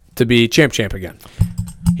to be champ again.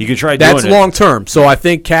 he could try doing That's it. long term. So I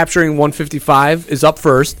think capturing 155 is up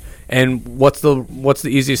first. And what's the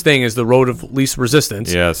easiest thing is the road of least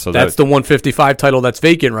resistance. Yeah, so that's the 155 title that's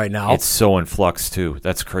vacant right now. It's so in flux too.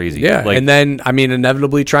 That's crazy. Yeah, and then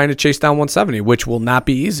inevitably trying to chase down 170, which will not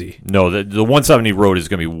be easy. No, the 170 road is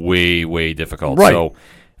going to be way, way difficult. Right. So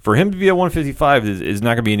for him to be at 155 is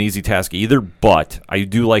not going to be an easy task either. But I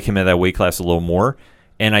do like him at that weight class a little more.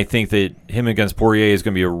 And I think that him against Poirier is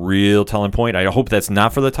going to be a real telling point. I hope that's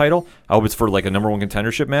not for the title. I hope it's for like a number one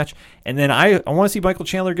contendership match. And then I want to see Michael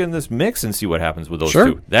Chandler get in this mix and see what happens with those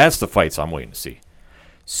two. That's the fights I'm waiting to see.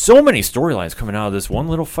 So many storylines coming out of this one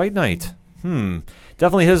little fight night.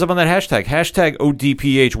 Definitely hit us up on that hashtag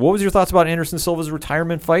ODPH. What was your thoughts about Anderson Silva's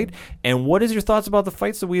retirement fight? And what is your thoughts about the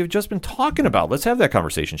fights that we have just been talking about? Let's have that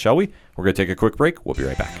conversation, shall we? We're going to take a quick break. We'll be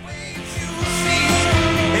right back.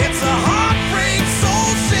 It's a heartbreak,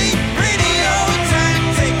 soul-shaped radio attack.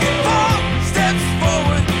 Taking 4 steps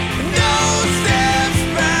forward, no steps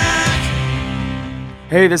back.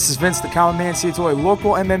 Hey, this is Vince the Common Man Citoy,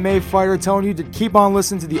 local MMA fighter, telling you to keep on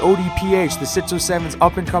listening to the ODPH, the 607's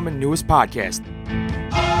up-and-coming newest podcast.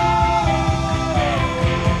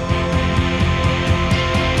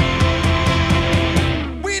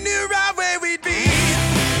 We knew right where we'd be,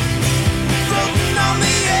 floating on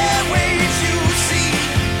the airwaves, you see.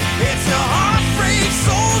 It's a heartbreak,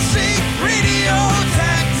 soul-shaped radio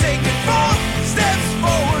attack. Taking 4 steps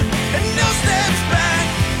forward and no steps back.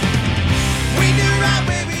 We knew right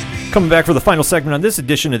where we'd be. Coming back for the final segment on this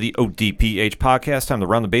edition of the ODPH podcast. Time to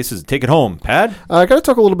round the bases and take it home. Pad? I got to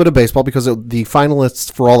talk a little bit of baseball because the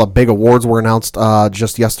finalists for all the big awards were announced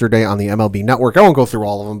just yesterday on the MLB Network. I won't go through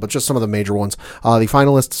all of them, but just some of the major ones. The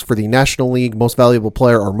finalists for the National League Most Valuable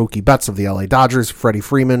Player are Mookie Betts of the LA Dodgers, Freddie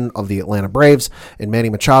Freeman of the Atlanta Braves, and Manny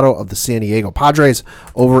Machado of the San Diego Padres.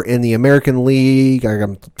 Over in the American League,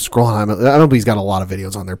 I'm scrolling. MLB's got a lot of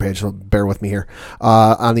videos on their page, so bear with me here.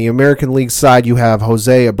 On the American League side, you have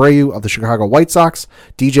Jose Abreu of the Chicago White Sox,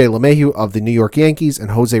 DJ LeMahieu of the New York Yankees,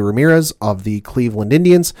 and Jose Ramirez of the Cleveland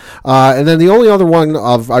Indians. And then the only other one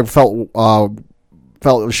I felt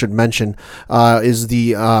we should mention is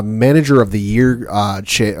the Manager of the Year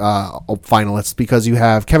finalists, because you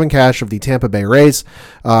have Kevin Cash of the Tampa Bay Rays,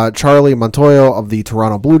 Charlie Montoyo of the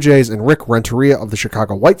Toronto Blue Jays, and Rick Renteria of the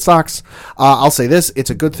Chicago White Sox. I'll say this,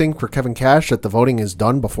 it's a good thing for Kevin Cash that the voting is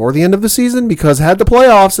done before the end of the season, because had the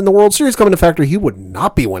playoffs and the World Series come into factor, he would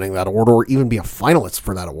not be winning that award or even be a finalist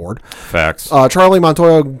for that award. Facts. Charlie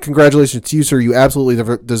Montoyo, congratulations to you, sir. You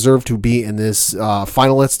absolutely deserve to be in this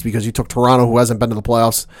finalist, because you took Toronto, who hasn't been to the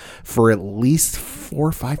playoffs for at least 4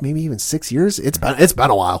 or 5, maybe even 6 years. It's been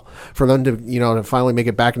a while for them to finally make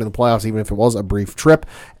it back into the playoffs, even if it was a brief trip.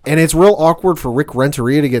 And it's real awkward for Rick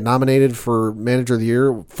Renteria to get nominated for Manager of the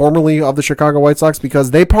Year, formerly of the Chicago White Sox,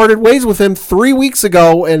 because they parted ways with him 3 weeks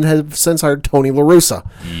ago and have since hired Tony La Russa.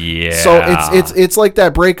 Yeah. So it's like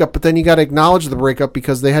that breakup, but then you got to acknowledge the breakup,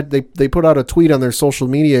 because they put out a tweet on their social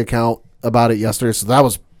media account about it yesterday, so that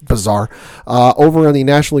was bizarre. Over on the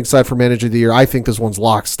National League side for Manager of the Year, I think this one's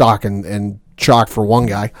lock, stock, and chalk for one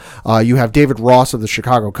guy. You have David Ross of the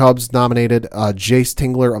Chicago Cubs nominated, Jace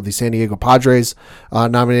Tingler of the San Diego Padres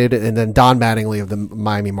nominated, and then Don Mattingly of the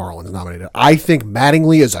Miami Marlins nominated. I think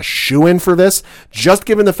Mattingly is a shoo-in for this, just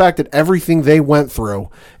given the fact that everything they went through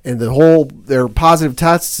and their positive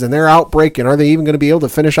tests and their outbreak, and are they even going to be able to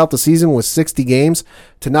finish out the season with 60 games?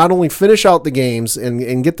 To not only finish out the games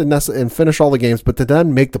and get and finish all the games, but to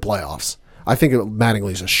then make the playoffs. I think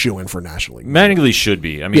Mattingly's a shoo-in for National League. Mattingly should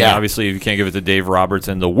be. I mean, obviously, you can't give it to Dave Roberts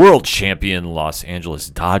and the world champion Los Angeles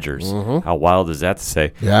Dodgers. How wild is that to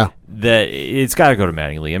say? Yeah. That it's got to go to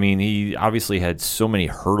Mattingly. I mean, he obviously had so many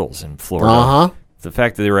hurdles in Florida. The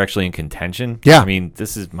fact that they were actually in contention. Yeah. I mean,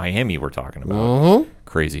 this is Miami we're talking about.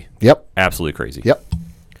 Crazy. Yep. Absolutely crazy. Yep.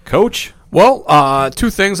 Coach? Well, two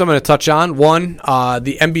things I'm going to touch on. One,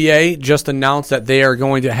 the NBA just announced that they are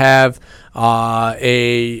going to have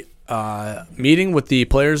a meeting with the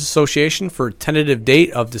Players Association for tentative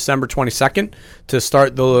date of December 22nd to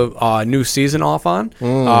start the new season off on.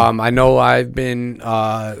 I know I've been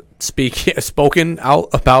spoken out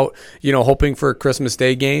about, hoping for a Christmas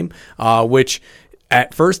Day game, which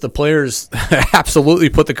at first the players absolutely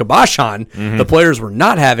put the kibosh on. The players were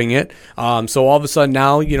not having it. So all of a sudden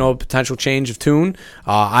now, potential change of tune.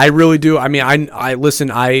 I really do. I mean, I listen,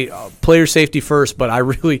 player safety first, but I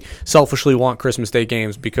really selfishly want Christmas Day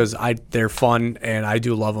games because they're fun and I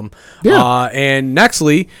do love them. Yeah. And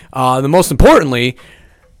nextly, the most importantly,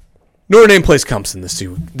 Notre Dame plays Clemson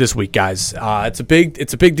this week, guys. It's a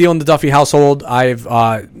big deal in the Duffy household. I've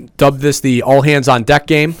dubbed this the all hands on deck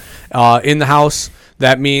game in the house.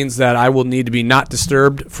 That means that I will need to be not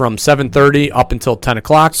disturbed from 7:30 up until 10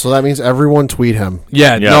 o'clock. So that means everyone tweet him.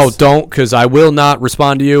 Yeah, no, don't, because I will not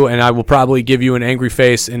respond to you, and I will probably give you an angry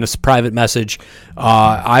face in a private message.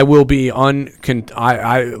 I will be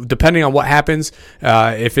depending on what happens,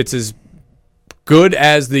 if it's as good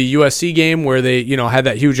as the USC game where they, had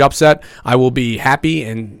that huge upset, I will be happy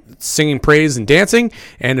and singing praise and dancing.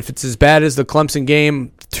 And if it's as bad as the Clemson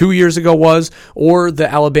game 2 years ago was, or the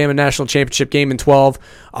Alabama National Championship game in 12,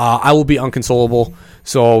 I will be unconsolable.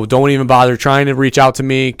 So don't even bother trying to reach out to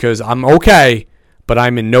me because I'm okay, but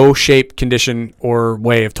I'm in no shape, condition, or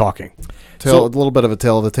way of talking. A little bit of a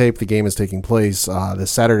tale of the tape. The game is taking place this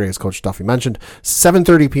Saturday, as Coach Duffy mentioned,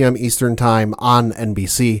 7:30 p.m. Eastern Time on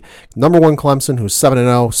NBC. Number 1 Clemson, who's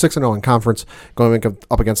 7-0, 6-0 in conference, going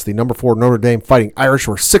up against the number 4 Notre Dame Fighting Irish,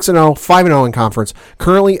 who are 6-0, 5-0 in conference.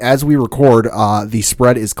 Currently, as we record, the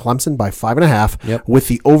spread is Clemson by 5.5, with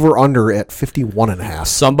the over/under at 51.5.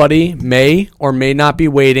 Somebody may or may not be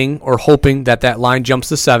waiting or hoping that line jumps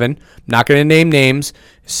to 7. Not going to name names.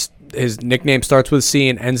 His nickname starts with C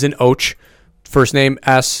and ends in Och. First name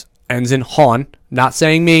S, ends in Hahn. Not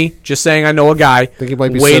saying me, just saying I know a guy. I think he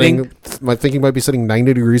might be sitting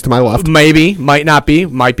 90 degrees to my left. Maybe, might not be.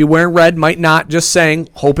 Might be wearing red, might not. Just saying,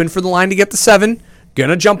 hoping for the line to get to 7.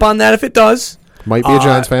 Gonna jump on that if it does. Might be a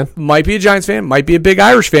Giants fan. Might be a Giants fan. Might be a big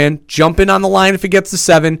Irish fan. Jump in on the line if it gets to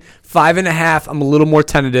 7. 5.5, I'm a little more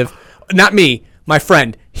tentative. Not me. My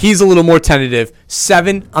friend, he's a little more tentative.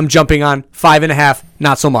 7, I'm jumping on. 5.5,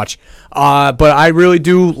 not so much. But I really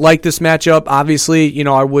do like this matchup. Obviously,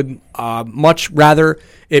 I would much rather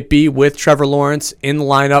it be with Trevor Lawrence in the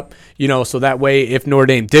lineup, so that way if Notre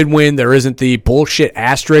Dame did win, there isn't the bullshit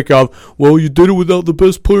asterisk of, well, you did it without the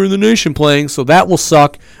best player in the nation playing, so that will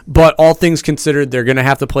suck. But all things considered, they're going to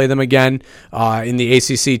have to play them again in the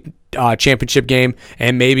ACC championship game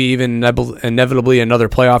and maybe even inevitably another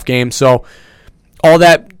playoff game. So all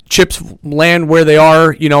that chips land where they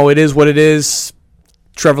are. It is what it is.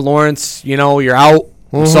 Trevor Lawrence, you're out.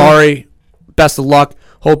 I'm sorry. Best of luck.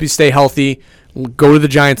 Hope you stay healthy. Go to the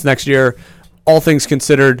Giants next year. All things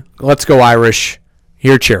considered, let's go Irish.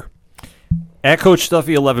 Here, cheer. At Coach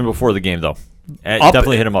Duffy 11 before the game, though.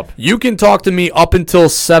 Definitely hit him up. You can talk to me up until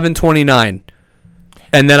 7:29,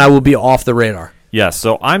 and then I will be off the radar. Yes,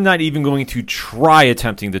 so I'm not even going to try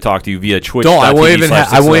attempting to talk to you via Twitch. No, I won't even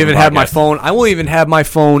have my phone. I won't even have my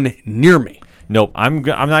phone near me. Nope, I'm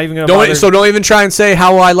not even going to bother. So don't even try and say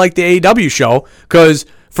how I like the AEW show, because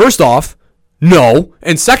first off, no,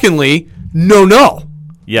 and secondly, no.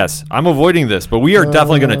 Yes, I'm avoiding this, but we are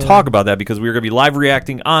definitely going to talk about that because we're going to be live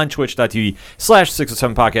reacting on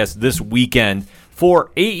twitch.tv/607podcast this weekend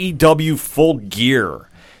for AEW Full Gear.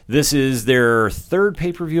 This is their 3rd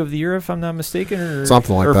pay-per-view of the year, if I'm not mistaken, or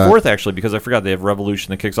something like that. Or 4th, actually, because I forgot they have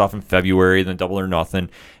Revolution that kicks off in February, then Double or Nothing,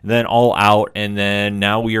 then All Out, and then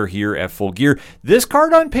now we are here at Full Gear. This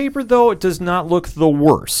card on paper, though, it does not look the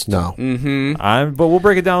worst. No. But we'll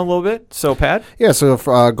break it down a little bit. So, Pat? Yeah, so if,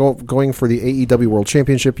 going for the AEW World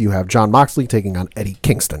Championship, you have Jon Moxley taking on Eddie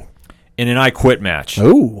Kingston. In an I Quit match.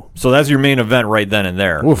 Ooh. So that's your main event right then and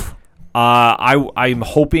there. Oof. I'm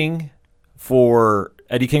hoping for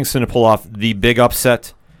Eddie Kingston to pull off the big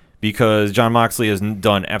upset because Jon Moxley has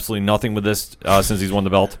done absolutely nothing with this since he's won the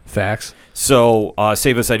belt. Facts. So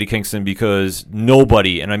save us Eddie Kingston because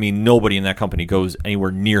nobody, and I mean nobody in that company, goes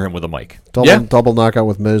anywhere near him with a mic. Double knockout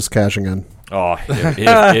with Miz cashing in. Oh,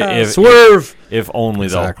 if Swerve. If only,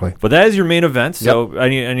 Exactly. though. But that is your main event. So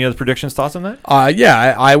any other predictions, thoughts on that?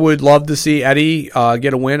 I would love to see Eddie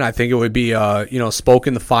get a win. I think it would be spoke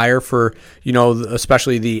in the fire for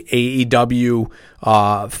especially the AEW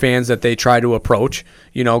fans that they try to approach.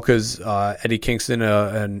 Because Eddie Kingston,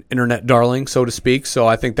 an internet darling, so to speak. So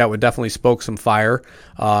I think that would definitely spoke some fire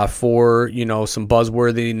for some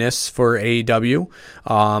buzzworthiness for AEW.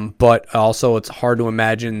 But also, it's hard to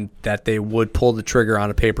imagine that they would pull the trigger on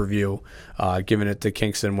a pay-per-view, giving it to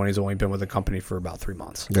Kingston when he's only been with the company for about 3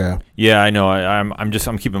 months. Yeah, I know. I'm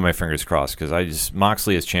keeping my fingers crossed because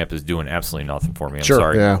Moxley as champ is doing absolutely nothing for me. I'm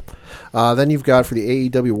sorry. Yeah. Then you've got for the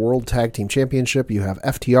AEW World Tag Team Championship, you have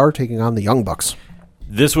FTR taking on the Young Bucks.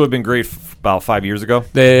 This would have been great about 5 years ago.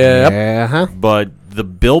 But the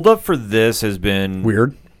build-up for this has been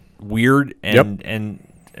weird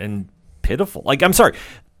and pitiful. Like, I'm sorry.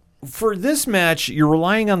 For this match, you're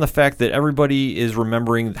relying on the fact that everybody is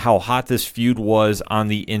remembering how hot this feud was on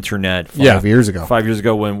the internet 5 years ago. 5 years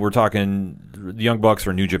ago when we're talking the Young Bucks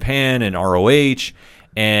were New Japan and ROH,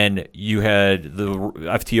 and you had the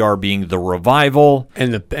FTR being the Revival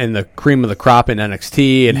and the cream of the crop in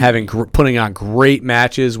NXT and putting on great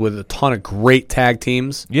matches with a ton of great tag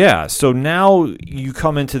teams. Yeah, so now you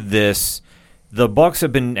come into this. The Bucks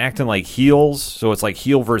have been acting like heels, so it's like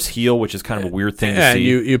heel versus heel, which is kind of a weird thing to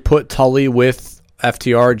see. And you put Tully with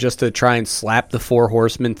FTR just to try and slap the Four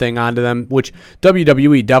Horsemen thing onto them, which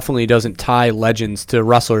WWE definitely doesn't tie legends to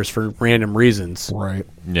wrestlers for random reasons. Right.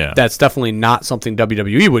 Yeah. That's definitely not something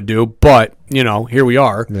WWE would do, but, here we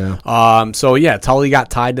are. Yeah. Tully got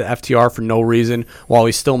tied to FTR for no reason while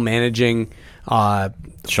he's still managing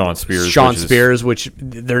Shawn Spears. Which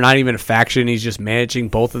they're not even a faction. He's just managing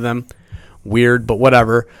both of them. Weird, but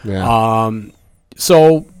whatever. Yeah.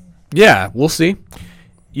 We'll see.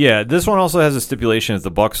 Yeah, this one also has a stipulation: if the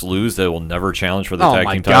Bucks lose, they will never challenge for the tag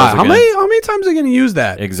team God. titles again. How many times are they going to use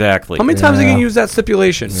that? Exactly. How many times are they going to use that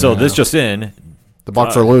stipulation? So this just in: the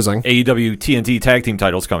Bucks are losing. AEW TNT tag team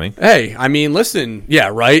titles coming. Hey, I mean, listen, yeah,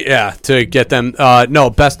 right, yeah, to get them.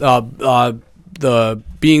 The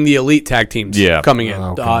being the elite tag teams coming in.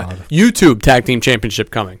 Oh, God. YouTube tag team championship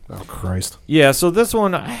coming. Oh, Christ. Yeah, so this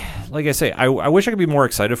one, like I say, I wish I could be more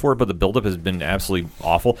excited for it, but the buildup has been absolutely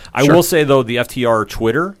awful. I will say, though, the FTR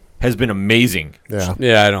Twitter has been amazing.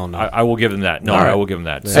 Yeah, I don't know. I will give them that. No, All right. I will give them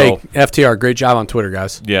that. Hey, So, FTR, great job on Twitter,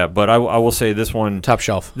 guys. yeah, but I will say this one, Top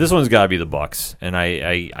shelf. this one's got to be the Bucks, and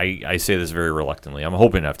I say this very reluctantly. I'm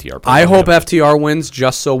hoping FTR. I hope FTR wins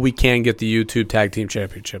just so we can get the YouTube tag team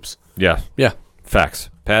championships. Yeah, Yeah. facts.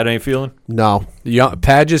 Pat, any feeling? No.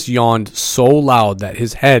 Pat just yawned so loud that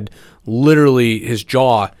his head, literally his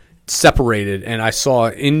jaw, separated, and I saw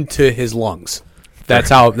into his lungs. That's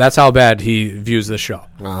how bad he views this show.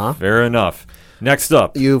 Uh-huh. Fair enough. Next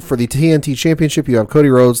up, For the TNT Championship, you have Cody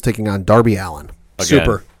Rhodes taking on Darby Allin. again.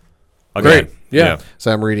 Super. Again. Great. Yeah.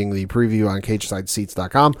 So I'm reading the preview on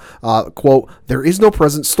CagesideSeats.com. Quote, there is no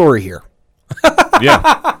present story here.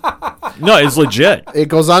 Yeah. No, it's legit. It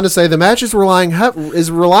goes on to say the match is relying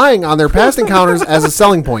on their past encounters as a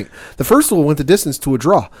selling point. The first duel went the distance to a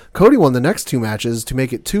draw. Cody won the next two matches to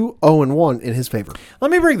make it 2-0-1 in his favor.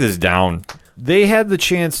 Let me break this down. They had the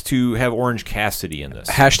chance to have Orange Cassidy in this.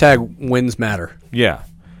 Hashtag wins matter. Yeah.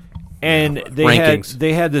 And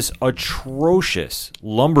they had this atrocious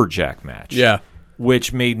lumberjack match. Yeah.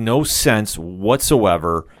 Which made no sense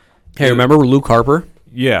whatsoever. Hey, remember Luke Harper?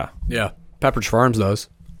 Yeah. Yeah. Pepperidge Farms does.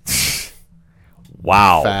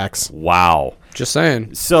 Wow. Facts. Wow. Just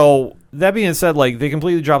saying. So that being said, like they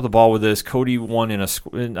completely dropped the ball with this. Cody won in it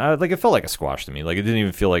felt like a squash to me. Like it didn't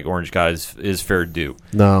even feel like Orange Guys is fair due.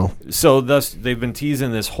 No. So thus they've been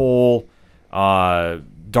teasing this whole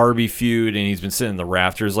Darby feud, and he's been sitting in the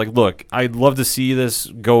rafters. Like, look, I'd love to see this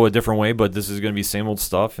go a different way, but this is going to be same old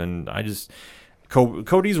stuff, and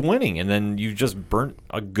Cody's winning, and then you just burnt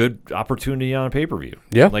a good opportunity on a pay-per-view.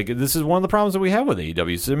 Yeah. Like, this is one of the problems that we have with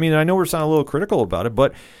AEW. So, I mean, I know we're sounding a little critical about it,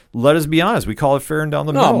 but let us be honest. We call it fair and down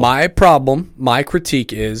the middle. No, my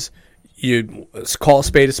critique is you call a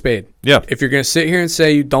spade a spade. Yeah. If you're going to sit here and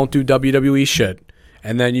say you don't do WWE shit,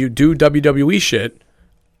 and then you do WWE shit,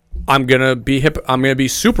 I'm gonna be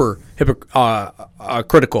super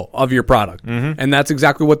critical of your product, and that's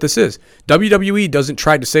exactly what this is. WWE doesn't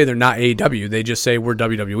try to say they're not AEW; they just say we're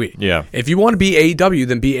WWE. Yeah. If you want to be AEW,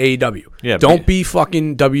 then be AEW. Yeah, Don't be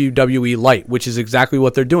fucking WWE light, which is exactly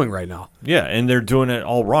what they're doing right now. Yeah, and they're doing it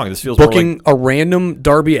all wrong. This feels more Booking like, a random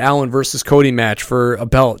Darby Allin versus Cody match for a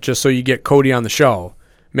belt just so you get Cody on the show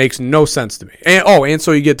makes no sense to me. And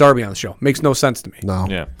so you get Darby on the show makes no sense to me. No.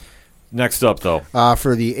 yeah. Next up, though.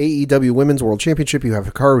 For the AEW Women's World Championship, you have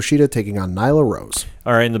Hikaru Shida taking on Nyla Rose.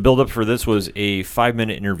 All right, and the build-up for this was a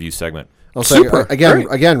 5-minute interview segment. I'll say,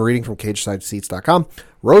 again, reading from CageSideSeats.com,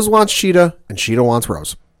 Rose wants Shida, and Shida wants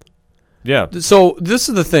Rose. Yeah. So this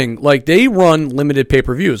is the thing. Like, they run limited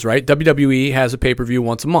pay-per-views, right? WWE has a pay-per-view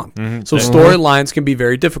once a month. So storylines can be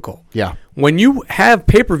very difficult. Yeah. When you have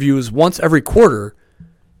pay-per-views once every quarter,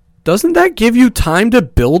 doesn't that give you time to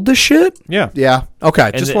build the shit? Yeah. Yeah.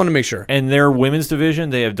 Okay, just want to make sure. And their women's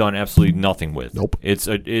division, they have done absolutely nothing with. Nope. It's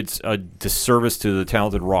a disservice to the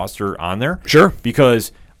talented roster on there. Sure.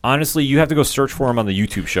 Because honestly, you have to go search for them on the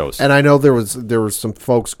YouTube shows. And I know there was some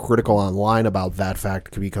folks critical online about that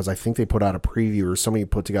fact because I think they put out a preview or somebody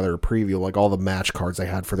put together a preview, like all the match cards they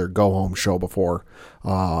had for their go-home show before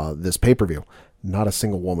this pay-per-view. Not a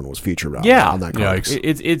single woman was featured on that card.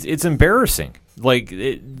 It's embarrassing. Like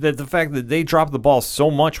the fact that they dropped the ball so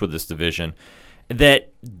much with this division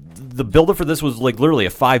that the buildup for this was like literally a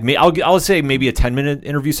 5-minute. I would say maybe a 10-minute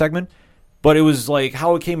interview segment, but it was like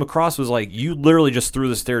how it came across was like you literally just threw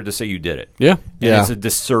this there to say you did it. Yeah, and it's a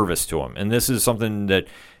disservice to them. And this is something that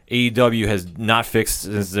AEW has not fixed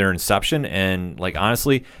since their inception. And like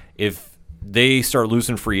honestly, if they start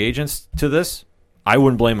losing free agents to this, I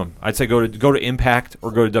wouldn't blame them. I'd say go to Impact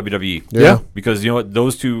or go to WWE. Yeah. Because you know what?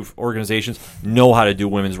 Those two organizations know how to do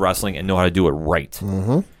women's wrestling and know how to do it right.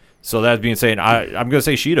 Mm-hmm. So that being said, I'm going to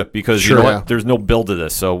say Shida because you know what? There's no build to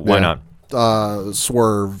this, so why not?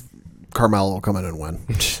 Swerve, Carmelo will come in and win.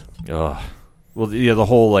 Well, yeah, the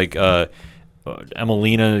whole like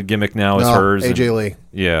Emelina gimmick now is hers. AJ Lee.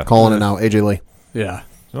 Yeah. Calling it now, AJ Lee. Yeah.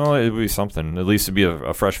 Well, it would be something. At least to be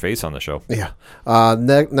a fresh face on the show. Yeah.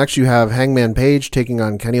 Next, you have Hangman Page taking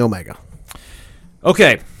on Kenny Omega.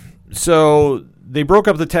 Okay, so they broke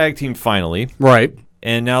up the tag team finally, Right.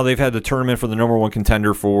 and now they've had the tournament for the number one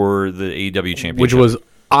contender for the AEW championship, Which was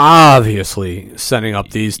obviously setting up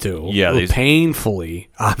these two. Yeah, painfully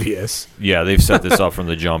obvious. Yeah, they've set this up from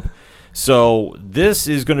the jump. So this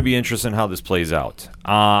is going to be interesting how this plays out.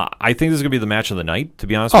 I think this is going to be the match of the night, to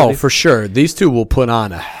be honest with you. Oh, for sure. These two will put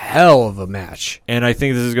on a hell of a match. And I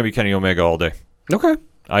think this is going to be Kenny Omega all day. Okay.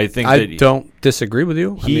 I think I that don't disagree with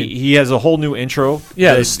you. He has a whole new intro.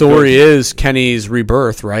 Yeah, the story is Kenny's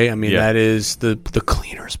rebirth, right? I mean, Yeah. that is the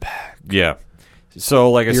cleaner's bag. Yeah.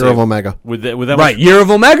 So like I said, Year of Omega. with that Right, Year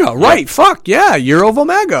of Omega. Right, fuck, yeah, Year of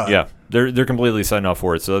Omega. Yeah, they're completely setting up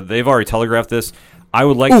for it. So they've already telegraphed this. I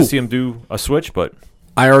would like to see him do a switch, but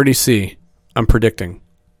I already see. I'm predicting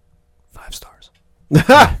 5 stars.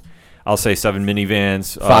 I'll say 7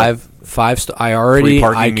 minivans. 5 stars.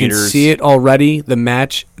 I can meters. see it already. The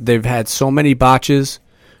match, they've had so many botches,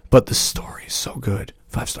 but the story is so good.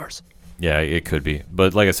 5 stars. Yeah, it could be.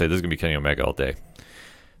 But like I said, this is going to be Kenny Omega all day.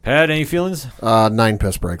 Pat, any feelings? 9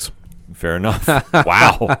 piss breaks. Fair enough.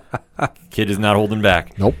 Wow. Kid is not holding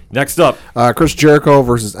back. Nope. Next up. Chris Jericho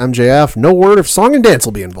versus MJF. No word if Song and Dance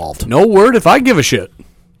will be involved. No word if I give a shit.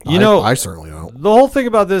 I certainly don't. The whole thing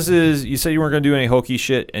about this is you said you weren't going to do any hokey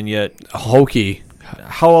shit, and yet Hokey.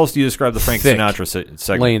 how else do you describe the Frank Thick. Sinatra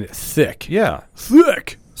segment? Laying it thick. Yeah.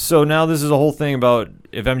 Thick. So now this is a whole thing about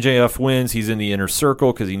if MJF wins, he's in the inner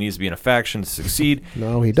circle because he needs to be in a faction to succeed.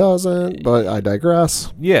 No, he doesn't, but I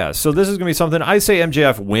digress. Yeah, so this is going to be something. I say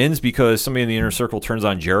MJF wins because somebody in the inner circle turns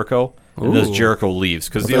on Jericho, and this Jericho leaves.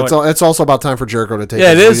 Because It's also about time for Jericho to take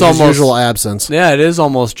Yeah, it his is almost- usual absence. Yeah, it is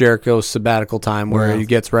almost Jericho's sabbatical time where he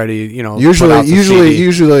gets ready, put out Usually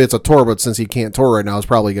the CD. it's a tour, but since he can't tour right now, it's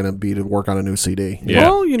probably going to be to work on a new CD. Yeah.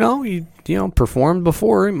 Well, he performed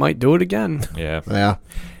before. He might do it again. Yeah. Yeah.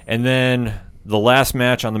 And then the last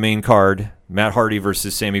match on the main card, Matt Hardy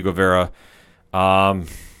versus Sammy Guevara. I'm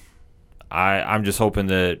just hoping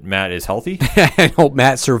that Matt is healthy. I hope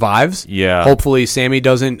Matt survives. Yeah. Hopefully Sammy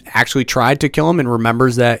doesn't actually try to kill him and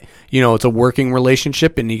remembers that, it's a working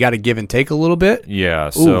relationship and you got to give and take a little bit. Yeah.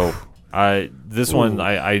 So this one,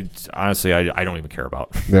 I honestly, I don't even care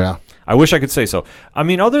about. Yeah. I wish I could say so. I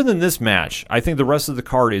mean, other than this match, I think the rest of the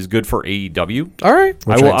card is good for AEW. All right.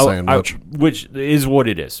 Which is what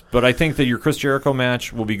it is. But I think that your Chris Jericho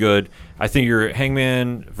match will be good. I think your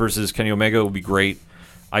Hangman versus Kenny Omega will be great.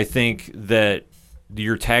 I think that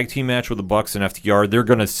your tag team match with the Bucks and FTR, they're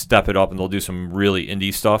going to step it up and they'll do some really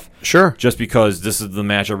indie stuff. Sure. Just because this is the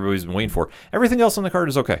match everybody's been waiting for. Everything else on the card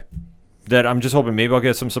is okay. That I'm just hoping maybe I'll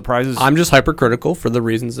get some surprises. I'm just hypercritical for the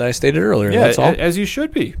reasons that I stated earlier. Yeah, that's all. as you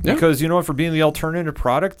should be. Yeah. Because you know what? For being the alternative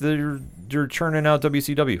product, you're churning out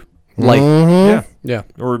WCW. Like, Yeah.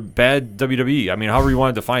 Or bad WWE. I mean, however you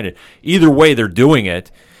want to define it. Either way, they're doing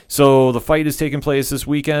it. So the fight is taking place this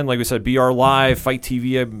weekend. Like we said, BR Live, Fight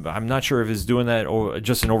TV. I'm not sure if it's doing that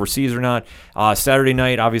just in overseas or not. Saturday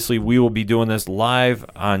night, obviously, we will be doing this live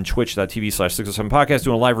on twitch.tv/607podcast,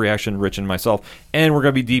 doing a live reaction, Rich and myself. And we're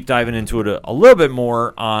going to be deep diving into it a little bit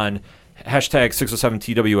more on hashtag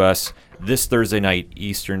 607TWS this Thursday night,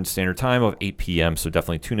 Eastern Standard Time of 8 p.m. So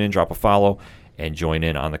definitely tune in, drop a follow, and join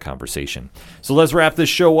in on the conversation. So let's wrap this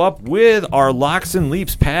show up with our locks and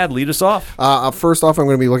leaps. Pad, lead us off. First off, I'm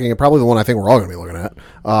going to be looking at probably the one I think we're all going to be looking at.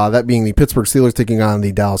 That being the Pittsburgh Steelers taking on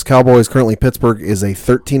the Dallas Cowboys. Currently, Pittsburgh is a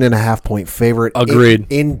 13.5-point favorite. Agreed.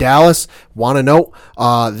 In Dallas. Want to note,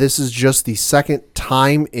 this is just the second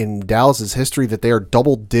time in Dallas's history that they are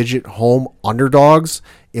double-digit home underdogs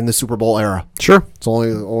in the Super Bowl era. Sure. It's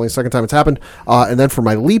only the second time it's happened. And then for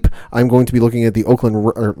my leap, I'm going to be looking at the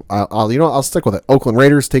I'll stick with it. Oakland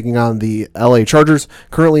Raiders taking on the LA Chargers.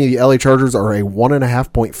 Currently, the LA Chargers are a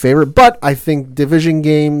 1.5-point favorite, but I think division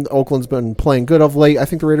game, Oakland's been playing good of late. I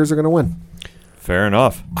think the Raiders are going to win. Fair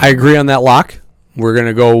enough. I agree on that lock. We're going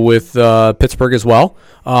to go with Pittsburgh as well.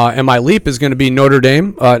 And my leap is going to be Notre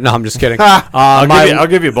Dame. No, I'm just kidding. I'll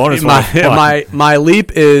give you a bonus one. My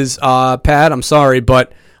leap is, Pat, I'm sorry,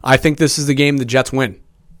 but I think this is the game the Jets win.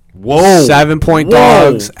 Whoa. 7-point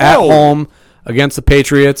dogs at home against the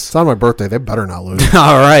Patriots. It's on my birthday. They better not lose.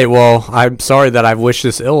 All right. Well, I'm sorry that I've wished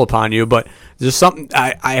this ill upon you, but there's something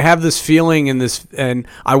I have this feeling in this, and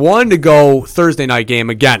I wanted to go Thursday night game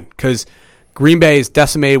again because Green Bay is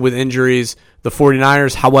decimated with injuries. The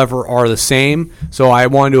 49ers, however, are the same, so I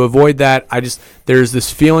wanted to avoid that. There's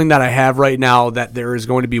this feeling that I have right now that there is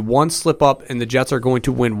going to be one slip up and the Jets are going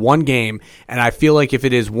to win one game, and I feel like if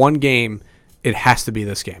it is one game, it has to be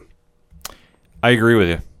this game. I agree with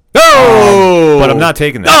you. No! But I'm not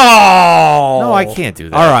taking that. No, I can't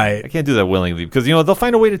do that. All right. I can't do that willingly because, they'll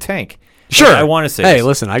find a way to tank. Sure. I want to say Hey, this.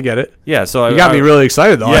 listen, I get it. Yeah, so You got me really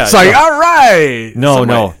excited, though. Yeah, It's like, all right.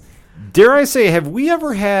 No. Dare I say, have we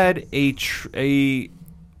ever had a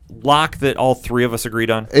lock that all three of us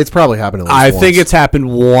agreed on? It's probably happened at least I once. think it's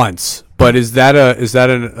happened once, but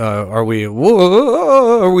are we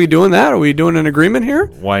doing that? Are we doing an agreement here?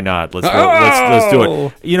 Why not? Let's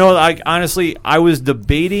do it. I was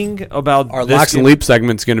debating about Our this locks and leap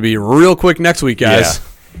segment's going to be real quick next week, guys.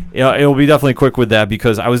 Yeah, it'll be definitely quick with that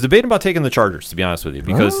because I was debating about taking the Chargers, to be honest with you,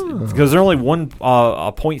 because they're only one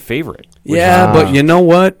a point favorite. But you know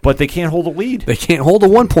what? But they can't hold a lead. They can't hold a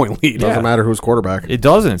 1-point lead. Doesn't matter who's quarterback. It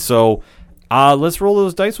doesn't. So let's roll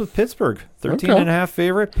those dice with Pittsburgh. 13.5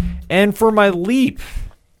 favorite. And for my leap,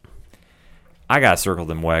 I got to circle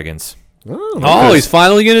them wagons. Oh, he's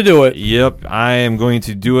finally going to do it. Yep, I am going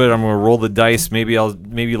to do it. I'm going to roll the dice. Maybe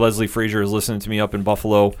Leslie Frazier is listening to me up in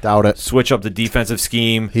Buffalo. Doubt it. Switch up the defensive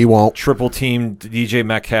scheme. He won't. Triple team DJ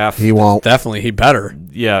Metcalf. He won't. Definitely, he better.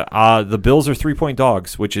 Yeah, the Bills are 3-point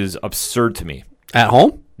dogs, which is absurd to me. At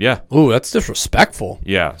home? Yeah. Ooh, that's disrespectful.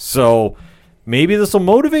 Yeah, so maybe this will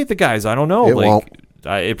motivate the guys. I don't know. It won't.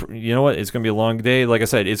 You know what? It's going to be a long day. Like I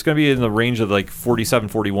said, it's going to be in the range of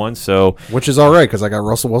 47-41. So, which is all right because I got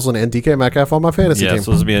Russell Wilson and DK Metcalf on my fantasy team. So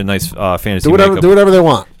this will be a nice fantasy. Do whatever they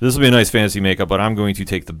want. This will be a nice fantasy makeup, but I'm going to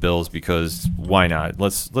take the Bills because why not?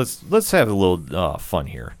 Let's have a little fun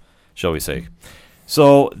here, shall we say?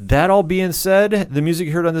 So that all being said, the music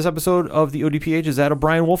you heard on this episode of the ODPH is that of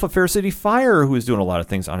Brian Wolf of Fair City Fire, who is doing a lot of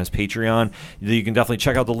things on his Patreon. You can definitely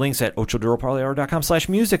check out the links at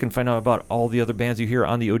ochoduroparlayhour.com/music and find out about all the other bands you hear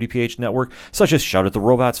on the ODPH network, such as Shout at the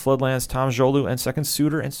Robots, Floodlands, Tom Jolu, and Second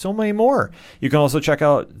Suitor, and so many more. You can also check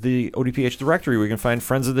out the ODPH directory where you can find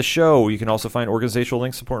friends of the show. You can also find organizational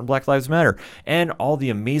links supporting Black Lives Matter and all the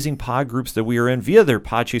amazing pod groups that we are in via their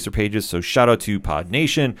Podchaser pages. So shout out to Pod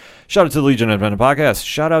Nation, shout out to the Legion Independent Podcast,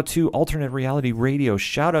 shout out to Alternate Reality Radio,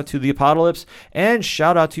 shout out to The Apocalypse, and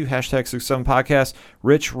shout out to hashtag 67 Podcast.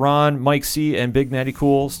 Rich, Ron, Mike C, and Big Natty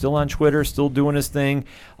Cool still on Twitter, still doing his thing.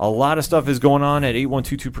 A lot of stuff is going on at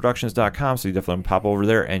 8122productions.com, so you definitely pop over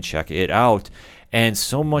there and check it out. And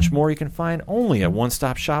so much more you can find only at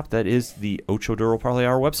one-stop shop. That is the Ocho Duro Parlay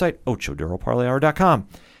Hour website, ochoduroparlayhour.com.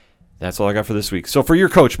 That's all I got for this week. So for your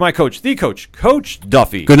coach, my coach, the coach, Coach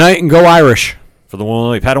Duffy. Good night and go Irish. For the one and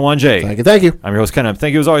only Padawan J. Thank you. I'm your host, Ken.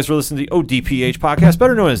 Thank you as always for listening to the ODPH podcast,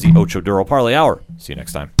 better known as the Ocho Duro Parlay Hour. See you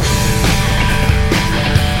next time.